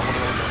 I want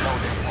to let them know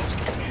that he wants to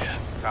get here.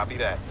 Copy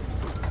that.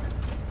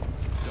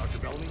 Dr.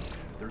 Bellamy,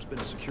 there's been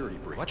a security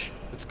breach. What?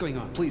 What's going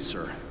on? Please,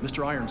 sir.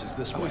 Mr. Irons is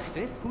this way. is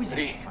it? Who is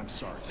it? I'm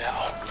sorry.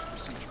 Now.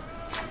 Procedure.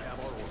 We have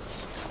our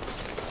orders.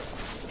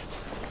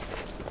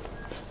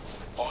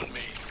 On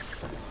me.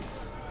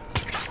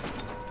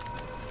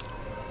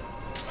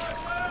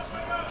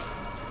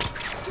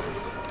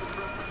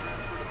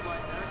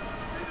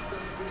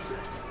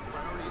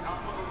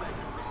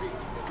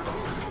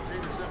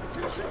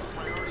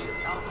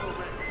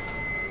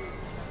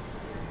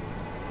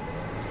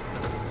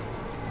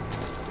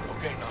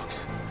 Okay, Knox.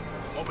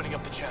 I'm opening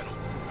up the channel.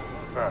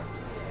 Confirmed.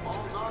 All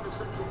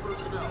non-essential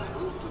personnel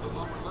move to the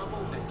lower level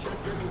and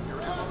check in with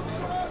your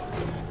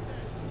allied.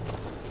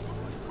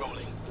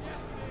 Rolling.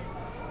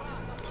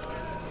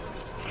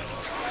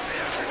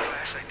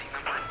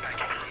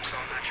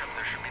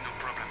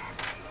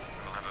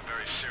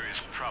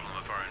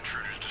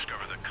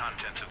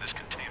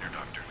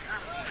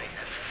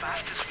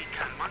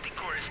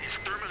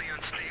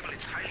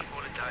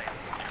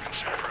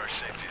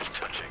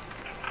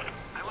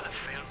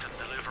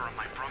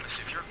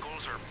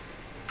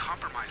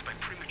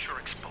 premature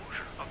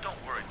exposure. Oh, don't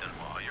worry,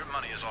 Denbois. Your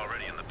money is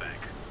already in the bank.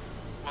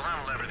 We'll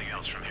handle everything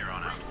else from here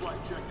on out. Flight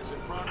check is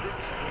in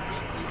progress.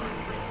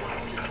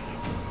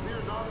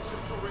 We're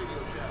non-essential radio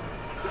check.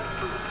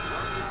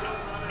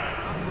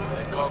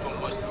 That cargo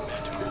must be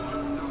magical.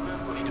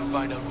 We need to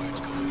find out where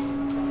it's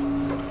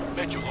going.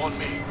 Mitchell, on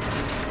me.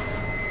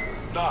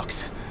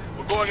 Knox,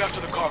 we're going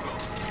after the cargo.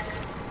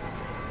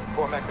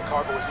 Cormack, the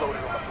cargo is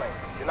loaded on the plane.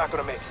 You're not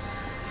gonna make it.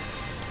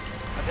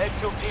 An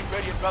exfil team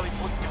ready at Rally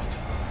Point Delta.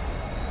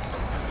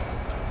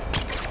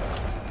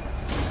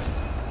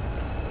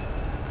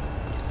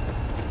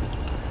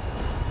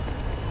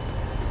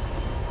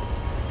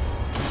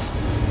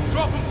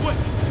 Drop him quick!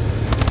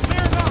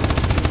 Clear him out!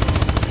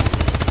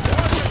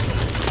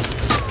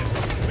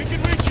 We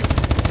can reach you!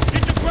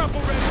 Get your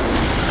grapple ready!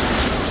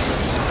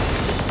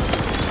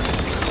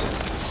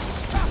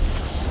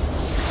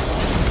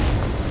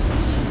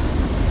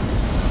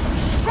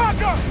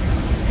 Tracker!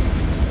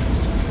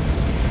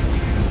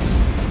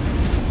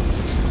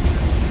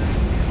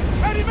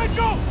 Eddie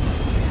Mitchell!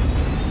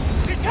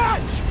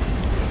 Detach!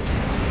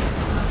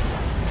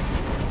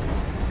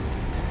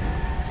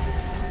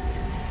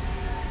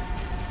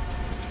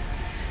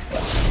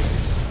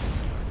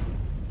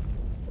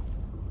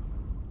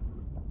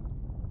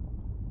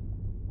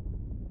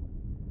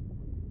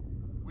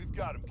 We've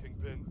got him,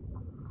 Kingpin.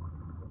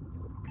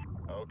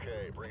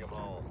 Okay, bring him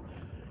home.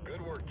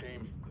 Good work,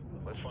 team.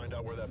 Let's find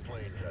out where that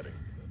plane's heading.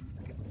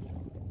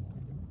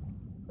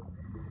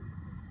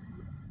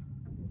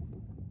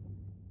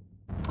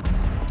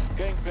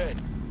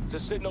 Kingpin, it's a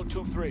signal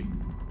 2-3.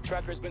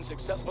 Tracker has been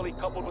successfully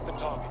coupled with the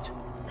target.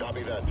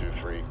 Copy that,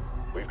 2-3.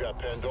 We've got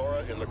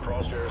Pandora in the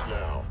crosshairs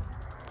now.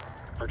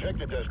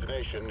 Projected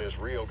destination is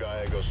Rio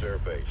Gallegos Air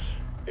Base.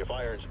 If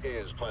Irons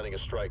is planning a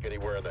strike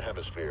anywhere in the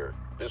hemisphere,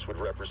 this would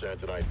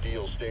represent an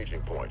ideal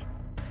staging point.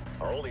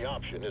 Our only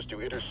option is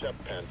to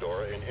intercept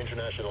Pandora in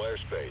international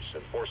airspace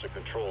and force a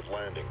controlled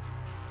landing.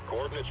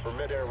 Coordinates for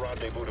mid-air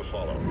rendezvous to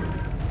follow.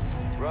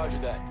 Roger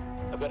that.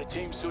 I've got a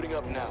team suiting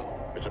up now.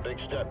 It's a big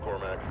step,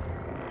 Cormack.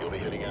 You'll be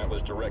hitting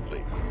Atlas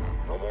directly.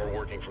 No more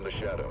working from the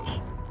shadows.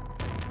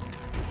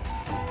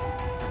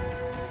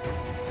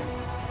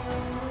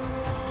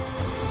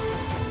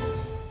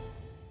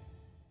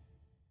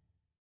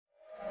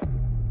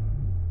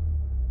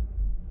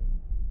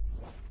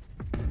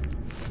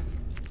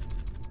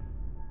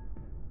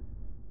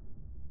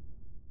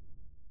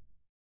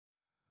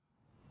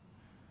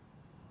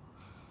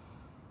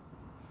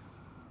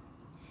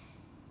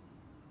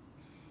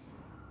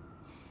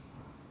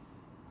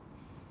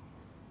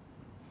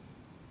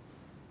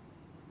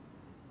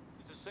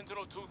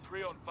 Sentinel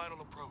 2-3 on final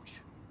approach.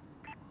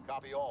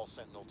 Copy all,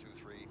 Sentinel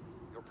 2-3.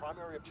 Your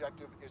primary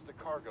objective is the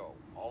cargo.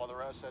 All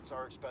other assets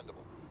are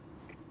expendable.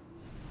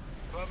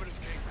 Affirmative,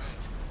 Kingpin.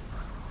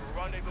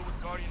 We'll rendezvous with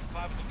Guardian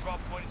 5 at the drop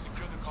point and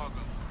secure the cargo.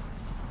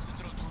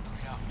 Sentinel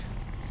 2-3 out.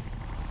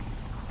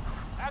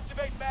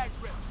 Activate mag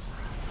grips.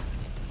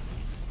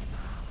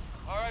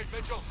 All right,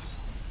 Mitchell.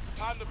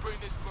 Time to bring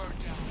this bird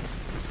down.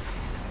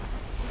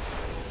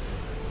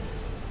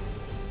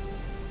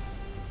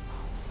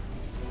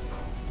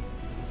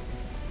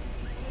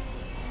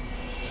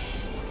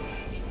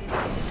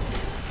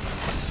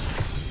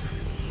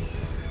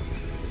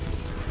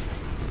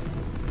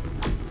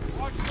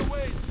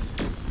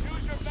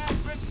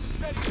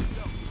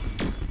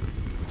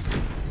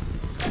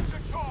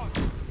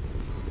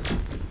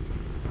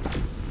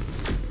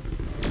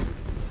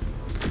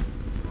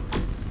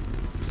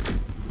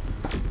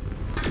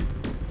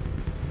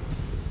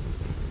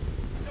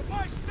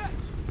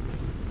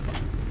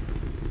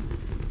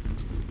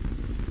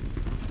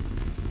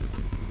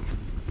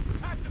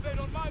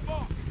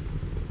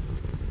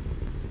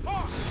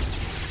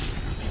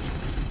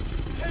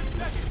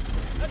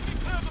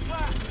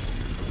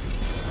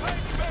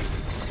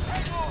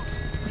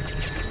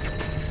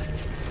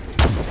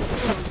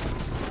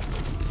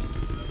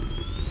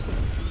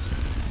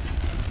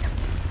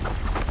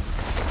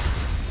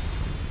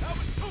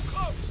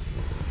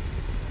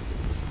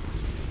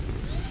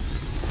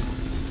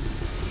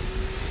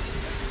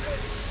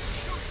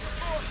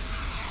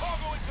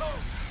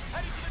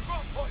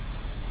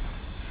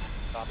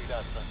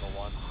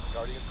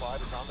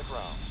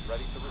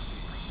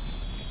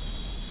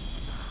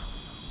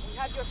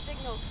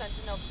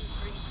 Sentinel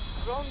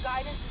 2-3. Drone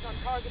guidance is on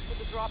target for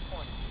the drop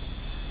point.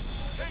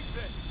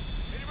 Kingpin!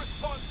 Any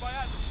response by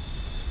Atlas?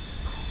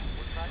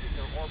 We're tracking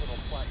their orbital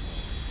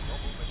platform. No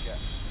movement yet.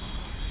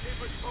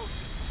 Keep us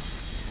posted.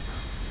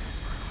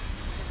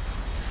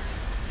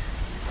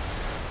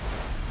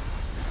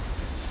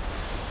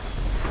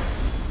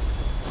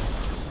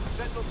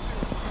 Sentinel 2,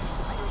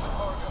 secure the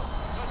cargo.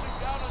 Touching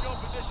down on your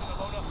position,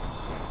 Alona.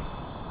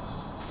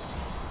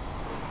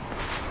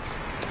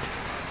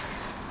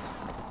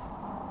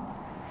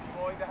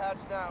 The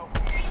hatch now.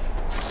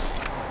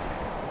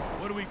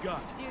 What do we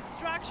got? The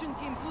extraction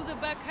team flew the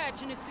back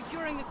hatch and is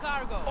securing the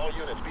cargo. All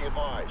units be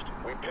advised.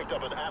 We picked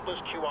up an Atlas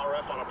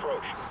QRF on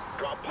approach.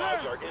 Drop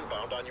pods are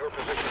inbound on your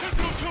position.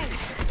 Sentinel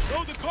 2!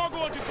 Load the cargo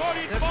onto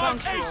Guardian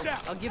 5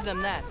 ASAP! I'll give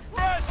them that.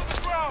 Rise on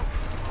the ground!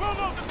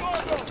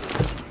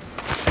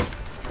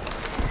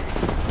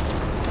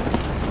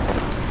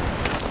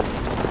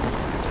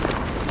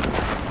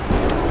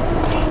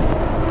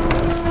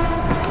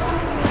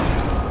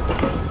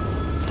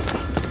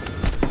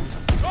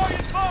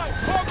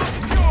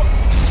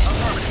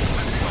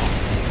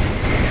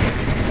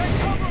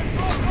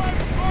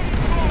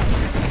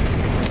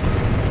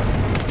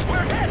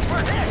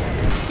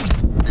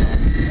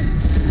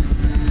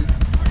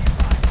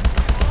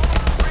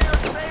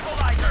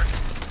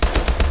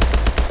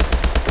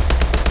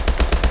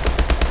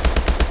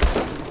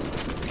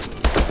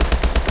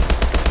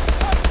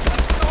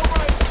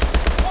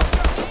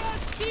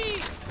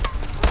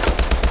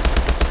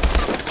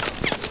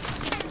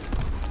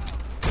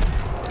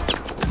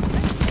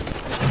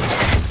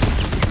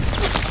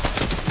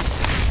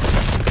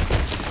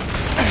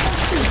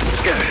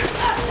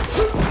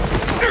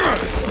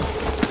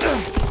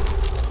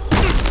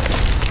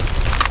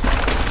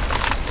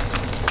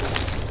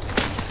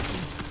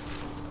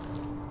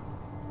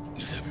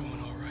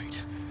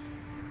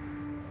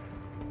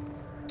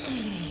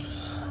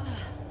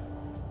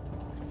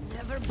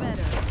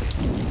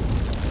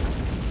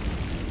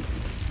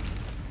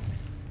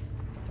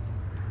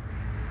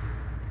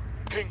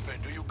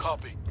 Kingpin, do you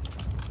copy?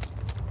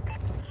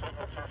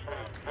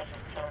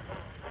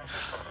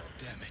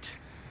 Damn it.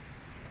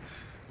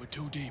 We're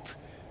too deep.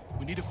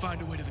 We need to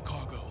find a way to the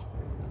cargo.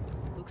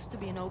 Looks to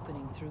be an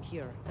opening through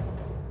here.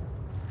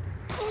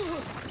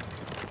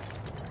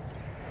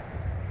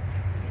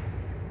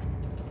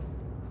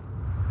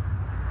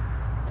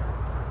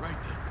 Right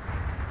then.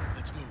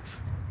 Let's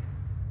move.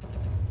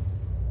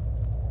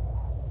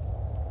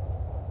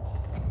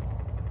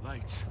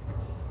 Lights.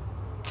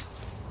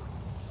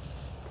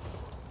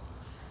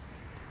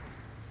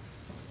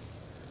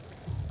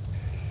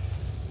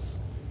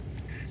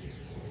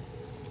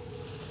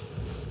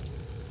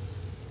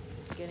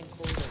 It's getting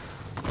colder.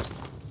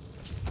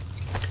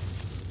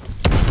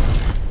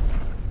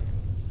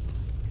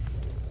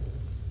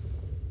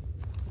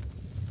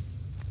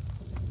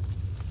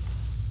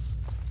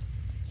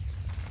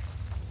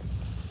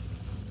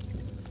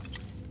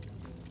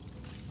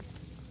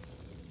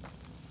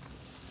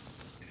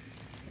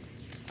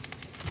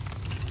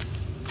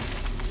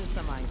 Just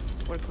some ice.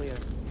 We're clear.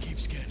 Keep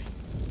scanning.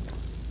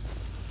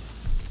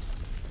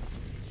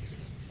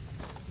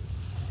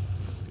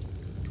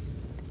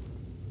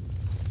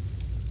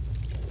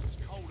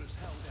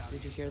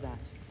 Did you hear that?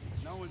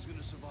 No one's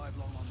gonna survive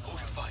long on the Hold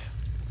your fire.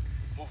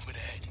 Movement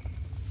ahead.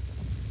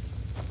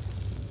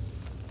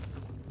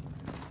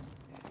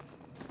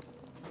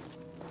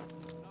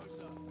 No,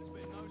 sir. There's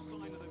been no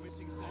sign of the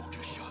missing set. Hold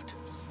your shot.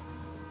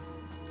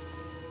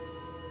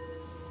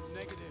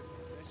 Negative.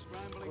 They're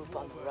scrambling Group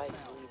on the forward right now.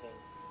 is leaving.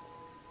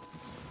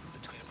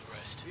 Let's clean up the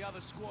rest. The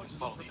other squads are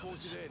Follow not the reported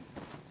others.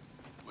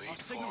 in. Wait Our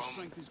for signal 'em.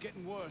 strength is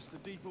getting worse the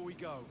deeper we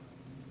go.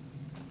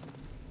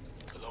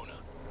 Alona,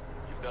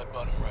 you've got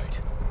bottom right.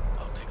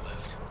 I'll take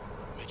left.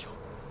 Mitchell,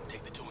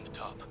 take the two on the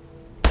top.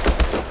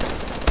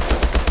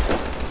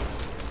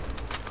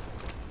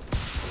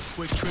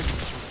 Quick trick,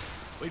 Mitchell.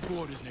 Wait for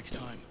orders next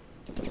time.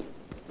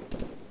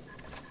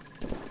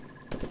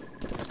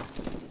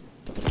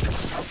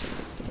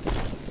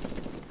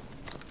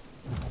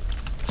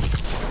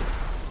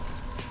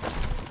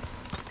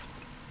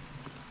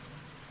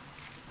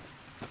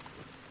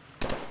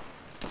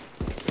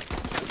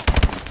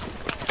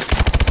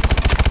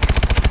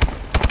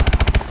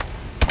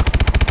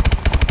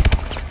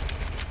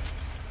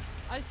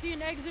 I see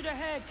an exit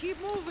ahead.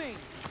 Keep moving.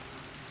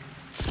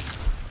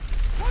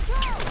 Watch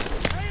out!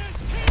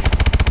 AST!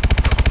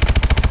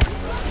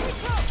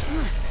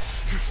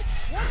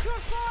 Watch your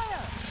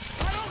fire!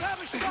 I don't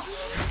have a shot!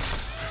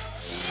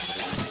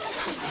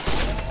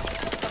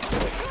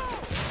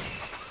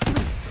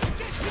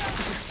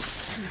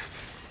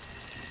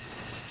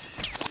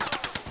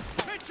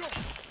 Mitchell,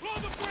 blow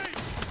the breeze!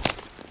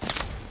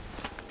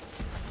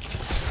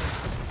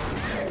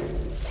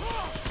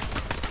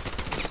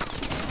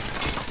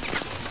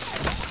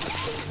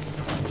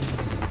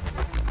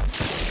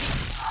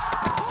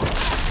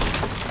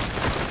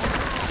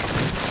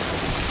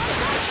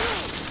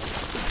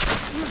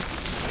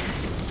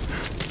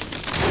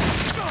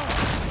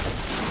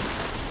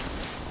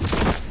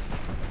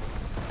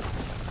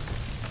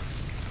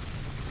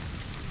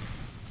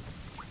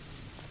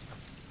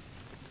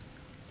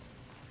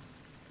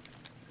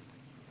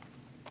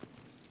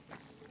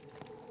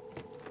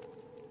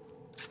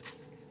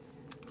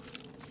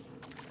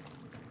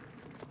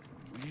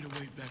 We need a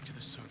way back to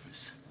the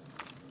surface.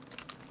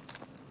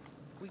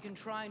 We can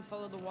try and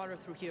follow the water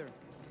through here.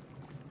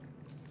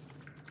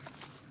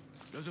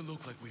 Doesn't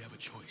look like we have a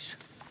choice.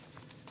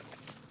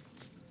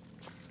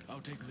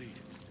 I'll take lead.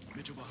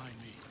 Mitchell behind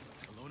me.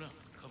 Alona,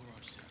 cover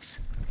our six.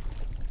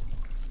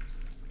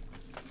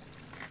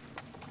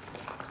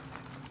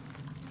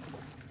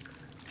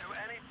 To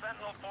any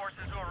Sentinel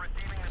forces who are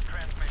receiving this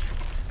transmission,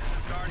 this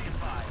is Guardian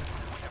 5.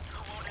 We have 2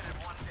 wounded and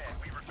 1 dead.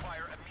 We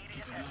require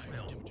immediate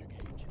exfil. Temperature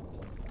gauge.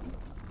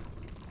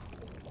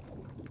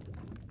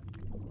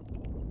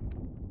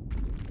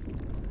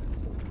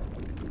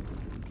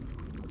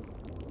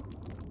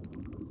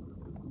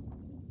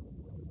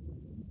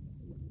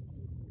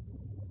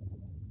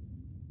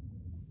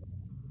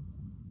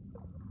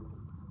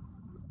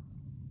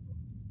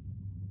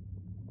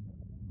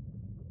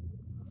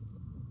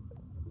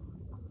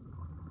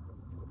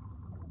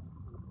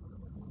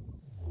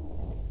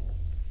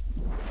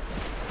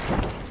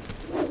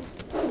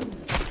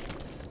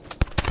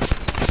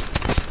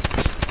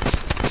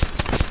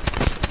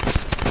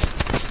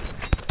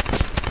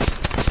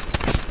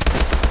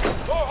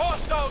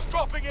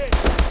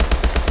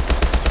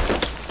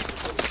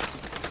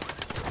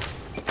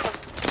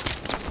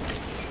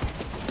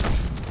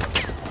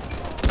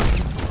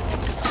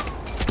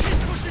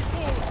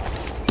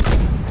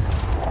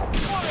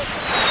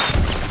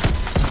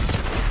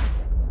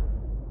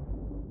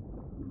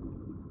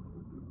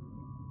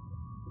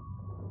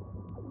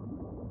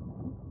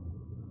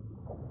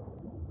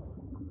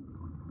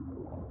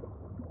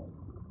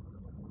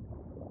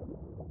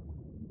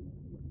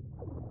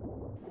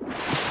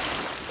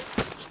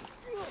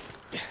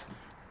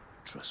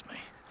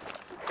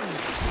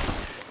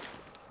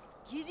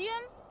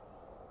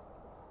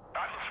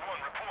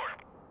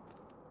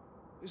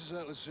 This is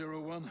Atlas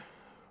 01.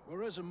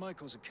 Juarez and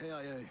Michael's at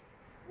KIA.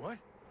 What?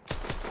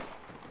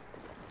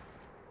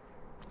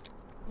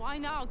 Why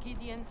now,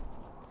 Gideon?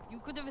 You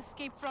could have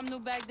escaped from New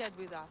Baghdad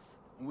with us.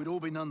 And we'd all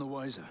be none the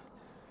wiser.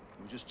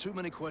 There were just too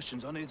many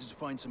questions. I needed to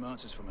find some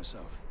answers for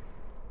myself.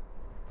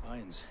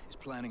 Irons is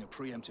planning a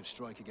preemptive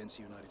strike against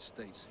the United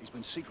States. He's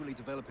been secretly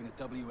developing a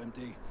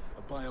WMD,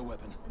 a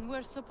bioweapon. And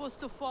we're supposed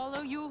to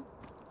follow you?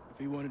 If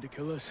he wanted to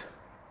kill us,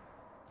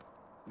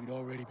 we'd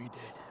already be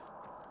dead.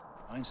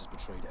 Irons has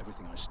betrayed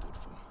everything I stood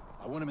for.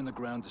 I want him in the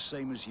ground the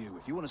same as you.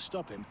 If you want to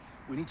stop him,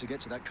 we need to get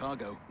to that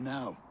cargo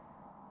now.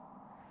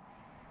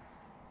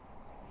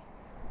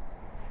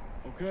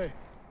 Okay.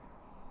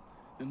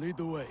 Then lead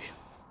the way.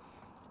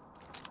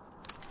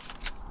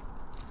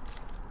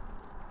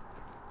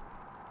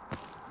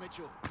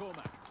 Mitchell,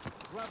 Cormack,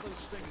 grab those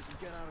stingers and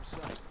get out of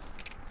sight.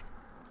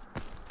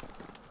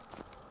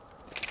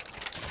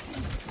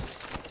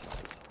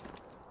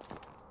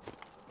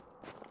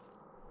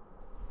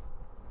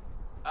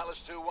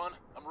 Atlas 2-1,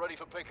 I'm ready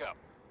for pickup.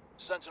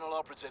 Sentinel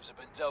operatives have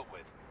been dealt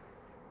with.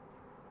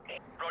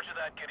 Roger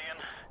that, Gideon.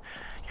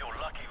 You're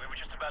lucky we were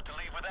just about to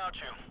leave without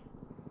you.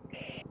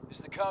 Is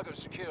the cargo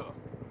secure?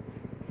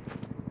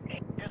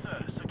 Yes,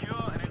 sir.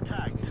 Secure and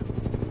intact.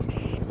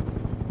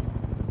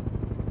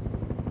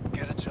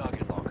 Get a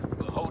target lock,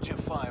 but hold your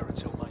fire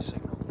until my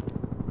signal.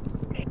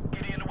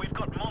 Gideon, we've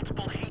got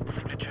multiple heat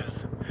signatures.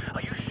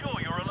 Are you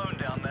sure you're alone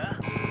down there?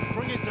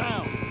 Bring it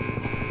down!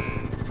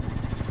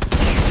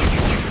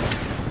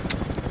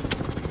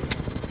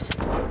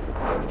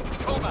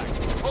 Cormack,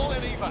 pull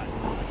in evac!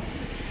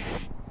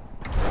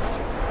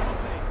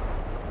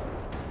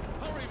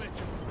 Hurry,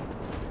 Mitchell!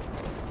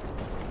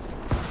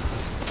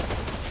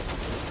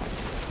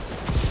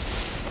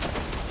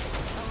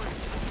 Hurry!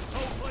 This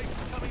whole place is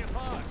coming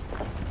apart!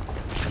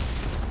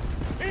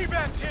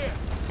 Evac's here!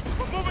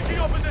 We're moving to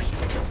your position!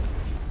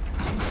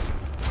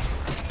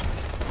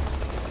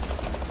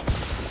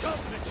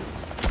 Jump, Mitchell!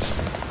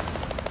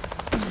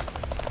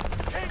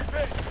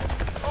 Kingpin!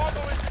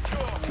 Cargo is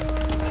secure!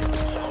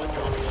 Solid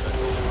copy,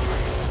 Sentinel.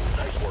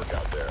 Nice work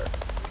out there.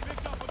 We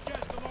picked up a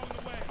guest along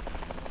the way.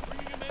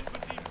 Bringing him in for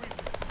debriefing.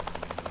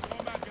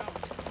 Cormack out.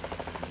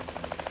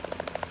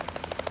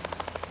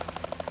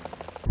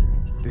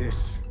 This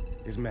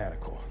is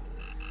Manticore,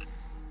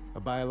 a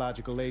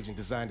biological agent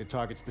designed to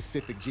target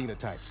specific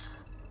genotypes.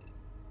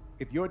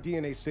 If your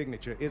DNA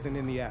signature isn't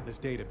in the Atlas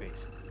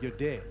database, you're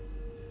dead.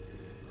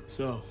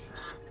 So,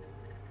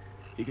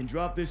 he can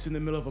drop this in the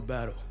middle of a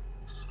battle.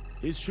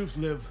 His troops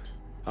live,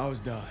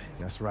 ours die.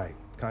 That's right.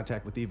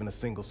 Contact with even a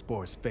single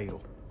spore is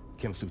fatal.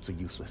 Chem suits are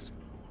useless.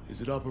 Is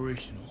it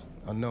operational?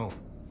 Unknown.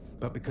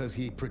 But because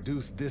he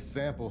produced this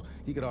sample,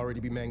 he could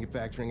already be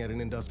manufacturing at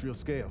an industrial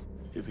scale.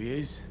 If he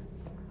is,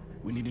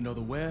 we need to know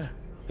the where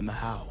and the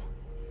how.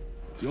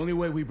 It's the only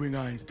way we bring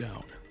Irons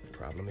down. The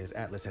problem is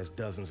Atlas has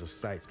dozens of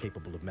sites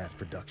capable of mass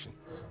production.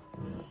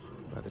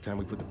 By the time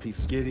we put the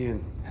pieces...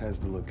 Gideon has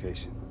the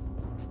location.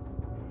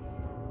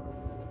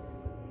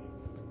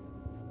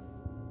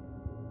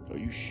 Are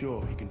you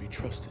sure he can be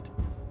trusted?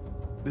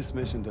 This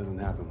mission doesn't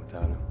happen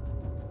without him.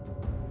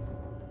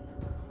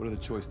 What other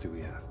choice do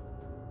we have?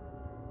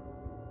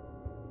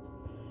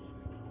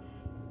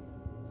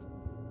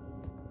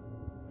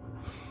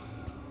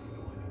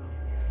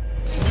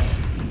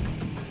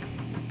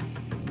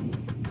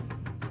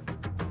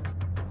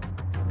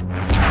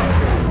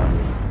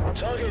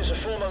 Target is a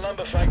former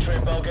lumber factory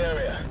in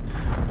Bulgaria.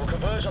 We'll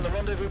converge on the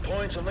rendezvous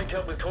point and link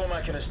up with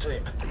Cormack and his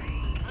team.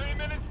 3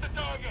 minutes to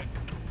target.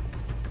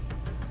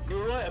 You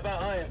were right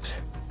about Irons.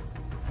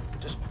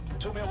 Just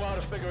took me a while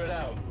to figure it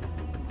out.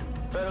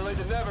 Better late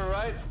than never,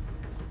 right?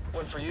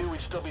 Went for you,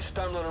 we'd still be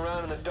stumbling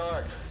around in the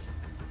dark.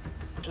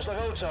 Just like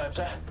old times,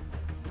 huh?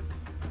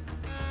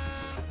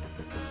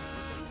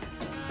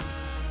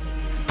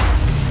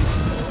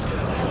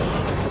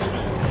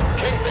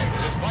 Kingpin,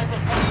 this is Viper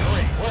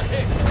 5-3. We're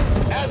hit.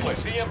 Atlas,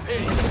 EMP.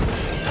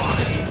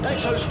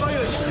 Exo's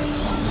failing!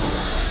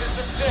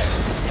 System dead.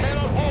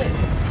 Cannot hold.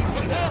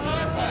 Prepare for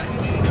impact.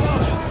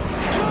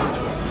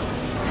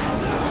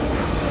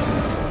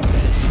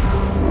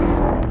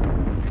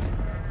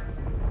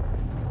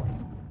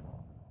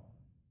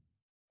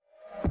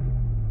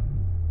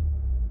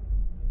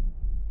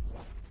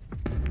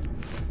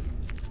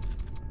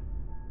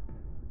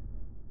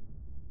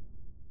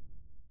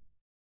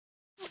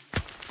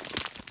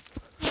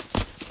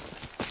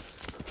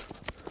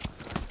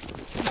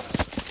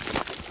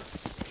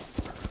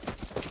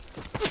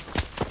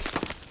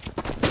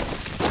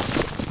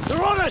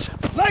 They're on us!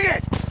 Leg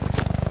it!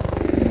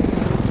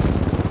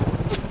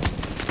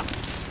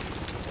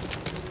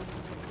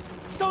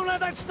 Don't let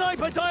that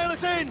sniper dial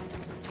us in!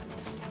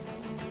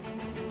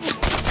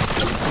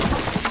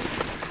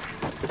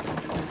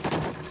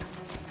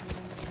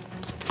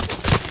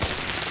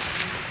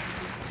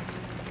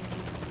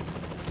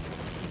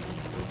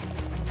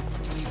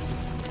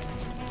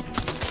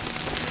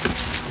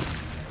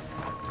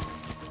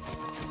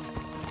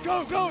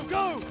 Go, go,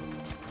 go!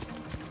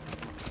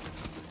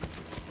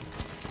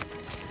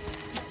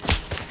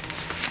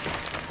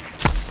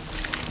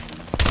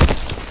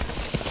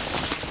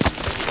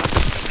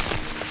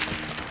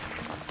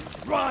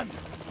 on!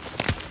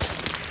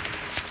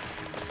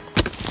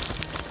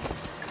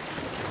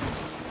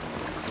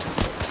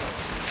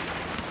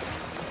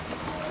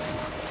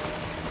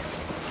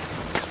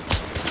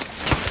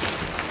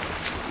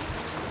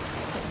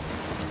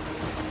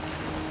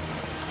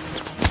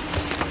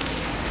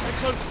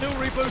 Exo's still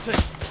rebooting.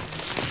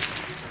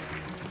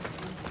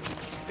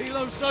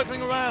 Helo's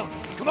circling around.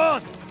 Come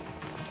on!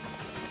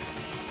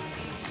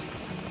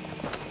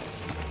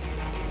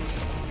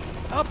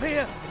 Up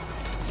here!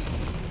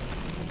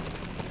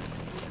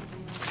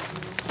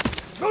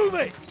 Move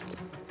it!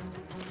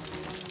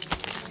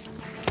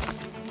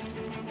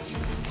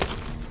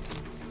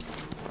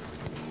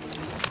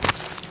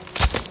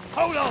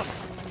 Hold on!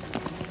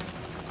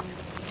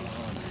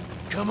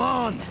 Come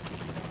on!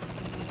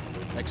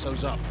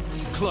 Exo's up.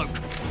 Cloak.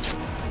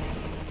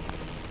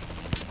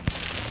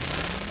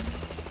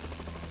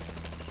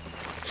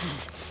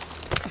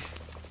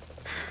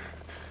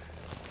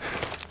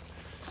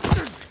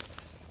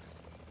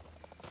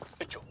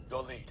 Mitchell,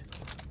 your lead.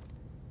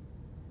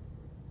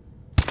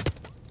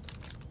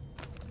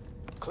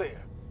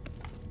 Clear.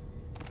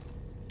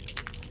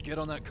 Get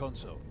on that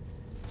console.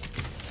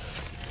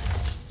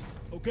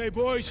 Okay,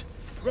 boys.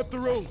 Rep the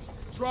room.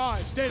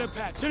 Drives, data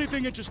packs,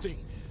 anything interesting.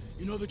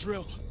 You know the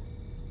drill.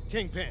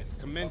 Kingpin,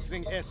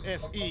 commencing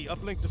SSE.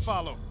 Uplink to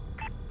follow.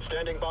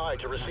 Standing by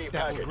to receive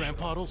package.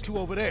 Grandpa, those two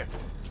over there.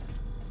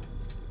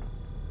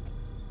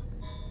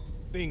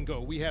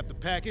 Bingo, we have the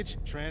package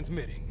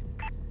transmitting.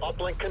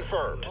 Uplink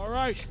confirmed. All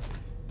right.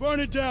 Burn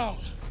it down.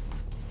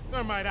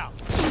 Thermite out.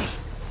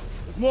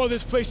 There's more of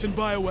this place than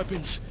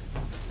bioweapons.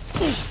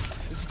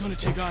 This is gonna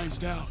take Irons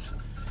down.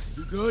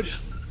 You good?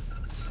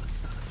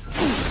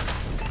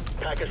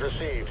 Package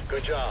received.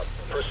 Good job.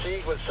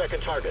 Proceed with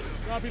second target.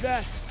 Copy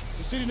that.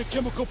 Proceeding to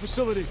chemical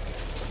facility.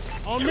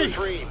 On me.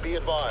 2-3, be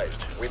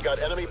advised. We've got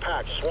enemy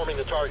packs swarming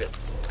the target.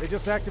 They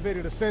just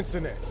activated a sensor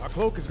net. Our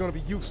cloak is gonna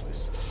be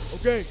useless.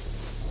 Okay.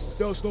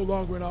 Stealth's no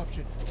longer an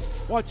option.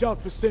 Watch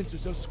out for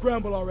sensors. They'll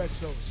scramble our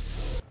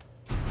exos.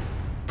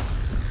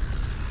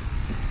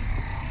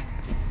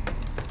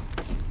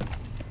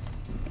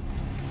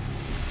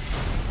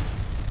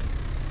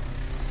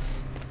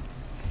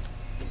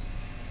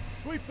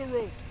 Sweep the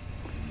room.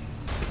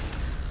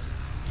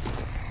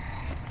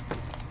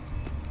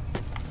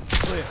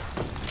 Clear.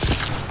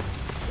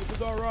 This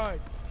is our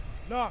ride.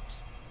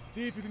 Knox,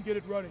 see if you can get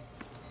it running.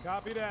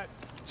 Copy that.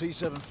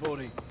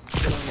 T-740.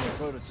 Still only a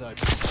prototype.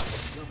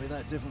 Can't be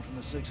that different from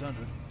the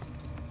 600.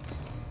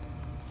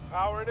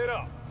 Powering it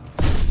up.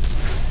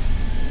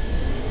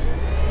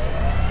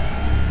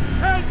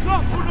 Hands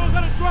up! Who knows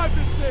how to drive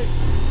this thing?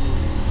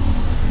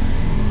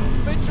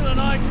 Mitchell and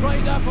I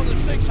trained up on the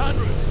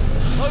 600s.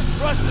 Those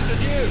thrusters are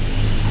new.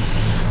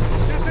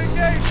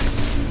 Disengage!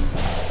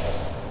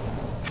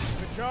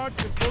 The charge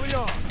is fully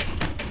armed.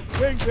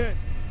 Kingpin,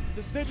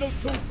 the signal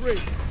 2-3.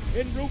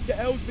 En route to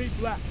LZ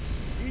Black.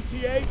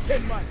 ETA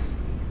 10 miles.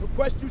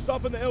 Request you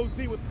soften the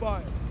LZ with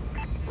fire.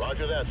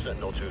 Roger that,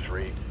 Sentinel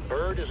 2-3.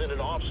 Bird is in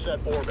an offset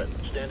orbit.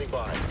 Standing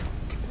by.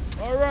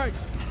 All right.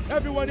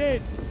 Everyone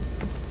in.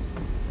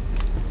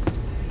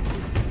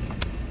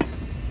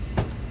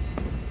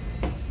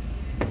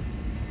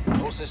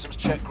 All systems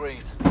check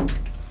green.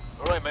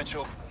 All right,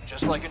 Mitchell.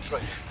 Just like in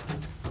training.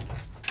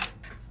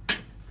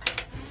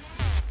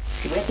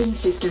 Weapon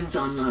systems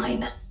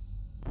online.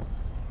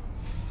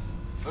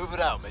 Move it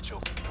out,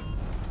 Mitchell.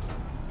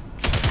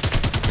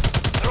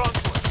 They're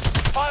onto us.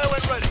 Fire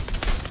when ready.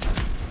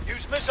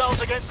 Use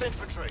missiles against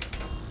infantry.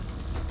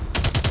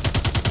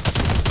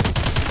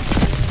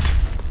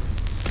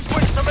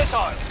 Switch to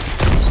missile.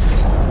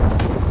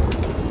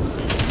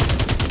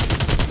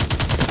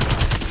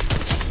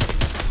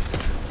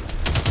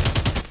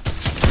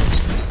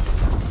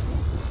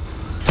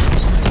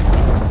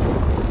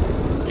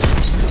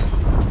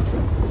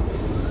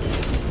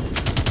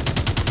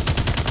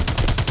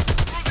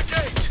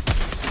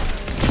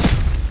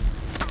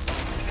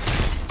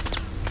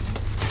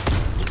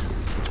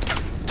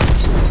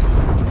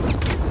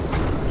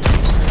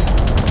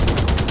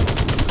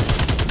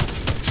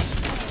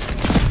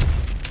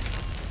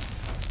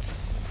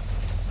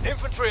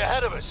 Infantry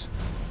ahead of us.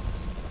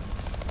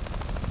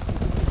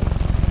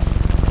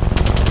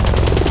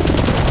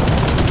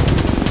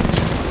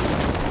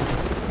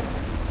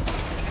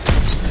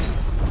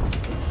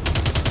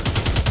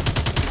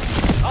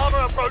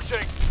 Armor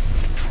approaching.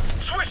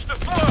 Switch to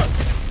fire.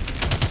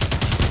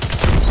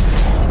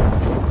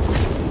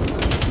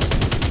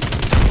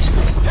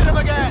 Hit him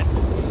again.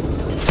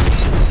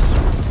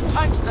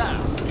 Tanks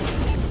down.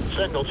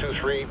 Sentinel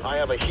 2-3, I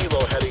have a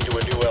helo heading to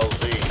a new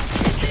LZ.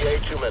 ETA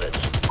 2 minutes.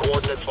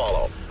 Coordinates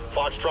follow.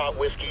 Foxtrot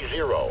Whiskey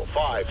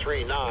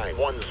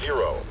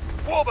 0-53910.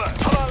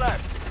 Warbird, on our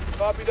left.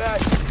 Copy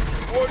that.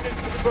 Coordinates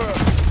to the bird.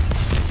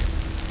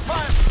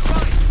 Fire from the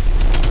right.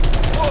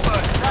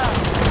 Warbird, down.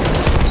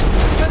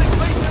 Getting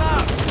facing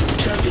out.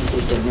 Trophy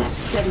system at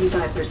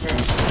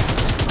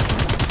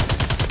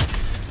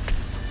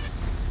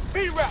 75%.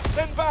 B-Raps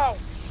inbound.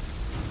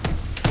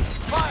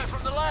 Fire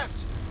from the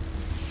left.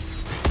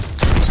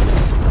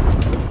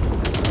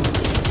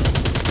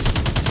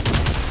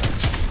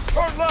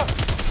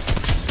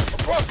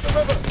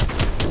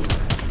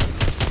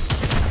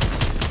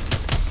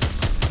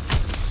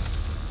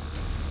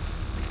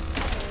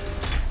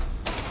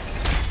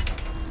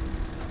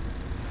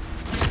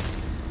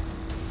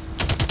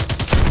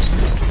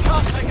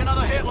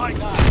 hit like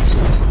that.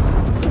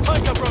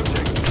 Make a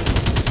rotate.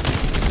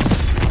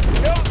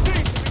 LC,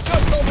 we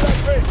just over that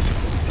bridge.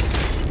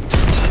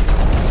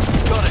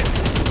 Got it.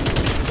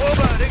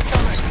 Warbird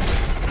incoming.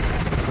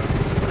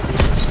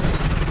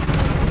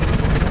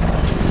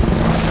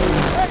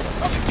 Hey,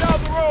 coming down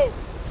the road.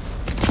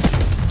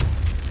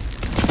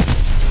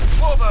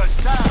 Warbird's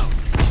down.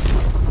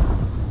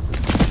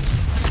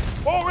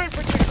 More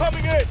infantry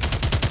coming in.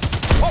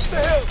 Up the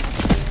hill.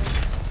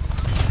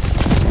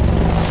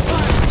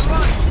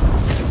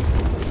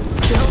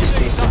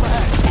 LC's up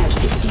ahead. At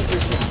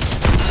 60%.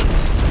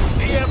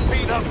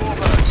 EMP'd up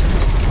Warbird.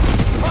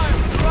 Fire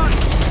from the right.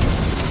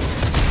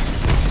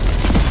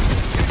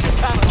 Use your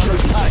cannon on the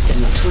attack.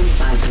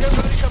 Get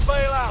ready to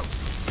bail out.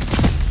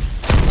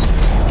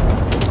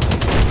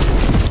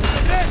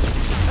 That's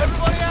it.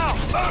 Everybody out.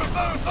 Move,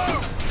 move,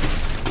 move.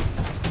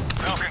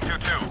 Falcon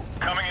 2-2,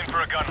 coming in for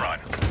a gun run.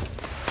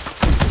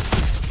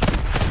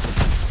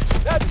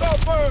 That's our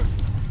bird.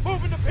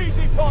 Moving to PZ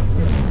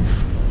posture.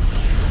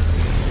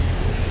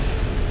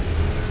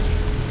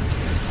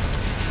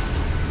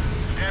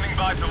 Standing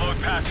by to load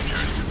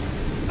passengers.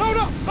 Load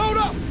up! Load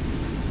up!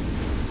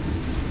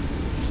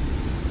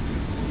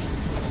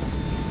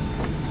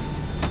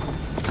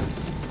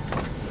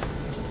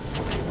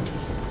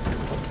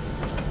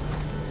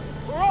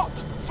 We're up!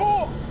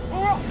 4!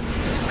 We're up!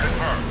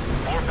 Confirmed.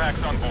 4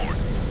 packs on board.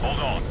 Hold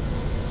on.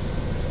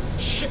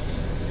 Shit!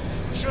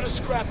 Should have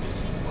scrapped it.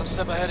 One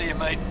step ahead of you,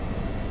 mate.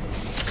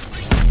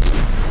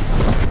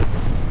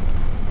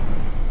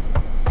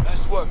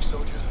 Nice work,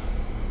 soldier.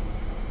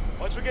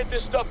 Once we get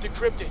this stuff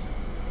decrypted,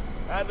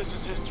 Atlas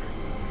is history.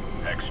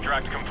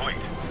 Extract complete.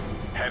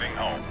 Heading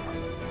home.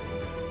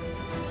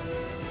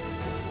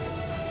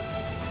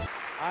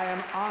 I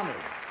am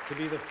honored to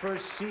be the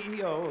first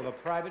CEO of a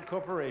private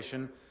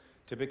corporation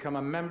to become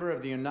a member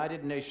of the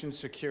United Nations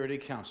Security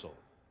Council.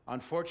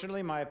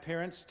 Unfortunately, my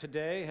appearance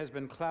today has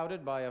been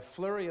clouded by a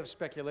flurry of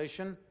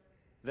speculation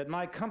that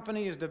my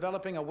company is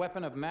developing a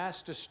weapon of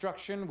mass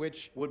destruction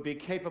which would be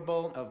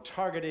capable of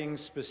targeting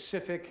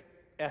specific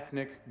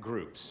ethnic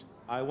groups.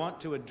 I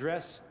want to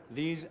address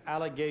these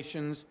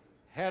allegations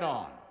head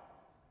on.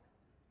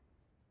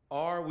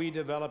 Are we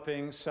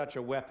developing such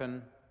a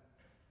weapon?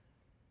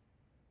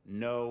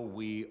 No,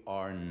 we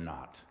are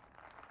not.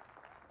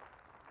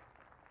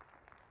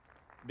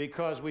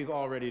 Because we've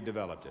already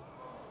developed it.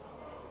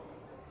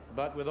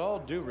 But with all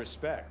due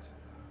respect,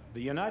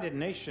 the United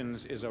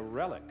Nations is a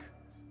relic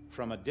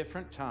from a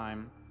different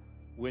time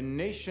when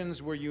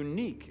nations were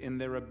unique in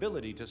their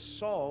ability to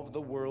solve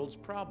the world's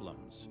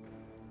problems.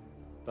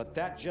 But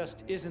that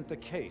just isn't the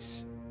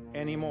case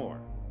anymore.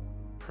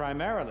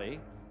 Primarily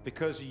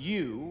because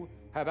you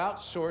have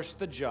outsourced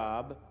the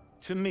job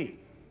to me.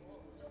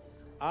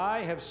 I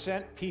have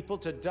sent people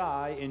to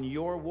die in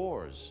your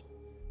wars.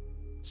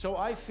 So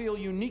I feel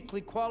uniquely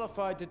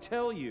qualified to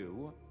tell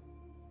you,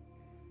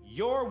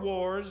 your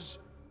wars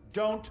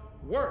don't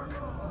work.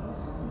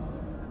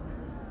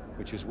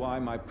 Which is why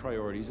my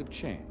priorities have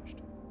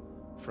changed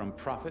from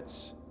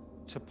profits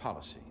to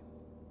policy.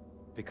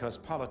 Because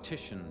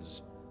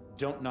politicians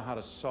don't know how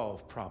to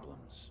solve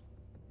problems.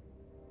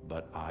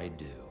 But I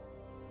do.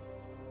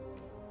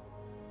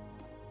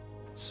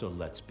 So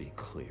let's be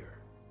clear.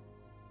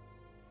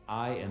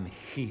 I am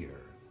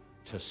here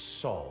to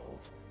solve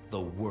the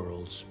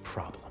world's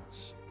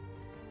problems.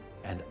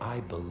 And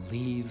I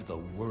believe the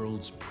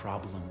world's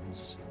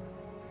problems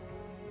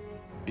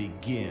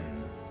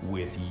begin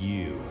with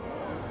you.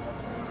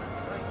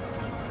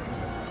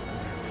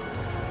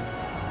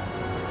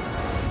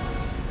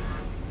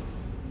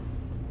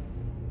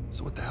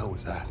 So what the hell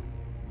was that?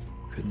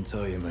 Couldn't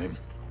tell you, mate.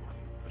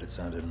 But it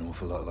sounded an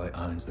awful lot like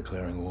Irons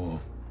declaring war.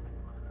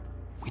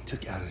 We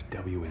took out his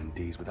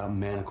WMDs. Without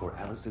Manticore,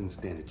 Atlas doesn't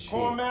stand a chance.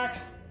 Cormack,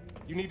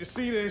 you need to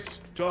see this.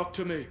 Talk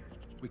to me.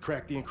 We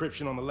cracked the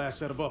encryption on the last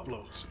set of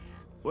uploads.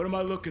 What am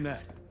I looking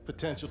at?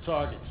 Potential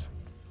targets.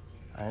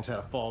 Irons had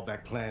a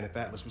fallback plan if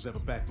Atlas was ever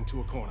backed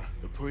into a corner.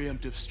 The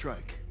preemptive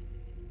strike.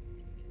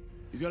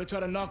 He's gonna try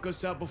to knock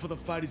us out before the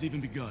fight has even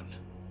begun.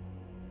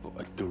 Oh,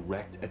 a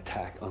direct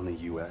attack on the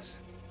U.S.?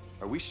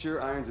 Are we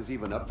sure Irons is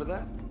even up for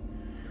that?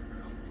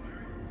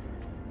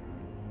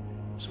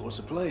 So what's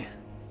the play?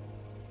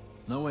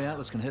 No way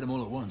Atlas can hit them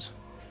all at once.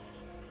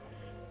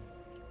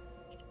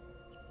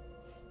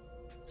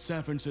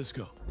 San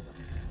Francisco.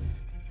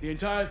 The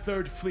entire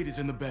 3rd Fleet is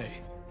in the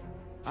bay.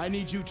 I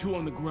need you two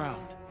on the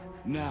ground.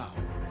 Now.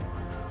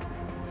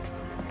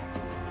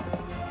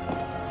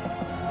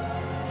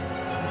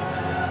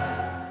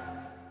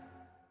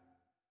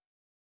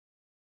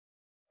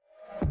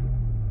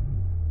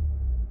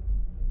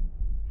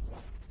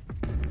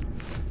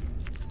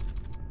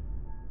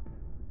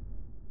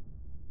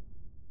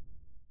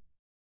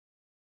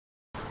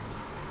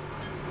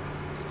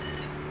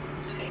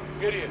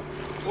 Gideon,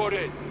 report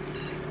in.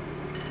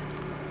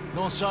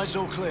 North side's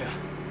all clear.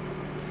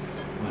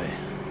 Wait,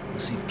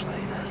 what's he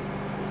playing at?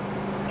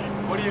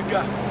 What do you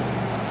got?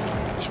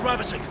 It's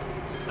rabbiting.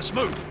 Let's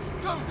move.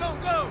 Go, go,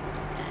 go!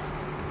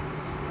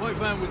 White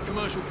van with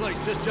commercial plates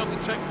just jumped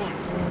the checkpoint.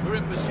 We're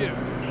in pursuit.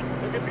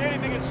 They're There could be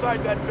anything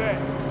inside that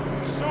van.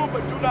 Pursue,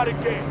 but do not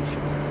engage.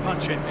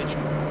 Punch it,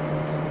 Mitchell.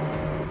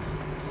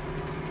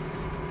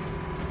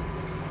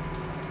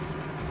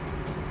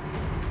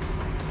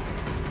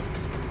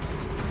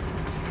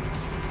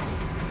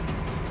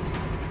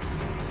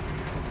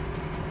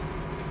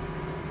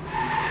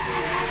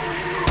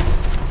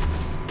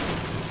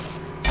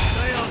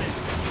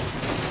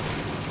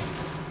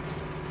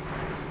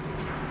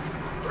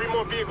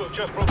 Vehicles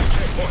just broke the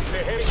checkpoint.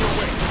 They're heading your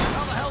way.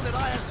 How the hell did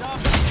ISR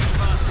miss these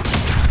bastards?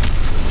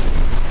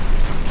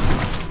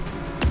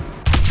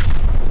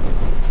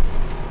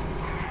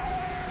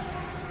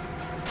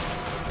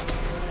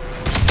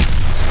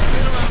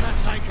 Get around that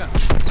tanker.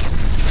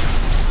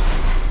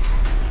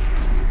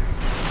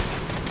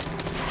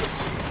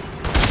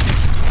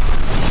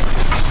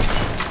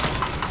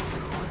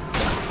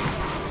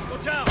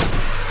 Watch out!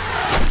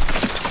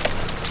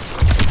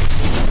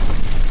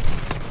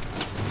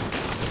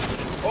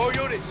 All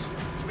units,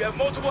 we have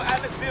multiple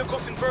Atlas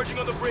vehicles converging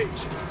on the bridge.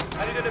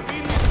 I need an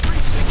immediate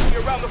 360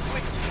 around the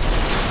fleet.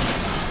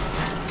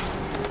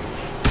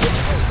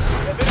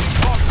 We have enemy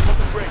targets on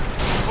the bridge.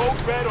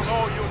 Code red on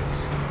all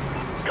units.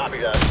 Copy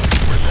that.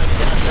 We're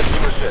sending assets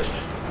to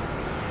assist.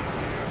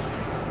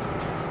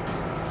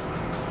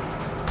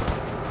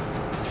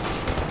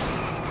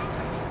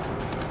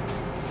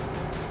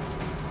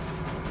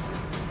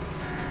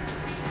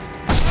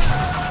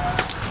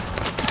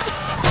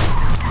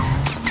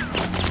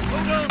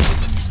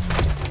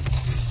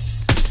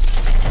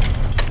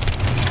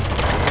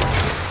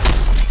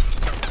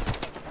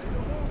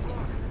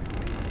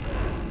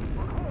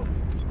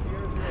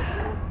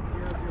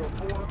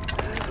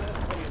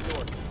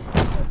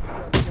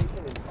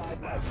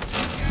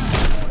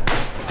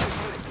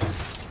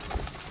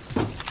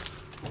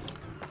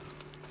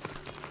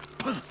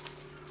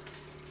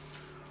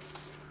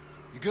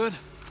 Good?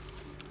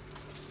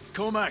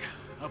 Cormack,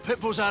 our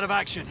pit bull's out of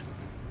action.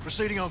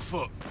 Proceeding on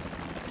foot.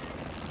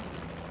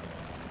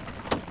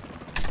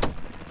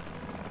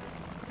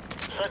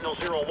 Sentinel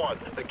 01,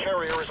 the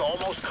carrier is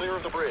almost clear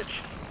of the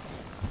bridge.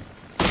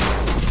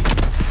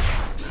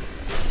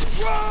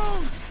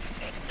 Wrong!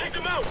 Take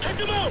them out! Take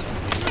them out!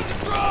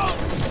 Wrong!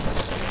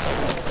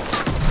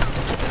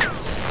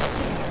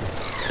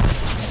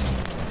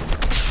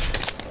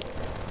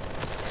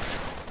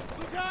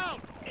 Look out!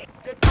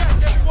 Get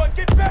back, everyone!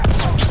 Get back!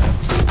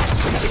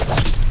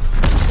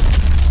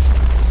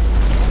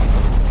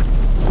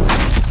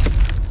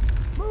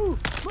 Move!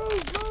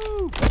 Move!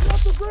 Move! Get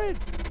off the bridge!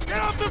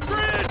 Get off the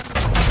bridge!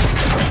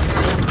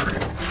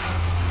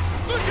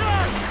 Look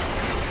out!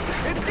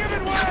 It's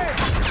giving way!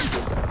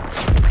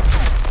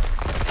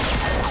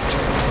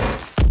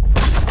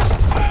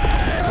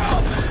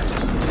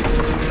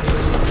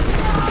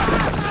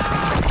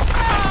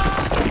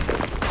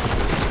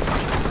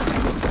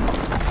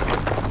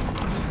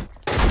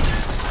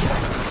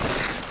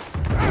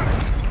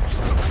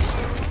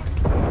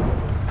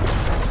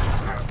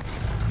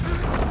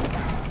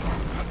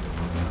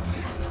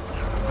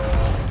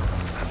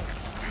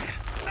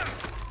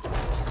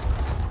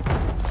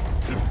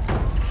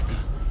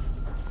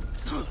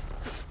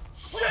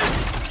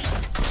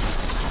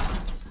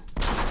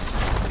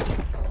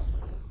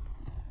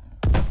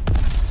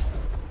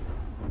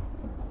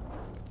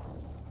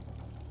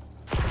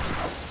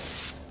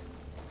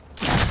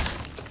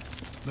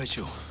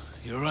 Mitchell,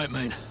 you alright,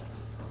 mate?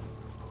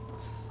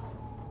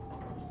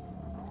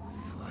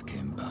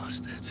 Fucking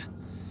bastards.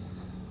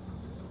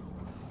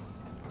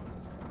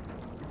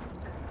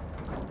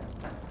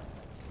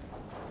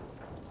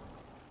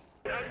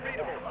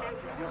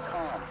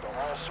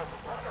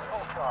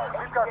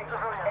 We've got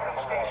civilian any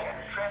station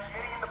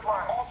transmitting in the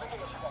plan.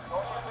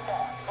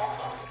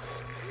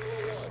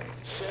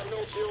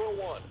 Sentinel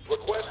 01,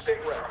 request sit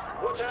rep.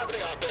 What's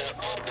happening out there?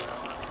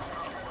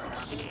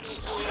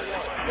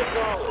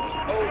 Acknowledge.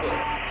 Over.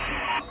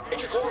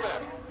 Major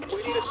Cormack, we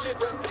need a sit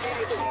rep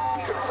immediately.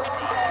 Confirm.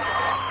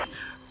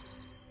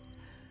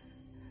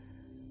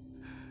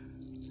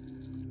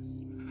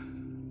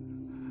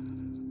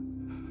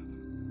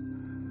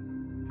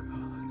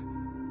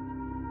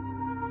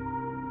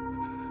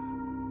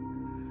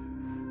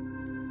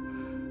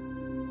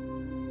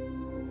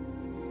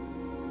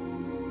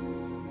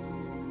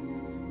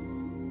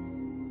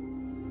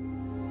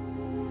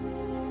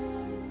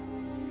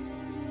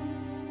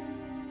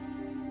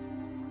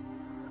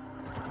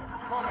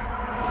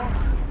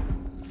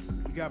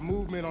 We got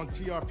movement on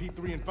TRP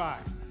 3 and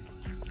 5.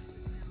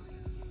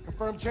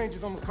 Confirmed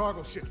changes on those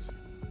cargo ships.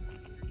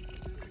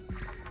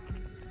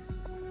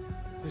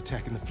 They're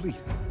attacking the fleet.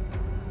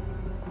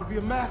 It'll be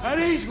a massive... At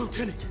ease,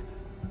 Lieutenant!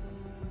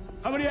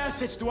 How many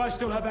assets do I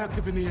still have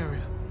active in the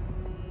area?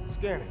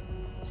 Scanning.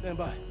 Stand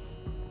by.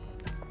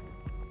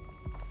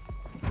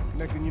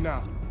 Connecting you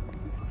now.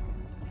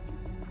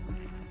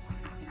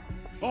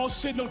 All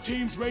Signal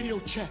teams radio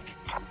check.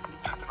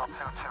 Signal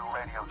 2-2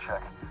 radio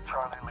check.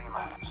 Charlie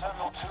Lima.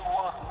 Sentinel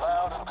 2-1,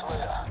 loud and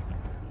clear.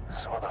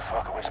 So what the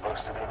fuck are we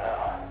supposed to do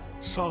now?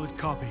 Solid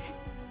copy.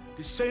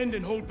 Descend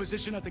and hold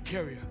position at the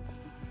carrier.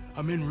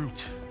 I'm en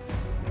route.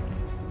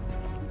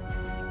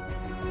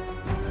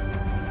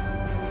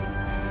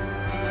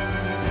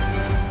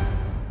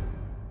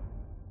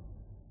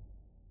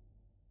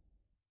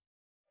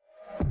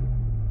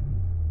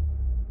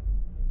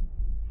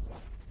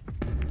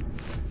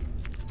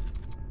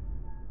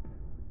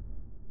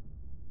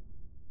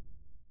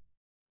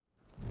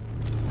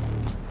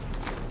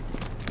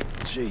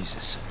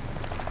 Jesus.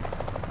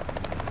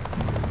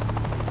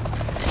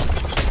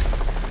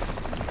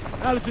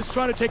 Alice is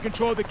trying to take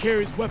control of the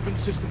carrier's weapon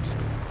systems.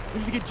 We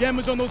need to get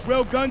jammers on those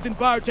rail guns and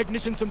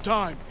biotechnicians some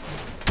time.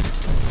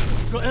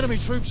 We've got enemy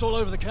troops all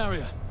over the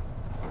carrier.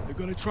 They're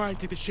gonna try and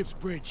take the ship's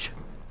bridge.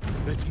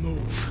 Let's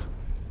move.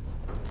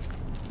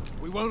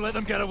 We won't let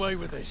them get away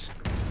with this.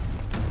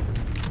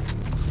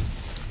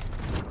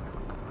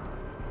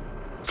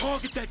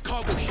 Target that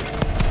cargo ship.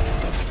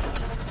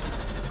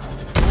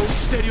 Hold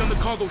steady on the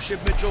cargo ship,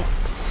 Mitchell.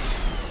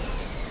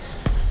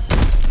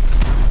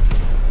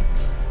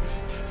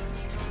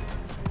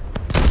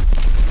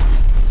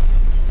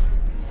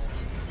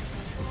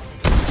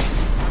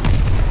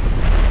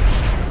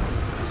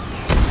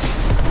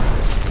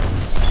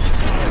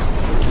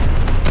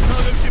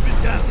 Cargo ship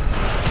is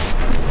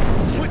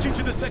down. Switching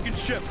to the second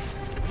ship.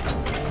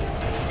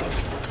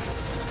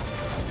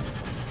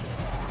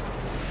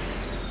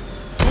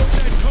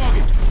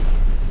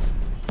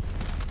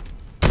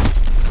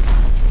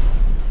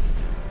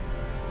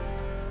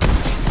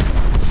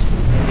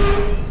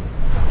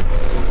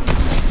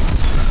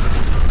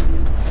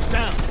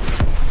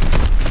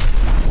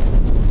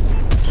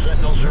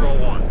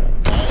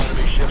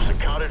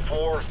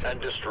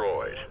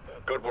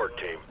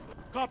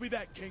 Copy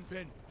that,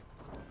 Kingpin.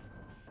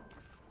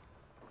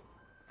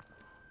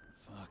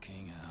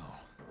 Fucking hell.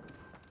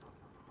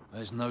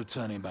 There's no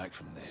turning back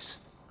from this.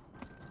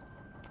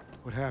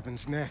 What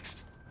happens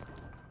next?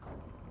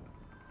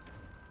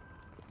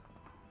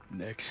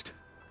 Next.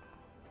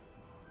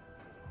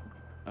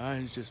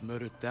 Irons just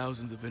murdered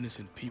thousands of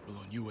innocent people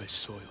on U.S.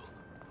 soil.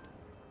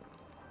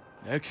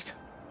 Next,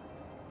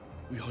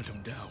 we hunt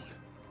them down.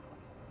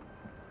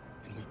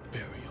 And we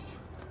bury them.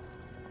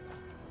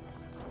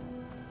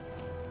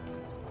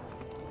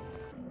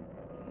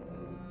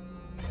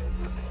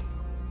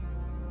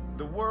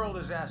 The world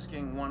is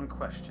asking one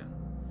question.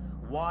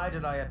 Why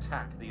did I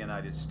attack the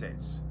United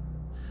States?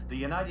 The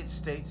United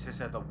States has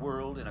had the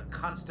world in a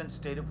constant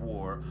state of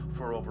war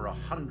for over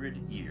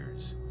 100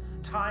 years.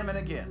 Time and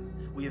again,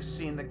 we have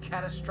seen the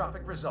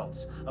catastrophic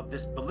results of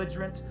this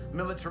belligerent,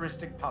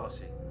 militaristic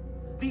policy.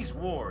 These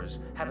wars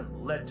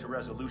haven't led to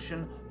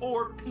resolution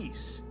or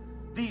peace.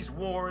 These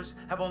wars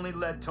have only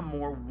led to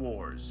more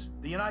wars.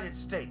 The United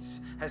States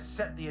has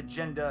set the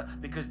agenda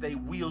because they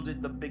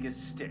wielded the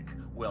biggest stick.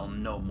 Well,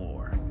 no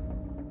more.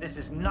 This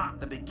is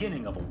not the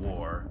beginning of a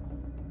war.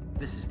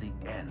 This is the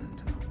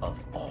end of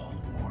all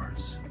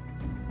wars.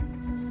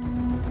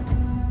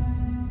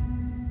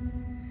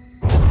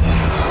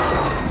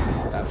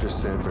 After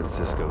San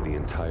Francisco, the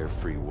entire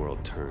free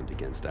world turned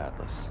against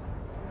Atlas.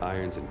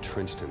 Irons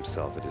entrenched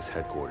himself at his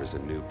headquarters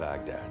in New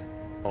Baghdad.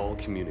 All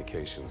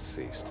communications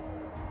ceased.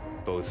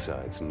 Both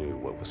sides knew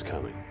what was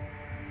coming.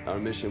 Our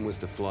mission was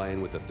to fly in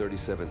with the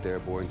 37th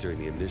Airborne during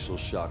the initial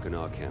shock and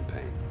awe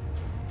campaign.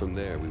 From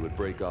there, we would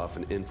break off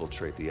and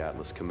infiltrate the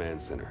Atlas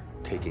Command Center,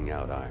 taking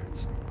out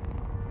Irons.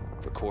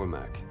 For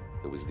Cormack,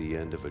 it was the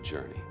end of a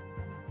journey.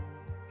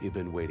 He'd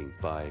been waiting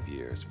 5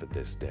 years for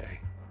this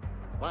day.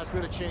 Last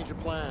minute change of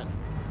plan.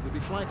 We'll be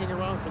flanking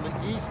around from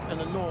the east and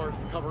the north,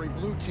 covering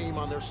blue team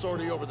on their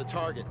sortie over the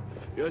target.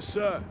 Yes,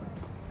 sir.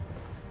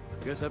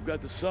 Guess I've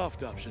got the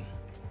soft option.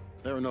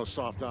 There are no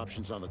soft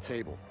options on the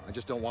table. I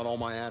just don't want all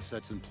my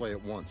assets in play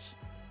at once.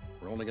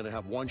 We're only gonna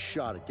have one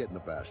shot at getting the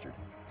bastard.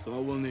 That's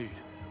all we'll need.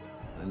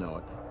 I know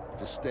it.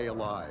 Just stay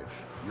alive.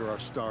 You're our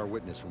star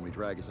witness when we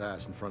drag his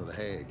ass in front of the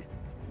Hague.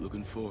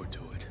 Looking forward to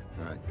it.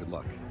 All right, good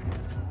luck.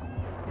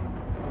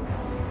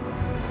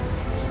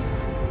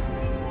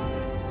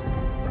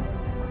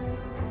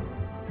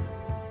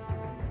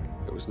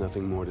 There was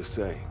nothing more to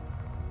say.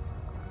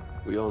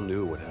 We all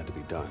knew what had to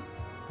be done.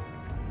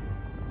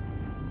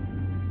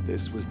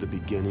 This was the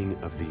beginning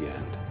of the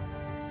end.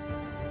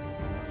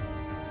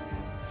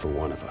 For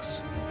one of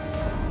us.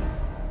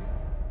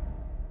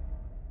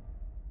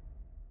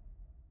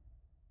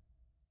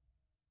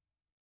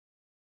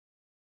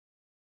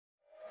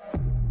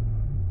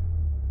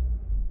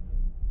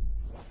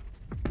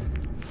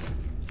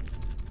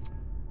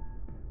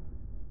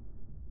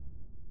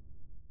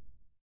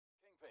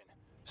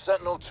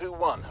 Sentinel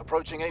 2-1,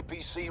 approaching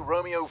APC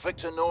Romeo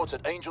Victor Nort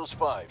at Angels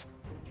 5.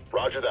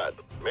 Roger that.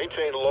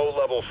 Maintain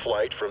low-level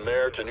flight from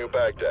there to New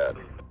Baghdad.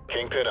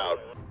 Kingpin out.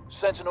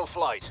 Sentinel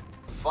flight.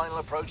 Final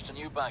approach to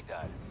New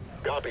Baghdad.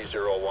 Copy,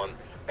 0-1.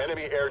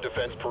 Enemy air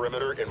defense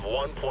perimeter in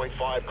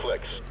 1.5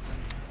 clicks.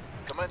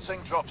 Commencing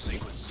drop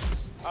sequence.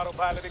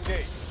 Autopilot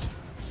engaged.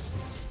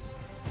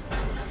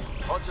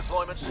 On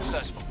deployment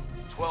successful.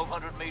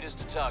 1,200 meters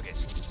to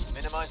target.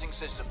 Minimizing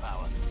system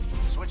power.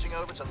 Switching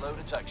over to low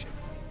detection.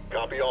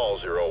 Copy all,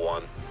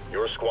 0-1.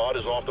 Your squad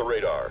is off the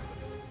radar.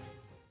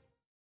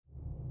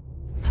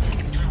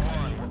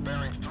 2-1, we're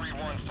bearing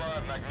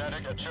 315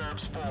 magnetic at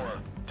Cherubs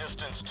 4.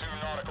 Distance 2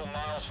 nautical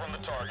miles from the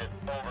target.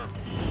 Over.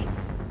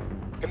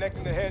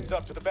 Connecting the heads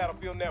up to the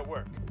battlefield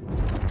network.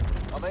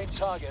 Our main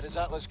target is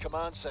Atlas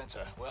Command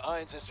Center, where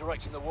Irons is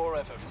directing the war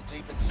effort from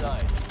deep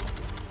inside.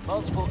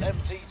 Multiple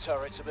MD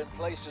turrets have been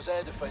placed as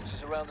air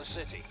defenses around the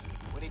city.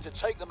 We We need to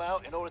take them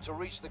out in order to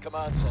reach the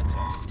command center.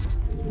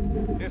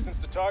 Distance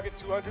to target,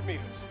 200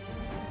 meters.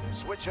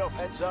 Switch off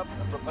heads up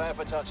and prepare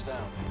for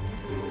touchdown.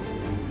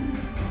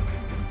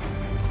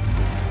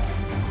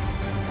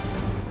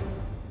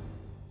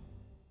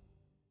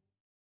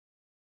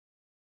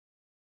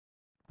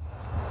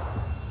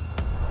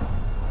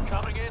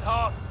 Coming in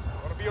hot.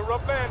 Gonna be a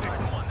rough landing.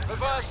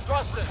 Reverse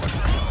thrusters.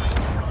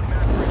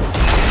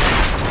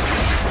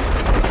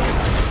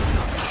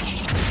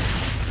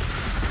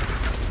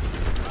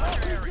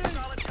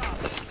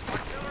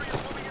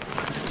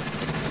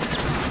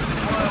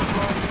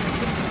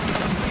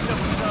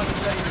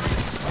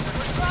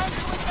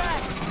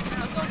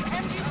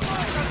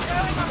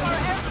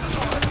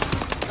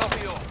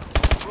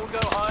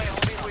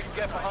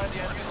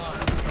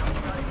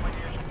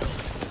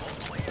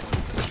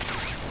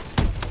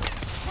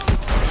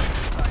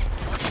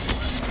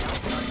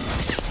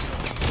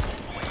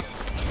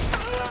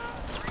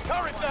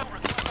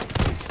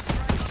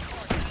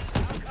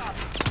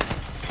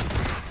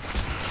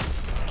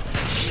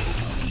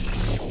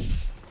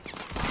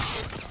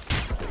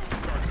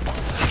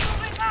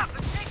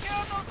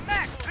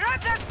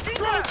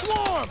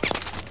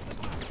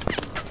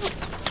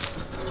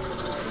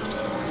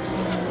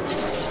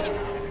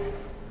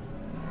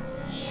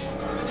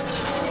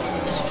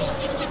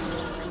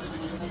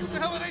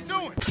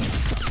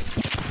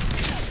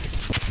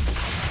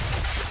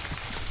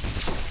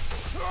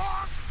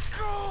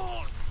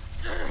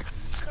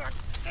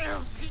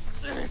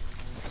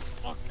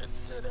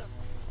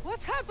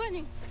 What's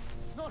happening?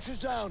 Notch is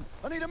down.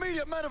 I need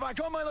immediate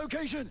medevac on my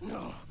location.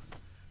 No,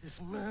 it's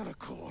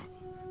Manicore.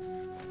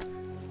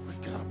 We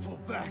gotta pull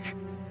back.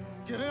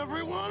 Get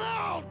everyone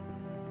out!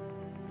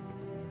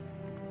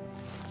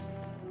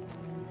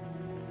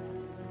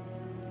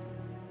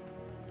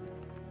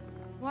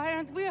 Why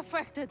aren't we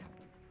affected?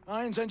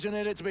 Irons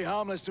engineered it to be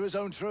harmless to his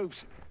own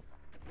troops.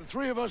 The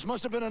three of us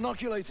must have been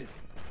inoculated.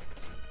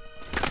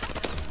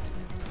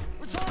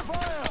 Return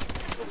fire!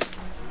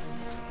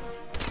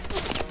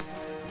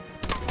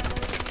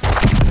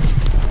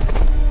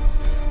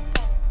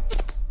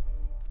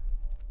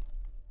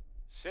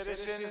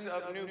 Citizens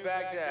of New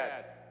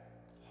Baghdad,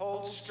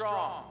 hold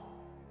strong.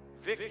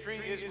 Victory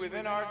is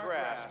within our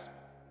grasp.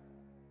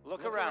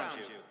 Look around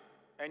you,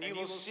 and you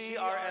will see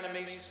our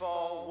enemies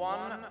fall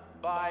one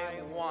by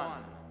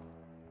one.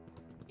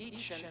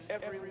 Each and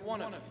every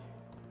one of you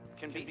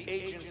can be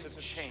agents of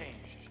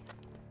change.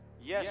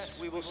 Yes,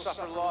 we will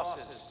suffer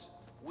losses.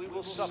 We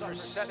will suffer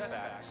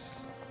setbacks.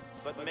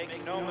 But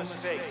make no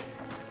mistake,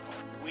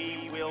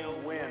 we will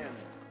win.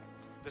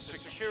 The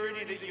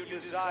security that you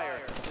desire,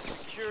 the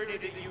security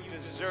that you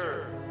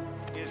deserve,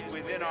 is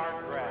within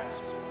our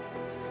grasp.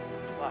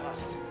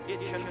 But it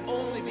can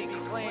only be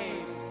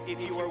claimed if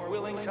you are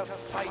willing to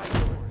fight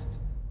for it.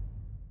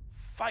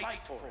 Fight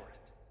for it.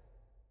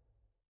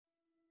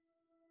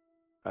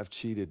 I've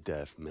cheated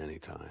death many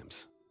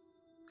times.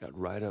 Got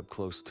right up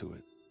close to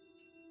it.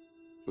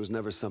 It was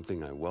never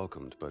something I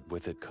welcomed, but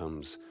with it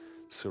comes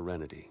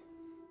serenity,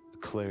 a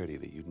clarity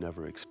that you'd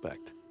never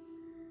expect.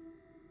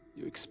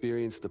 You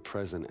experience the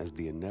present as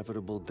the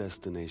inevitable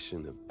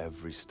destination of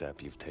every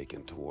step you've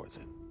taken towards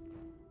it.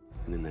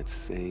 And in that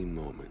same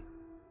moment,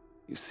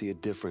 you see a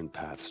different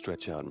path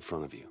stretch out in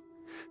front of you.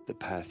 The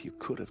path you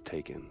could have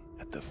taken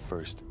at the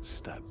first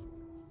step.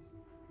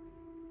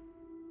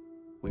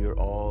 We are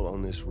all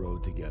on this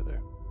road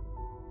together.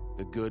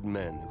 The good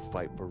men who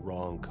fight for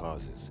wrong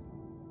causes,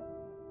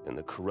 and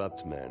the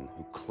corrupt men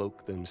who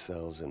cloak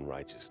themselves in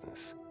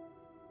righteousness.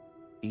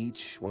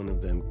 Each one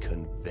of them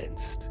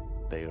convinced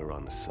they are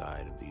on the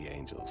side of the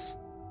angels.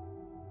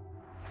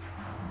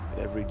 But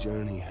every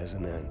journey has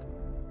an end,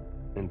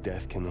 and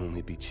death can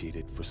only be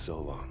cheated for so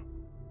long.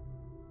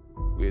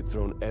 We had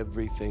thrown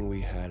everything we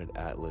had at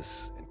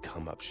Atlas and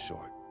come up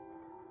short.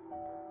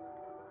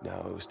 Now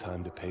it was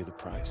time to pay the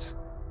price.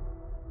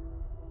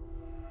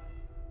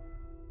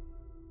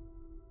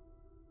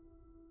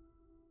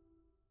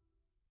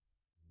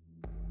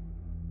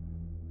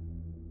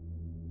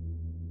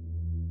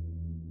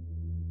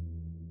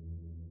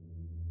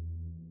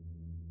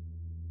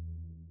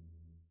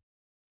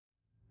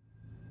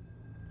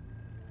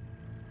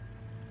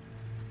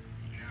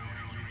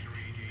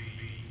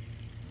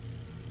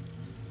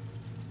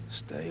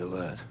 Stay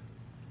alert.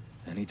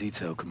 Any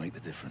detail can make the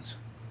difference.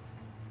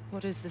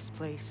 What is this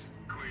place?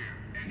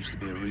 Used to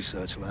be a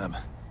research lab.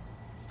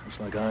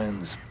 Looks like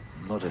Irons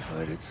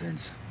modified it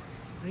since.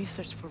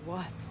 Research for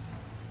what?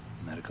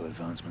 Medical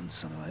advancements,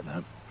 something like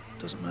that.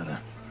 Doesn't matter.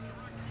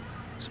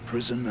 It's a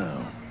prison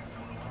now.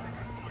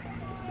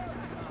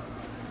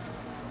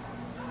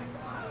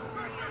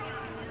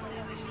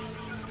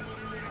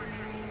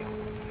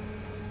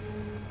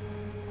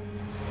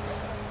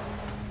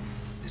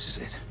 This is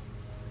it.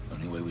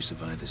 Only way we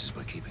survive this is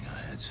by keeping our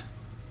heads.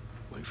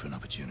 Wait for an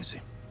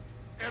opportunity.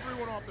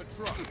 Everyone off the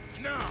truck,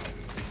 now!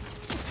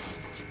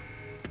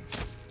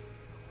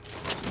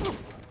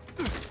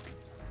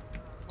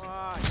 Come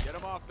on, get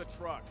him off the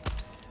truck.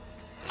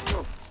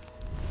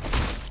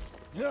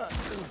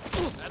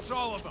 That's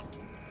all of them.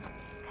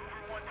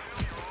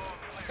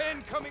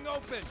 Pen coming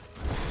open!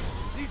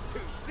 These two,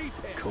 C-Pen,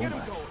 get him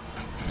Cormack. going!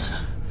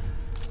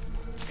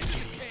 Into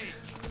the cage!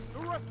 The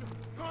rest of them,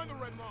 behind the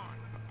red line!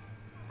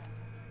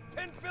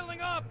 Pen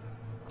filling up!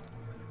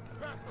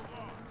 Pass the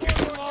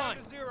line!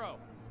 Down to 0!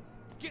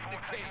 Get in the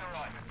cage!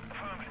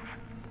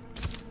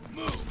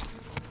 Move!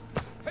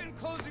 Pen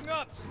closing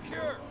up,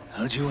 secure!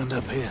 How'd you end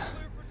up here?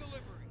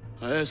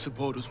 Our air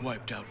support was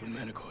wiped out when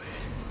Manico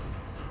hit.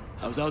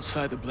 I was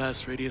outside the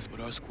blast radius, but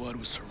our squad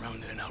was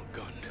surrounded and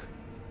outgunned.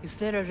 Is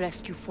there a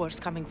rescue force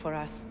coming for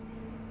us?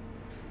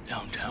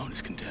 Downtown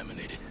is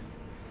contaminated.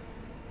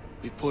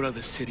 We've pulled out of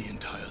the city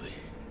entirely.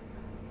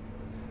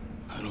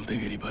 I don't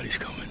think anybody's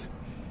coming.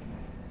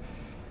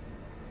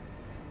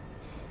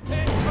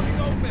 Pen coming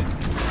open!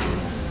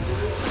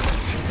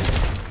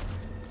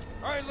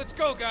 Alright, let's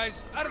go,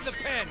 guys! Out of the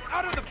pen!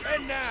 Out of the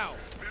pen now!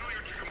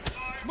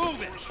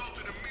 Move it!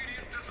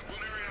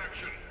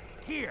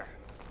 Here!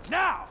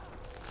 Now!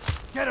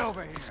 Get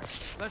over here!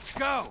 Let's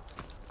go!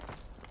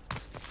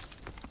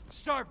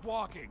 Start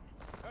walking!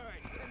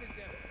 Alright, send it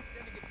down.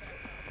 Gonna get back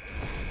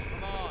out.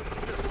 Come on,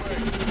 this way.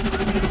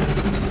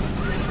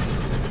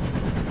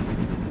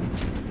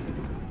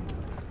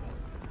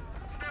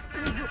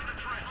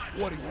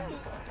 What are you looking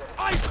at?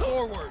 Eyes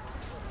forward!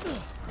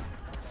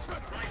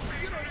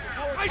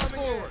 Eyes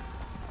forward!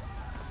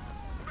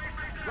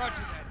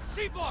 Roger that.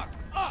 C-block,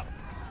 up!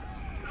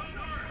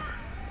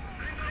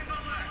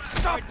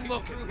 Stop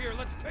looking through here.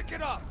 Let's pick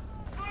it up.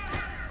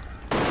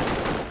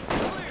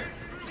 Clear.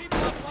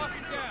 C-block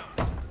locking down.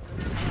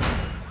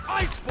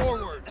 Eyes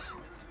forward.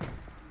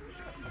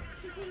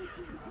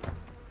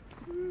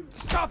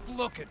 Stop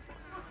looking.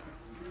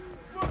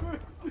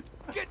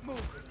 Get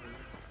moving.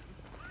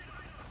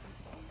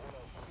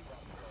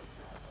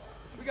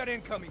 We got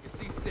incoming to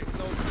C6.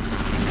 Over.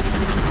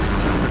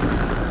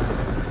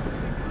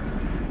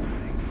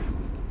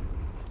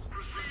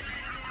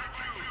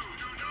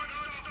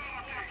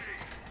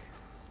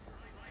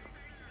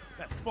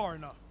 That's far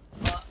enough.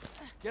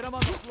 Get him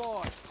on the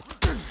floor.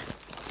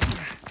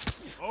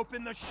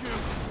 Open the chute.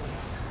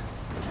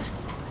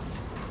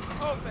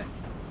 Open.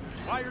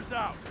 Wires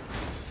out.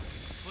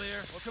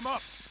 Clear. Hook him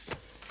up.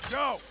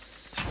 Go.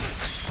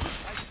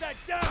 I sat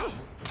down.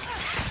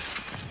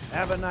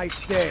 Have a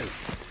nice day.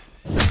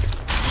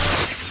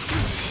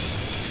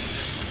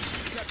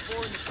 Got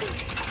 4 in the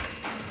chute.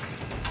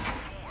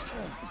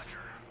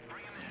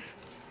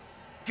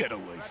 Get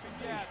away from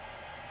me.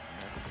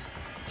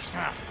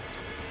 Ah.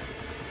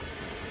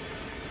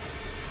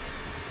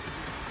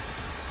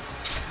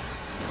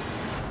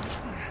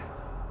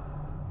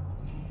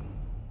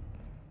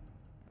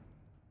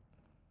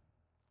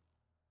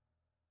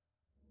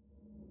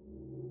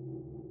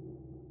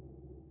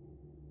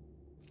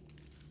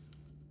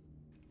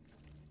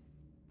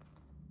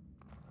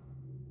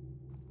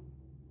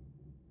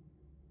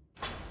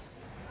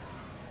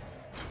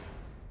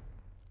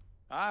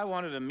 I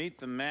wanted to meet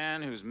the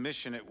man whose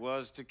mission it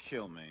was to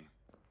kill me.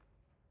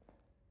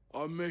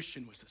 Our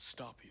mission was to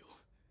stop you.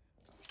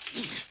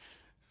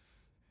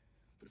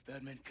 But if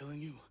that meant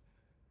killing you,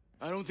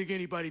 I don't think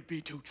anybody'd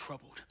be too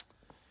troubled.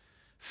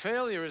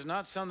 Failure is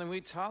not something we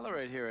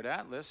tolerate here at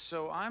Atlas,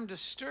 so I'm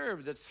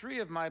disturbed that 3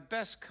 of my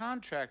best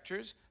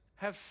contractors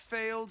have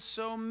failed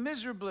so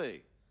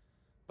miserably.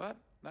 But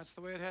that's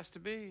the way it has to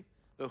be.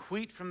 The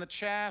wheat from the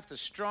chaff, the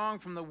strong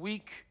from the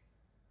weak.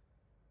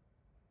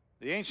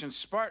 The ancient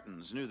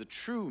Spartans knew the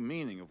true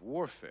meaning of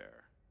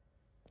warfare.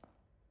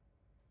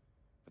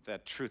 But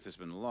that truth has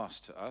been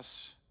lost to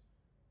us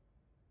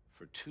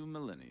for 2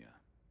 millennia.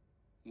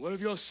 What of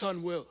your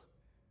son, Will?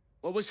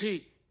 What was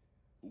he?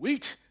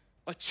 Wheat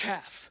or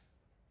chaff?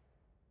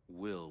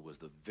 Will was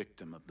the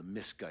victim of the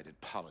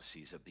misguided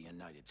policies of the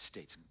United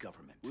States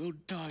government. Will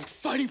died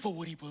fighting for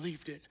what he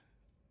believed in.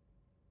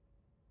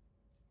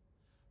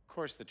 Of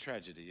course, the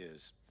tragedy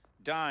is,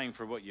 dying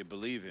for what you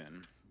believe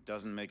in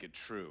doesn't make it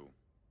true.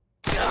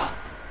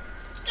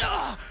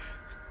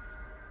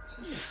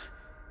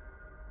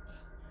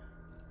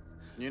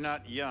 You're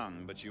not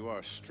young, but you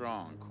are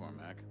strong,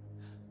 Cormack.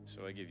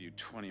 So I give you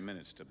 20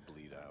 minutes to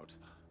bleed out.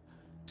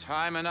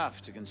 Time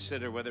enough to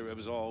consider whether it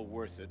was all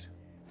worth it.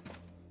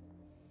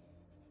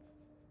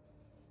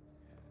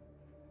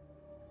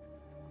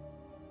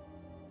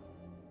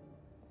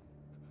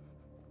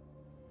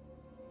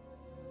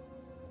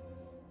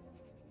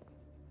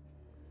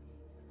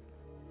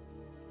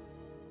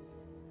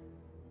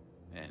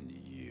 And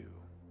you.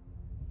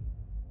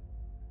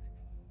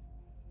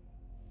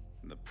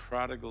 The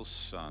prodigal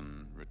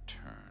son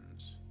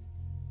returns.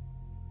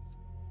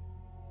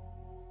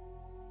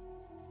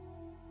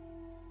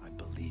 I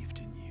believed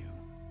in you.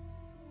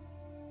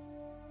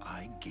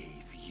 I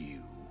gave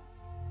you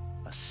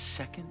a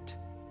second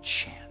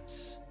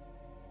chance.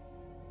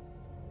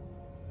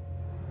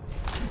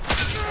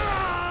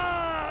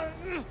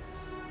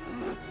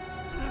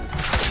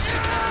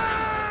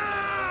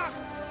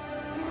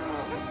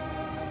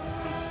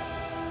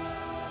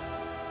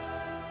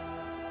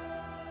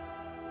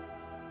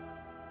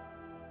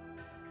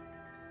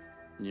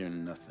 You're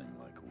nothing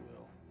like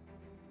Will.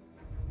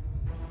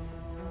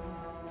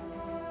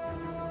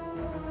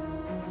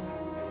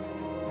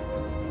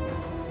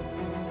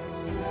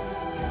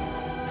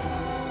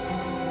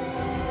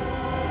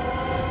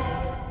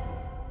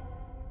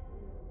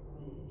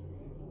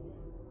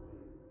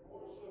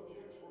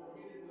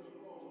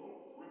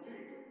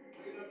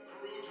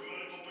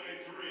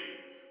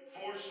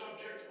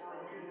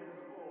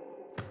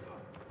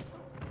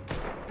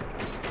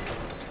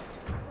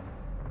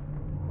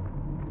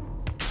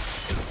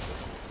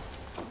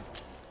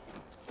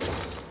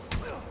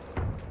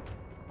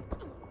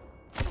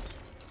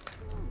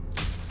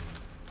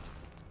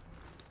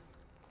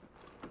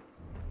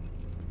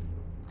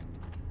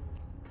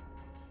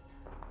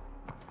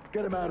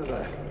 Get him out of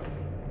there.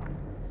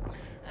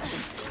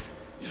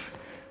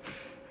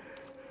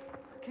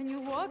 Can you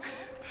walk?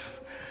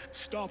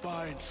 Stop,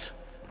 Irons.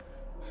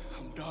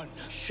 I'm done.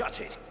 Shut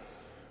it.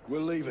 We're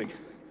leaving.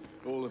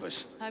 All of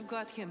us. I've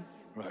got him.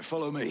 Right,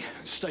 follow me.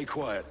 Stay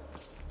quiet.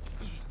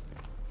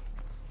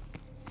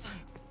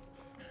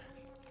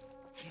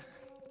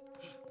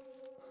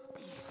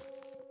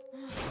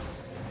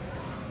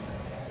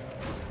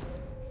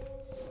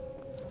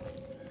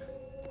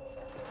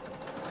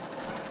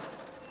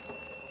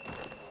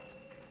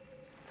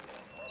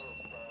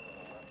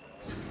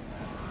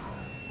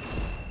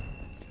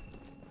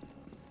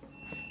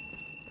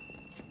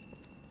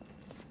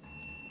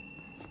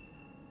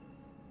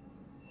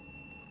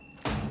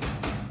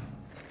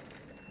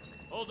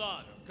 Hold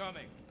on, I'm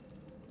coming.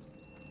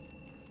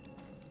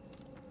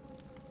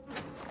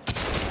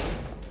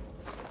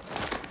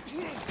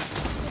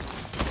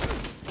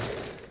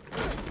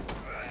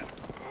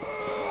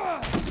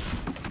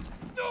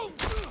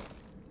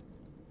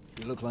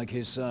 You look like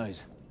his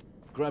size.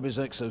 Grab his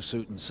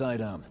exosuit and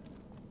sidearm.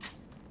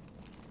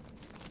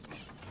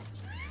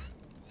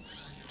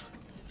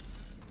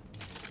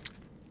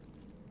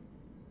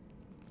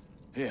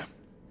 Here.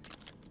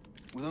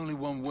 With only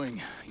one wing,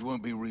 you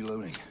won't be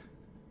reloading.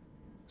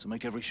 So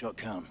make every shot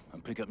count,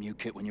 and pick up new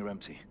kit when you're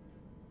empty.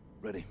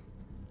 Ready?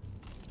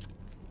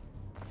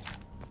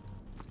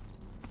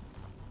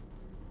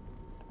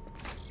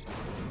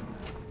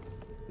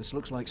 This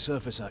looks like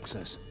surface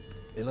access.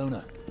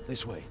 Ilona,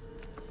 this way.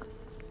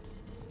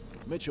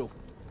 Mitchell,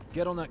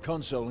 get on that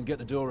console and get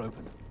the door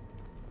open.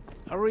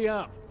 Hurry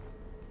up!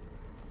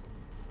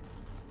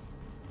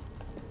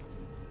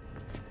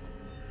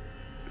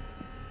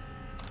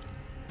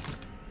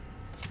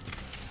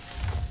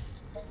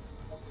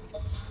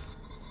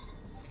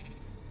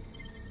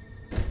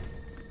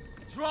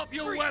 Drop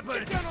your weapon!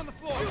 Get down on the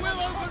floor! You will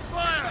open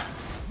fire!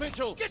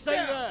 Mitchell,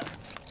 stay there!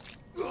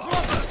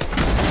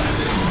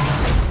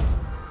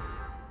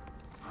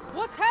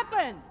 What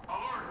happened?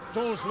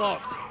 Door's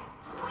locked.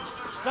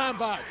 Stand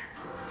back.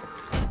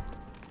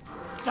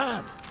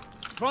 Dan,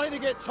 trying to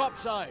get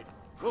topside.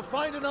 We'll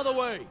find another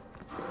way.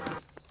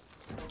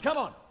 Come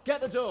on,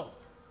 get the door.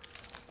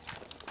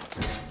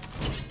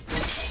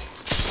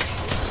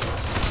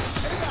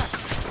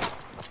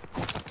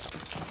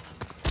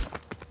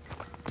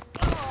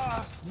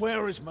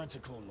 Where is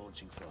Manticore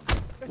launching from?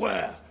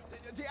 Where?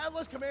 The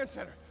Atlas Command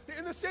Center,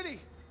 in the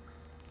city.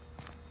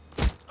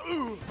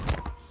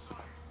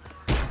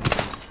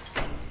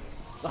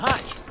 The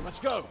hatch, let's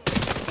go.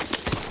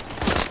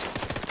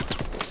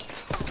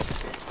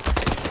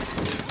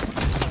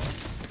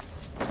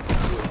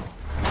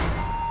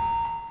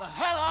 The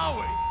hell are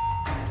we?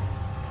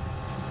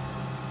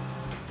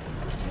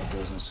 That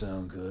doesn't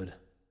sound good.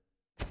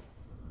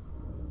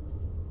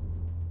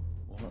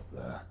 What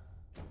the?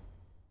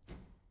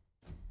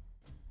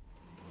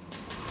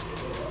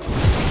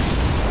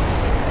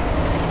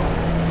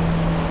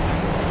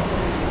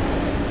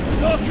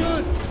 Not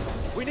good!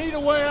 We need a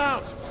way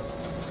out!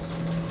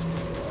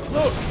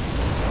 Look!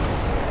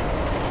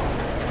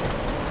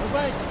 The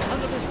vent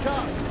under this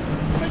car!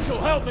 Mitchell,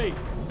 help me!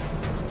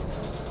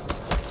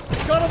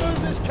 We've gotta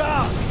move this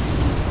car!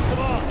 Come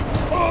on,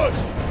 push!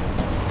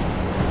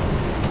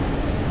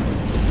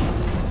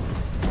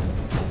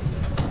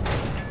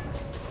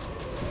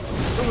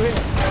 Through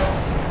here!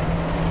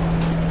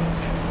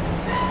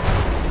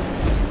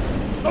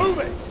 Move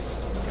it!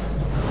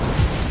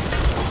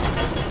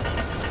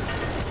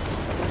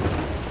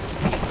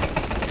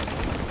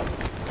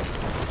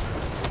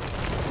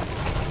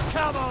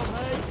 Come on,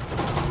 mate!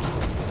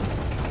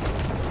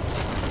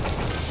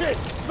 Shit!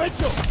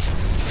 Mitchell!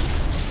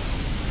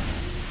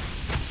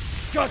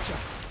 Gotcha!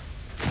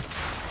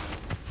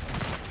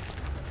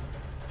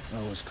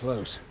 That was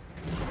close.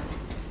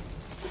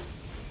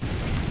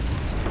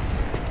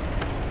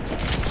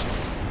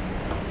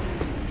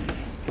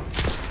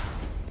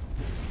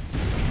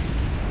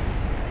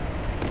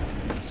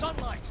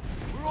 Sunlight!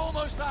 We're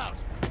almost out!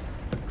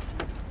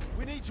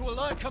 We need to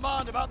alert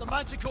command about the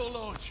Manticore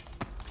launch!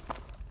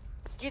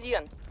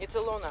 Gideon, it's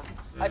Ilona.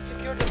 I've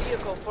secured the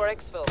vehicle for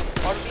exfil.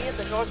 RV at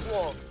the north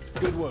wall.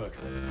 Good work.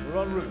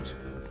 We're en route.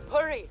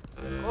 Hurry!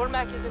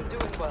 Cormack isn't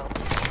doing well.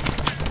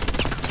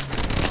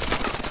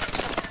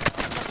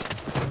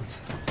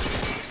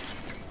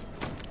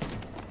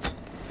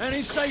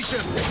 Any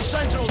station! This is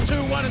Sentinel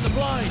 2-1 in the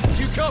blind.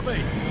 Do you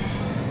copy?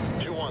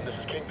 2-1, this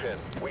is Kingpin.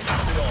 We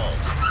have it all.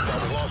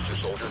 Thought we lost you,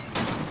 soldier.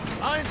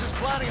 Irons is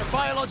planning a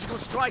biological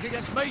strike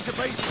against major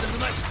bases in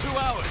the next 2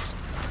 hours.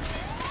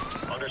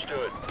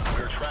 Understood.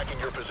 We're tracking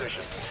your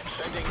position.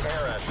 Sending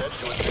air assets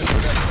to assist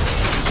with that.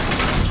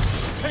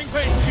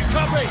 Kingpin, you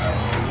copy?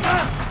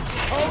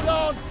 Hold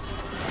on!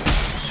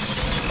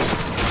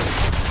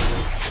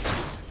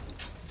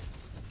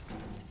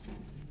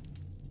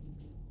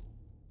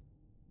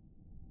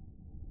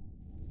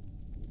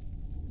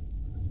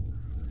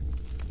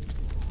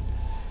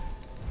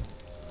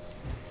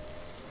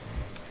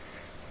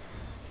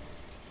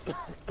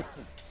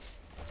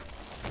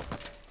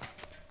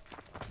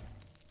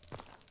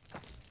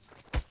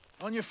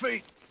 On your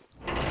feet.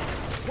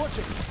 Watch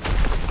it!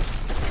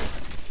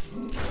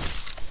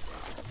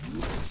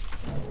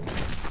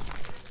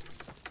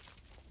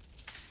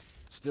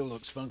 Still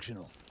looks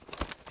functional.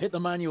 Hit the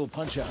manual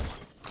punch-out.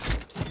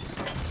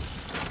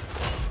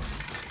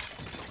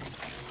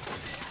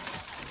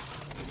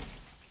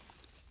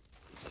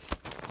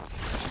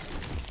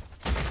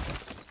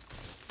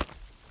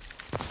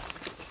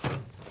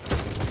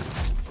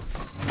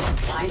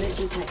 Pilot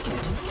detected.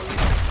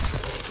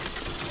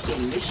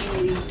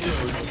 Initiating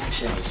neural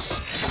connection.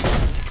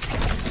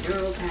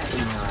 Neural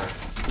pattern error.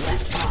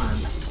 Left arm.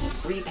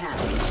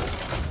 Repelling.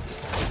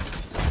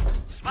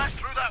 Smash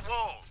through that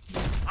wall.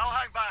 I'll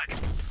hang back.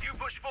 You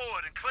push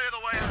forward and clear the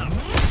way out.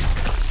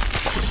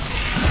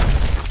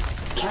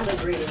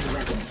 Calibrating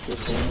weapon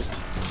systems.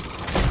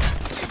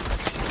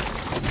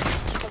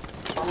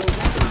 All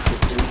weapon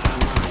systems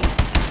online.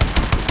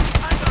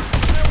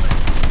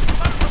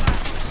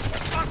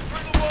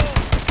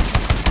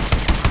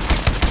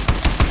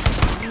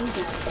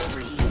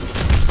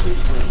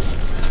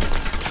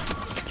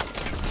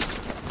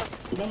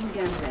 Main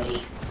gun ready.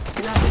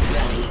 Rocket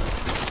ready.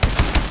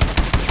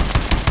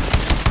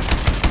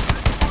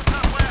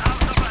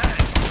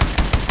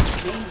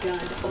 Main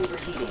gun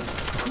overheating.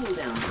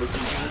 Cooldown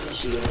procedure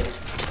initiated.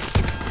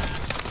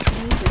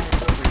 Main gun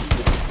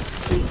overheating.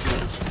 Please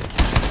wait.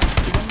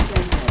 Main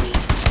gun ready.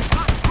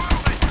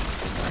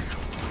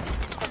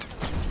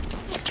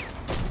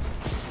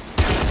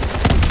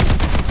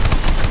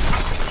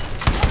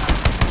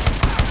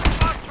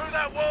 March through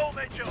that wall,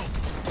 Mitchell!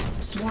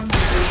 Swarm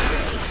missiles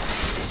ready.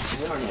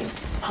 Warning.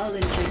 Hull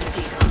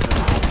integrity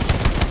compromised.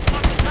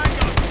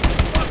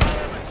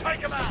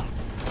 Take him out!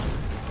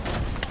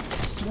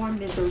 Swarm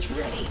missiles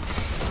ready.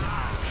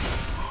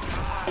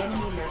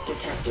 Enemy net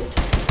detected.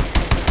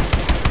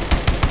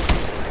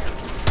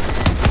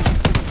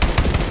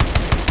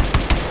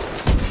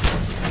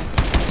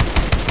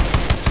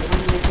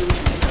 Swarm missiles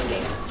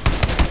reloading.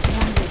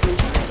 Swarm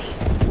missiles ready.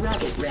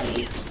 Rocket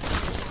ready.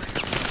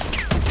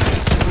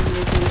 Swarm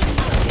missiles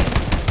reloading. Rocket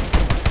reloading.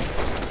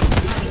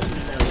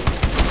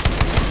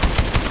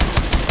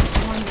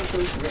 Swarm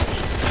missiles ready.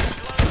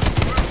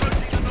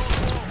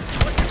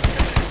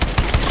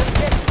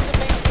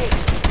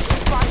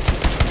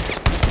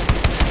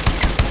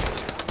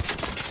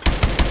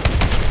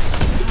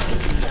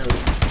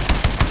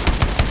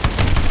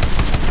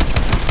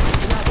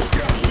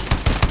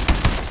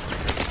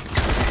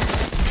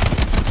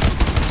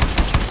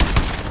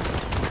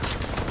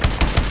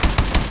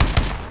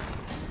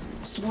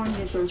 Swarm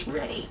missiles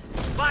ready.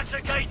 Smash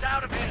the gate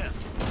out of here!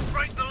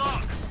 Break the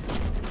lock!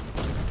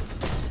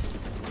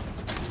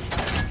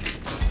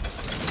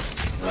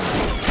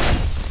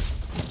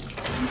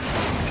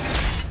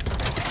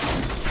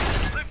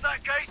 Lift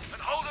that gate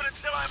and hold it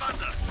until I'm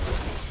under!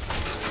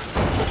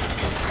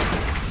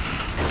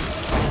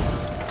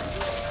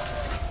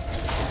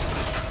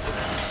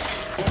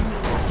 Enemy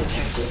net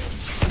detected.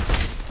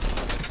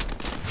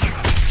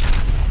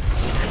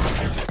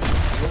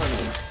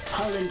 Warning.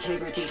 Hull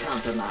integrity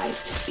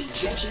compromised.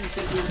 Ejection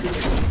signal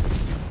visible.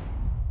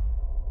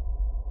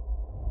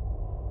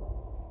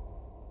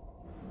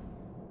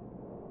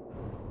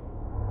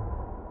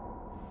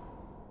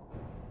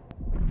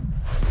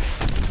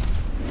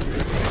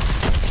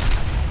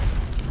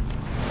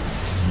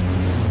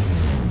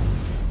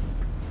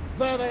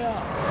 There they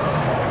are!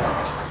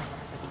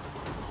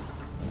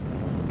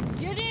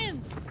 Get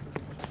in!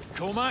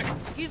 Cormack?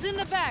 He's in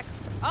the back.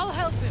 I'll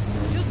help him.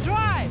 Just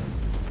drive!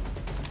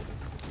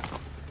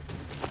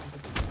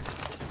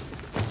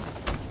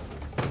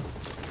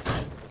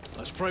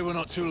 Let's pray we're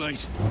not too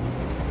late.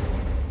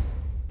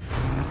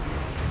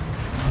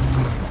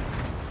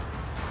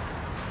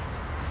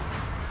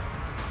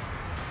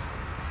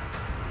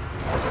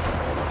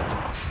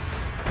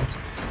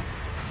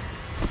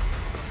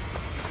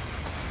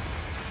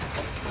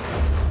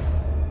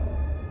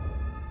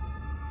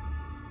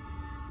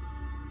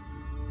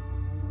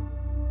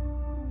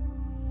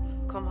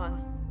 Come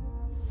on.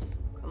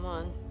 Come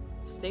on.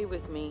 Stay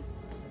with me.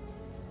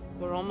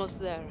 We're almost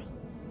there.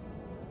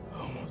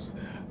 Almost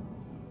there.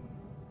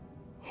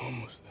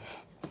 Almost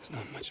there. It's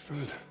not much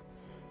further.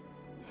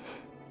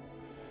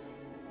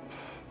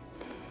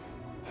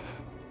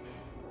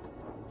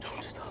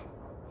 Don't stop.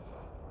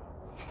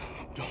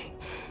 Don't.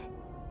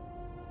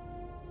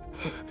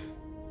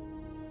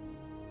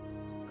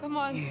 Come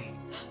on.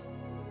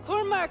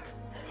 Cormac!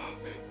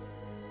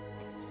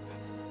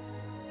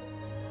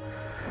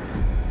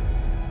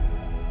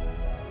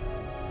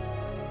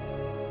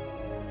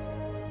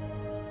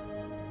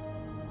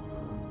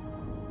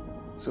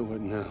 So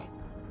what now?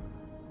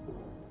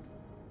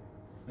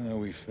 Now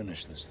we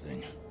finish this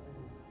thing.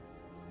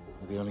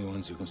 We're the only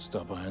ones who can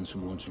stop our hands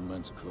from launching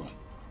Manticore.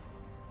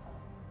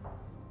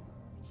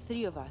 It's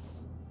 3 of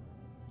us.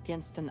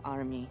 Against an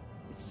army.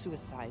 It's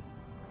suicide.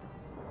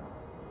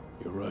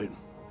 You're right.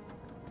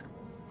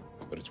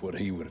 But it's what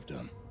he would have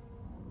done.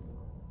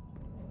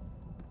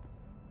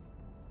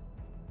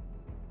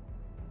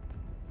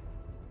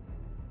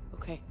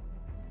 Okay.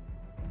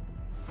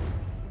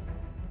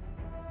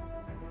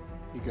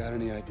 You got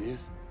any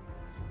ideas?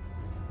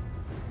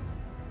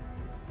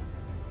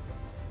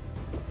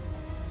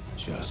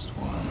 Just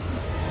one.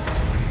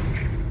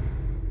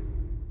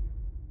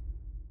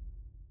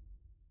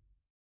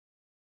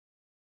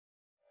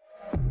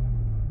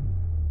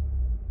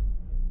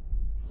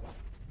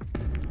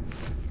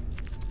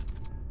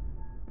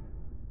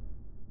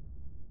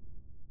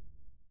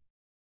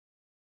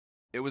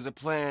 It was a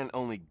plan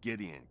only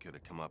Gideon could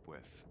have come up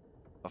with.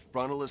 A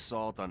frontal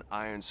assault on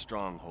Iron's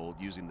stronghold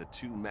using the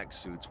 2 mech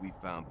suits we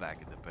found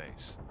back at the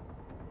base.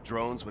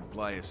 Drones would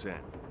fly us in.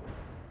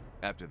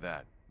 After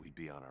that, we'd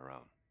be on our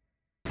own.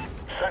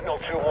 Sentinel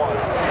 2-1,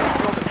 we're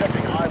still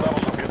detecting high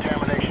levels of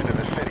contamination in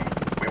the city.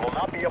 We will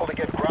not be able to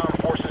get ground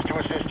forces to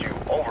assist you.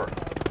 Over.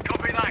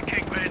 Copy that,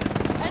 Kingpin.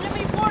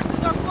 Enemy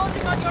forces are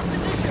closing on your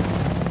position.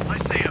 I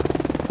see him.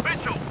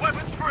 Mitchell,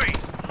 weapons free.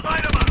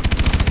 Light him up.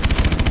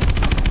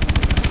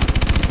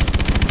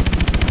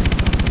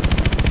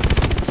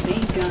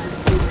 Main gun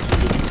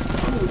overheated.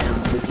 Cooldown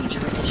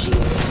procedure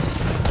initiated.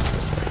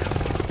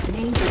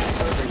 Main gun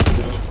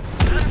overheated.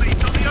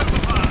 Enemies on the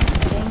overpass.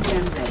 Main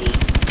gun ready.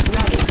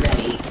 Rocket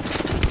ready.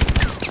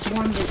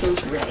 Swarm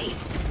missiles ready.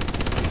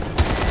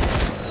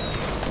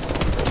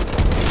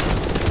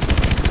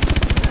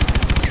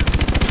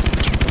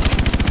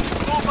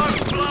 Almost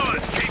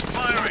blowers. Keep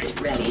firing. Rocket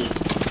ready.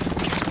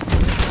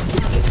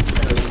 Rocket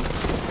loading.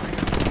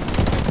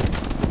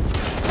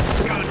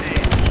 Good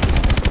hit.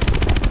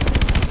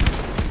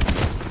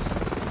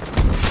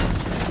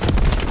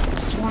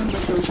 Swarm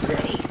missiles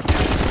ready.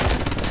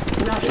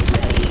 Rocket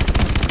ready.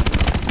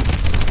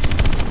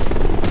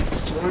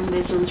 Swarm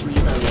missiles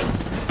reloading.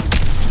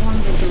 Swarm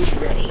missiles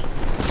ready.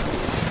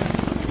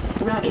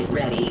 Rocket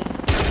ready.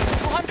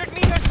 200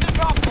 meters to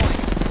drop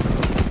point.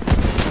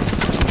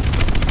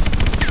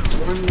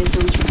 Swarm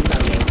missiles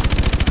reloading.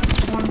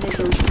 Swarm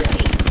missiles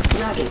ready.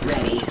 Rocket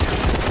ready.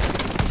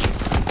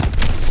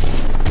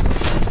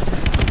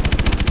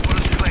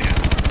 Water's clear.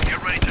 Get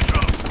ready to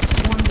drop.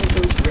 Swarm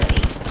missiles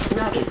ready.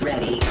 Rocket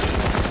ready.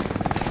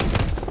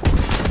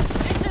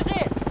 This is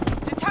it.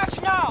 Detach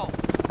now.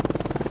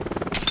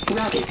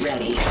 Rocket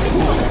ready.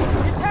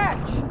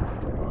 Detach.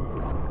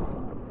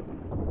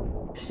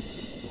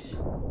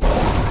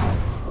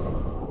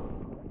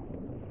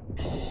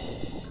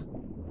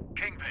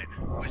 Kingpin,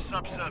 we're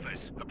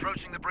subsurface.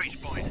 Approaching the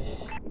breach point.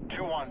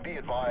 2-1, be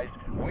advised.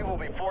 We will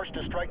be forced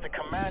to strike the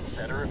command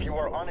center if you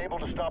are unable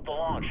to stop the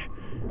launch.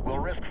 We'll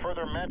risk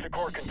further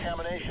Manticore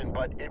contamination,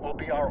 but it will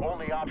be our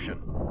only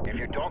option. If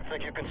you don't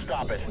think you can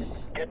stop it,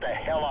 get the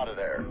hell out of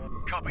there.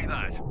 Copy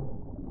that.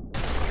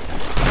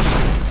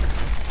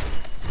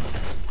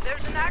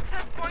 There's an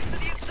access point to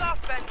the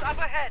exhaust vents up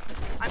ahead.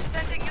 I'm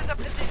sending you the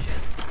position.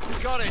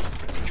 Got it.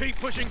 Keep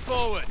pushing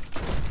forward.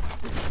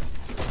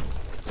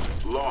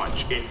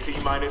 Launch in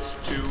T-minus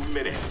 2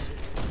 minutes.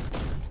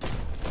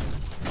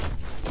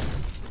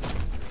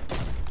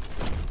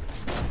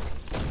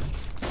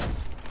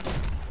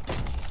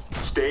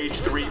 Stage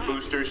 3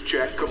 boosters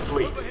check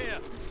complete. Over here.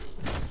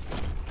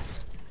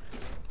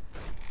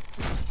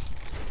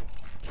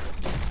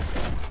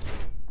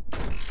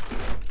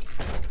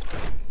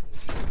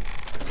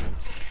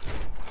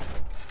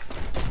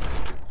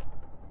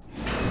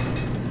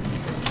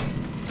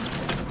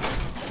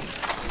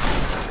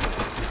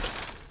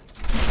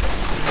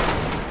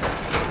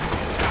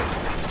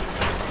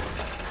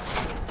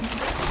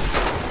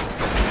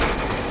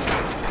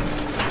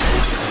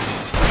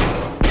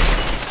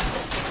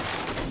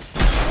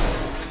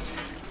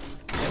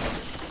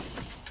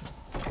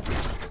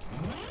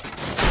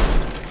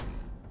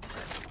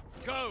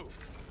 Go!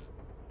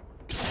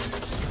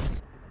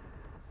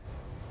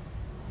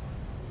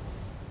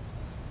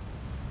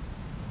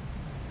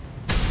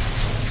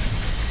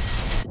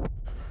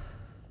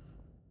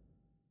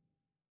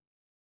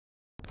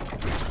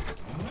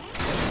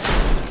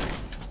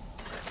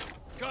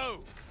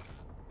 Go!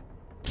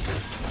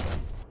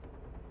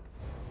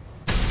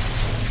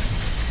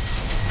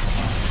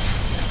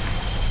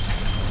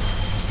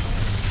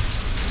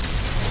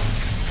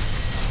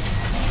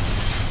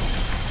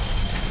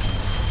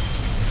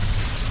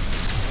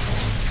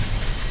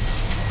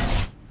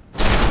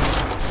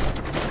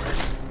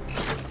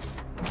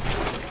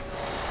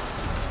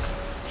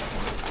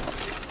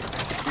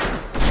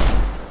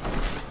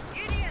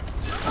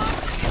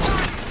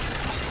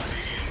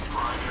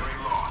 Primary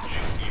launch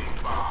in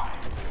 5,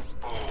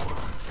 4,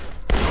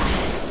 2,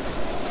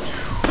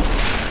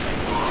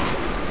 1.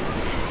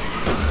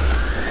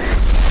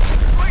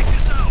 Brace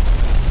yourself!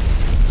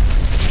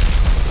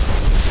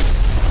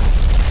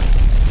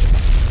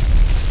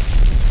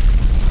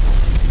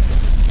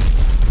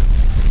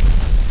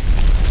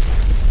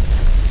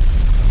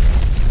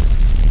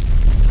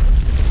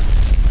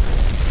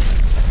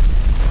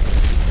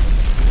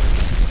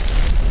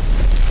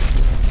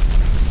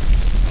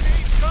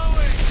 Keep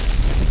going!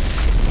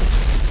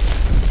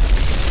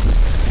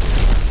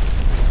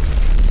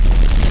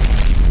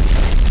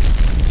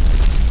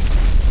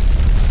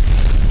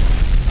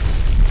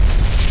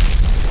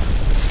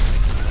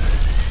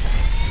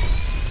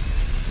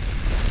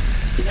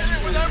 Hit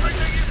it with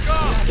everything you've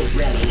got! Rocket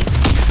ready.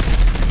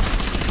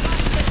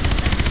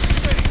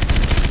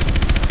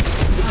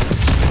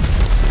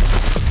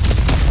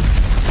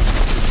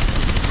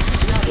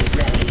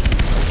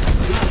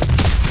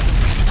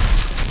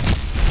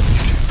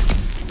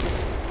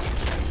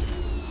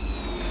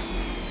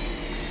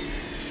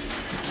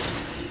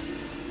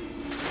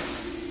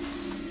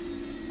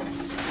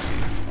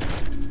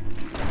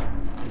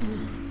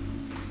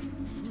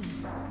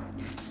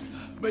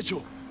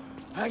 Mitchell,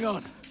 hang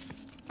on.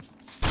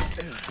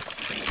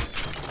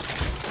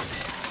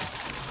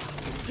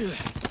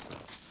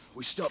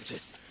 We stopped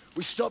it.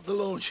 We stopped the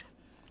launch.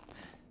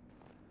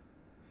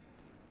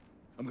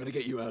 I'm gonna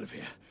get you out of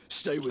here.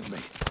 Stay with me.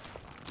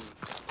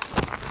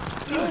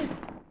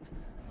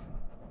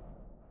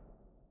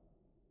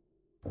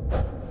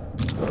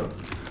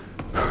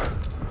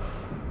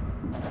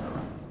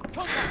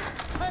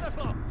 Contact! 10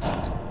 o'clock!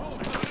 More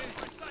coming in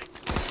for sight!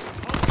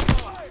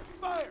 Fire!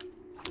 Fire!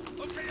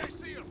 Okay, I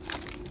see him!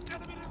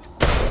 Enemy to the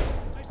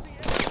south! I see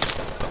enemy!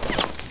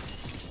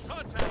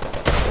 Contact!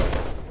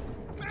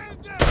 Man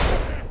down!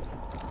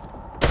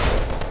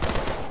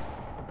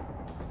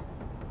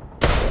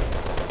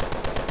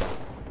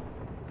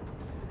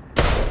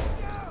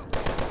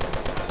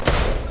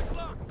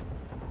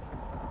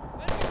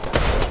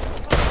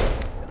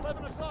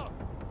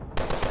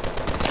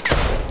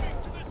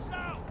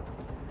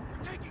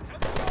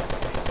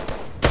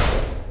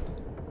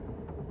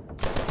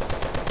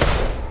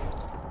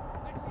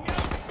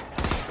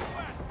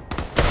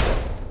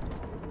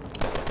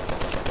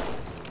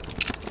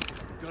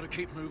 Gotta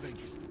keep moving.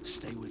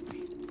 Stay with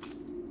me.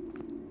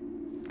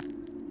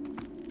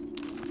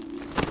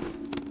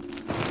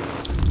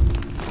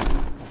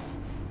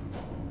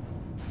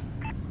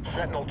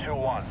 Sentinel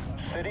 2-1.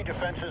 City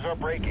defenses are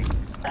breaking.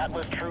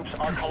 Atlas troops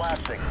are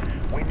collapsing.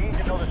 We need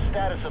to know the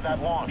status of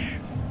that launch.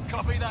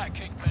 Copy that,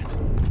 Kingpin.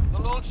 The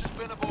launch has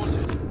been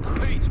aborted.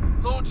 Repeat,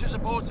 launch is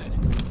aborted.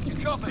 You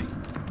copy?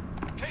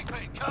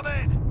 Kingpin, come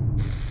in!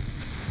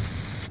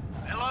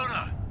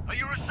 Ilona, are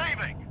you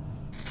receiving?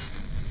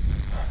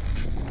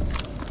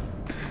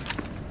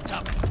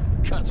 Top,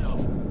 cut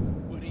off.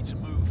 We need to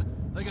move.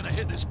 They're gonna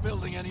hit this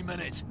building any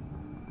minute.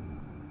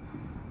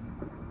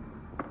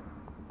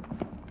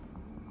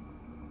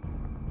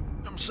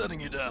 I'm setting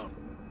you down.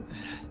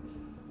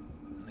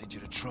 I need you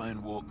to try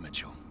and walk,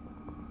 Mitchell.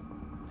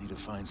 Need to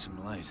find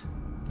some light.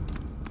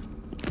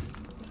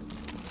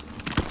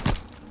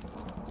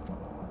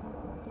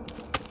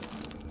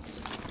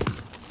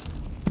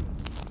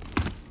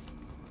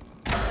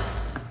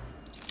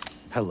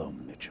 Hello,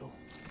 Mitchell.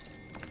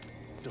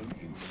 Don't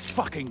you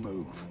fucking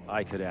move.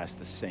 I could ask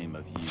the same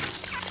of you.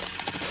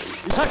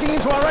 He's hacking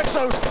into our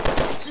exos!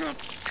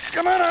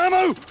 Come on,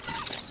 ammo!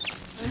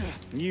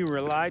 You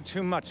rely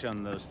too much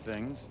on those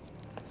things.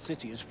 The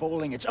city is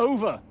falling. It's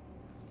over.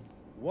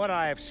 What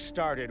I have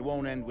started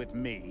won't end with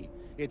me.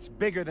 It's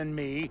bigger than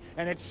me,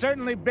 and it's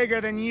certainly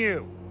bigger than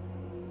you.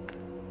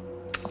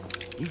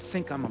 You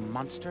think I'm a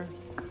monster?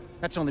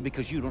 That's only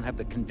because you don't have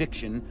the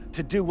conviction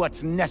to do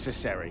what's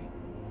necessary.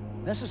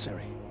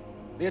 Necessary?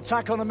 The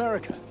attack on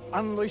America,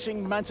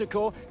 unleashing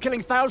Manticore,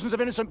 killing thousands of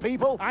innocent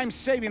people? I'm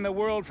saving the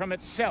world from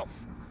itself.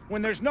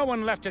 When there's no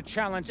one left to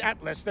challenge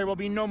Atlas, there will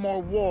be no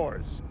more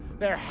wars.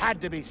 There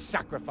had to be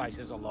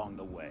sacrifices along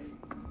the way.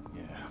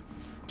 Yeah,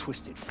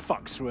 twisted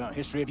fucks throughout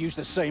history have used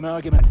the same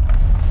argument. I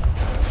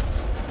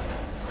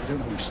don't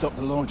know who've stopped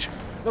the launch.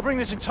 They'll bring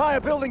this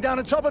entire building down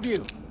on top of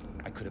you.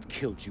 I could have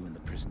killed you in the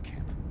prison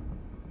camp.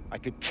 I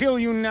could kill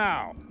you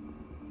now.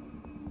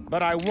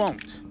 But I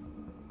won't.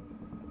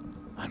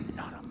 I'm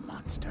not a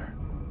monster.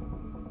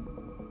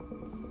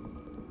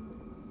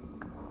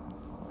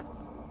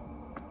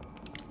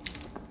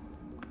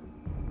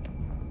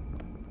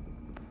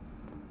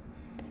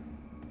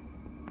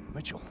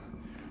 Mitchell,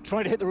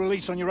 try to hit the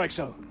release on your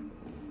exo.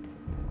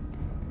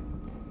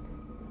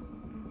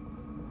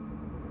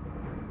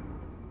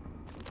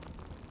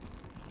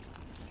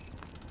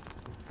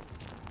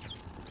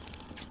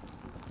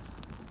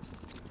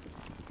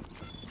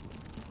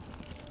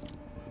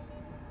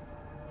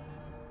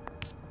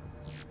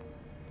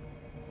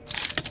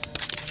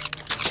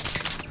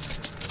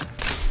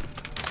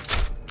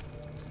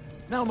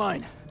 Now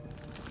mine.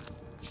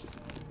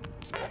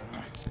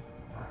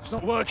 It's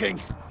not working.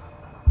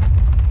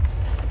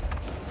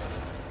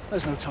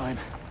 There's no time.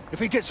 If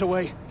he gets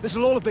away, this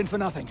will all have been for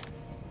nothing.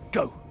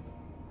 Go.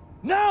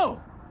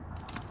 Now!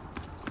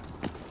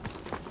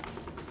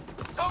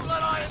 Don't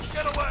let Irons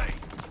get away!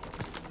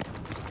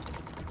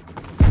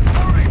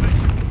 Hurry,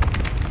 Mitchell!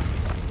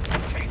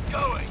 Keep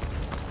going!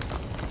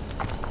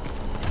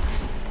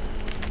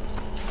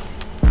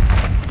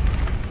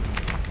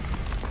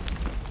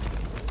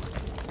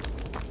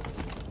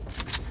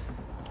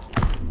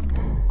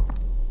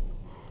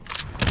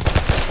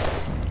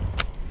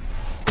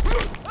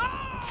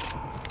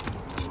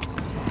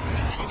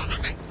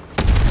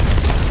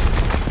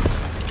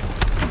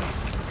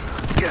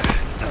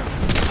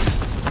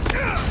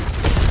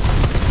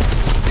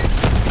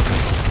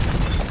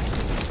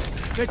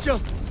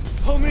 Mitchell,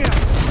 pull me up.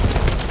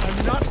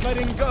 I'm not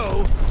letting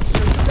go,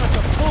 so you've got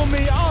to pull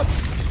me up.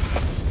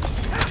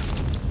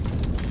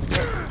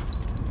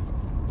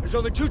 There's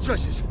only two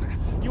choices.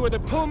 You either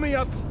pull me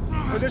up,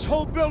 or this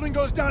whole building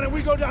goes down and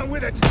we go down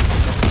with it.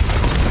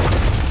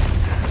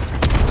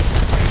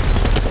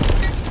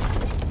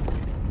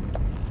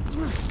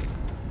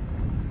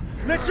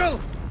 Mitchell!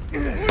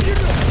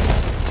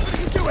 What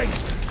are you doing?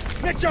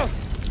 Mitchell!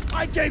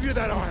 I gave you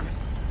that arm!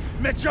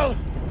 Mitchell!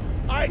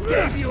 I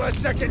gave you a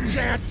second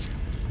chance!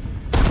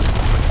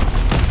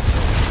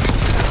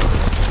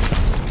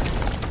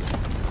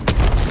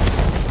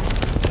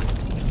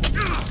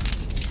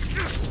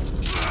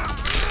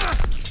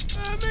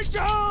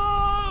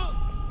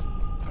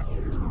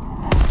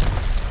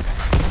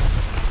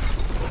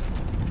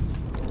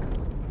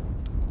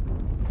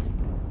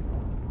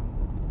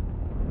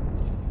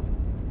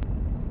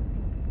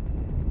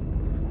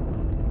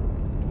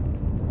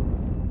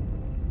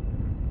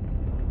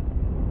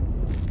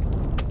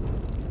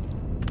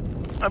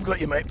 I've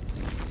got you, mate.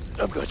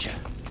 I've got you.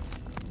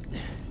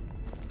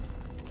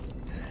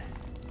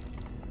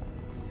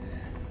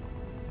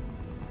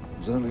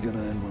 It's only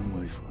gonna end one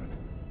way for him.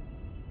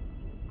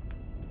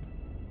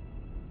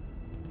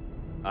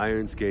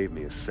 Irons gave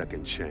me a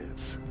second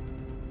chance,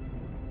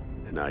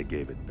 and I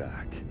gave it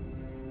back.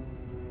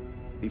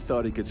 He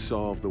thought he could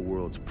solve the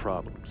world's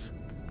problems.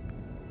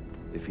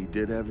 If he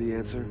did have the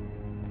answer,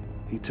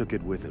 he took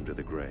it with him to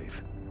the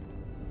grave.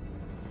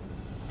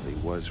 But he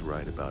was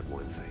right about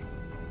one thing.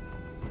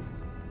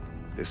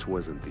 This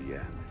wasn't the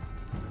end.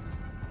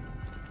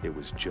 It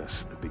was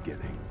just the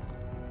beginning.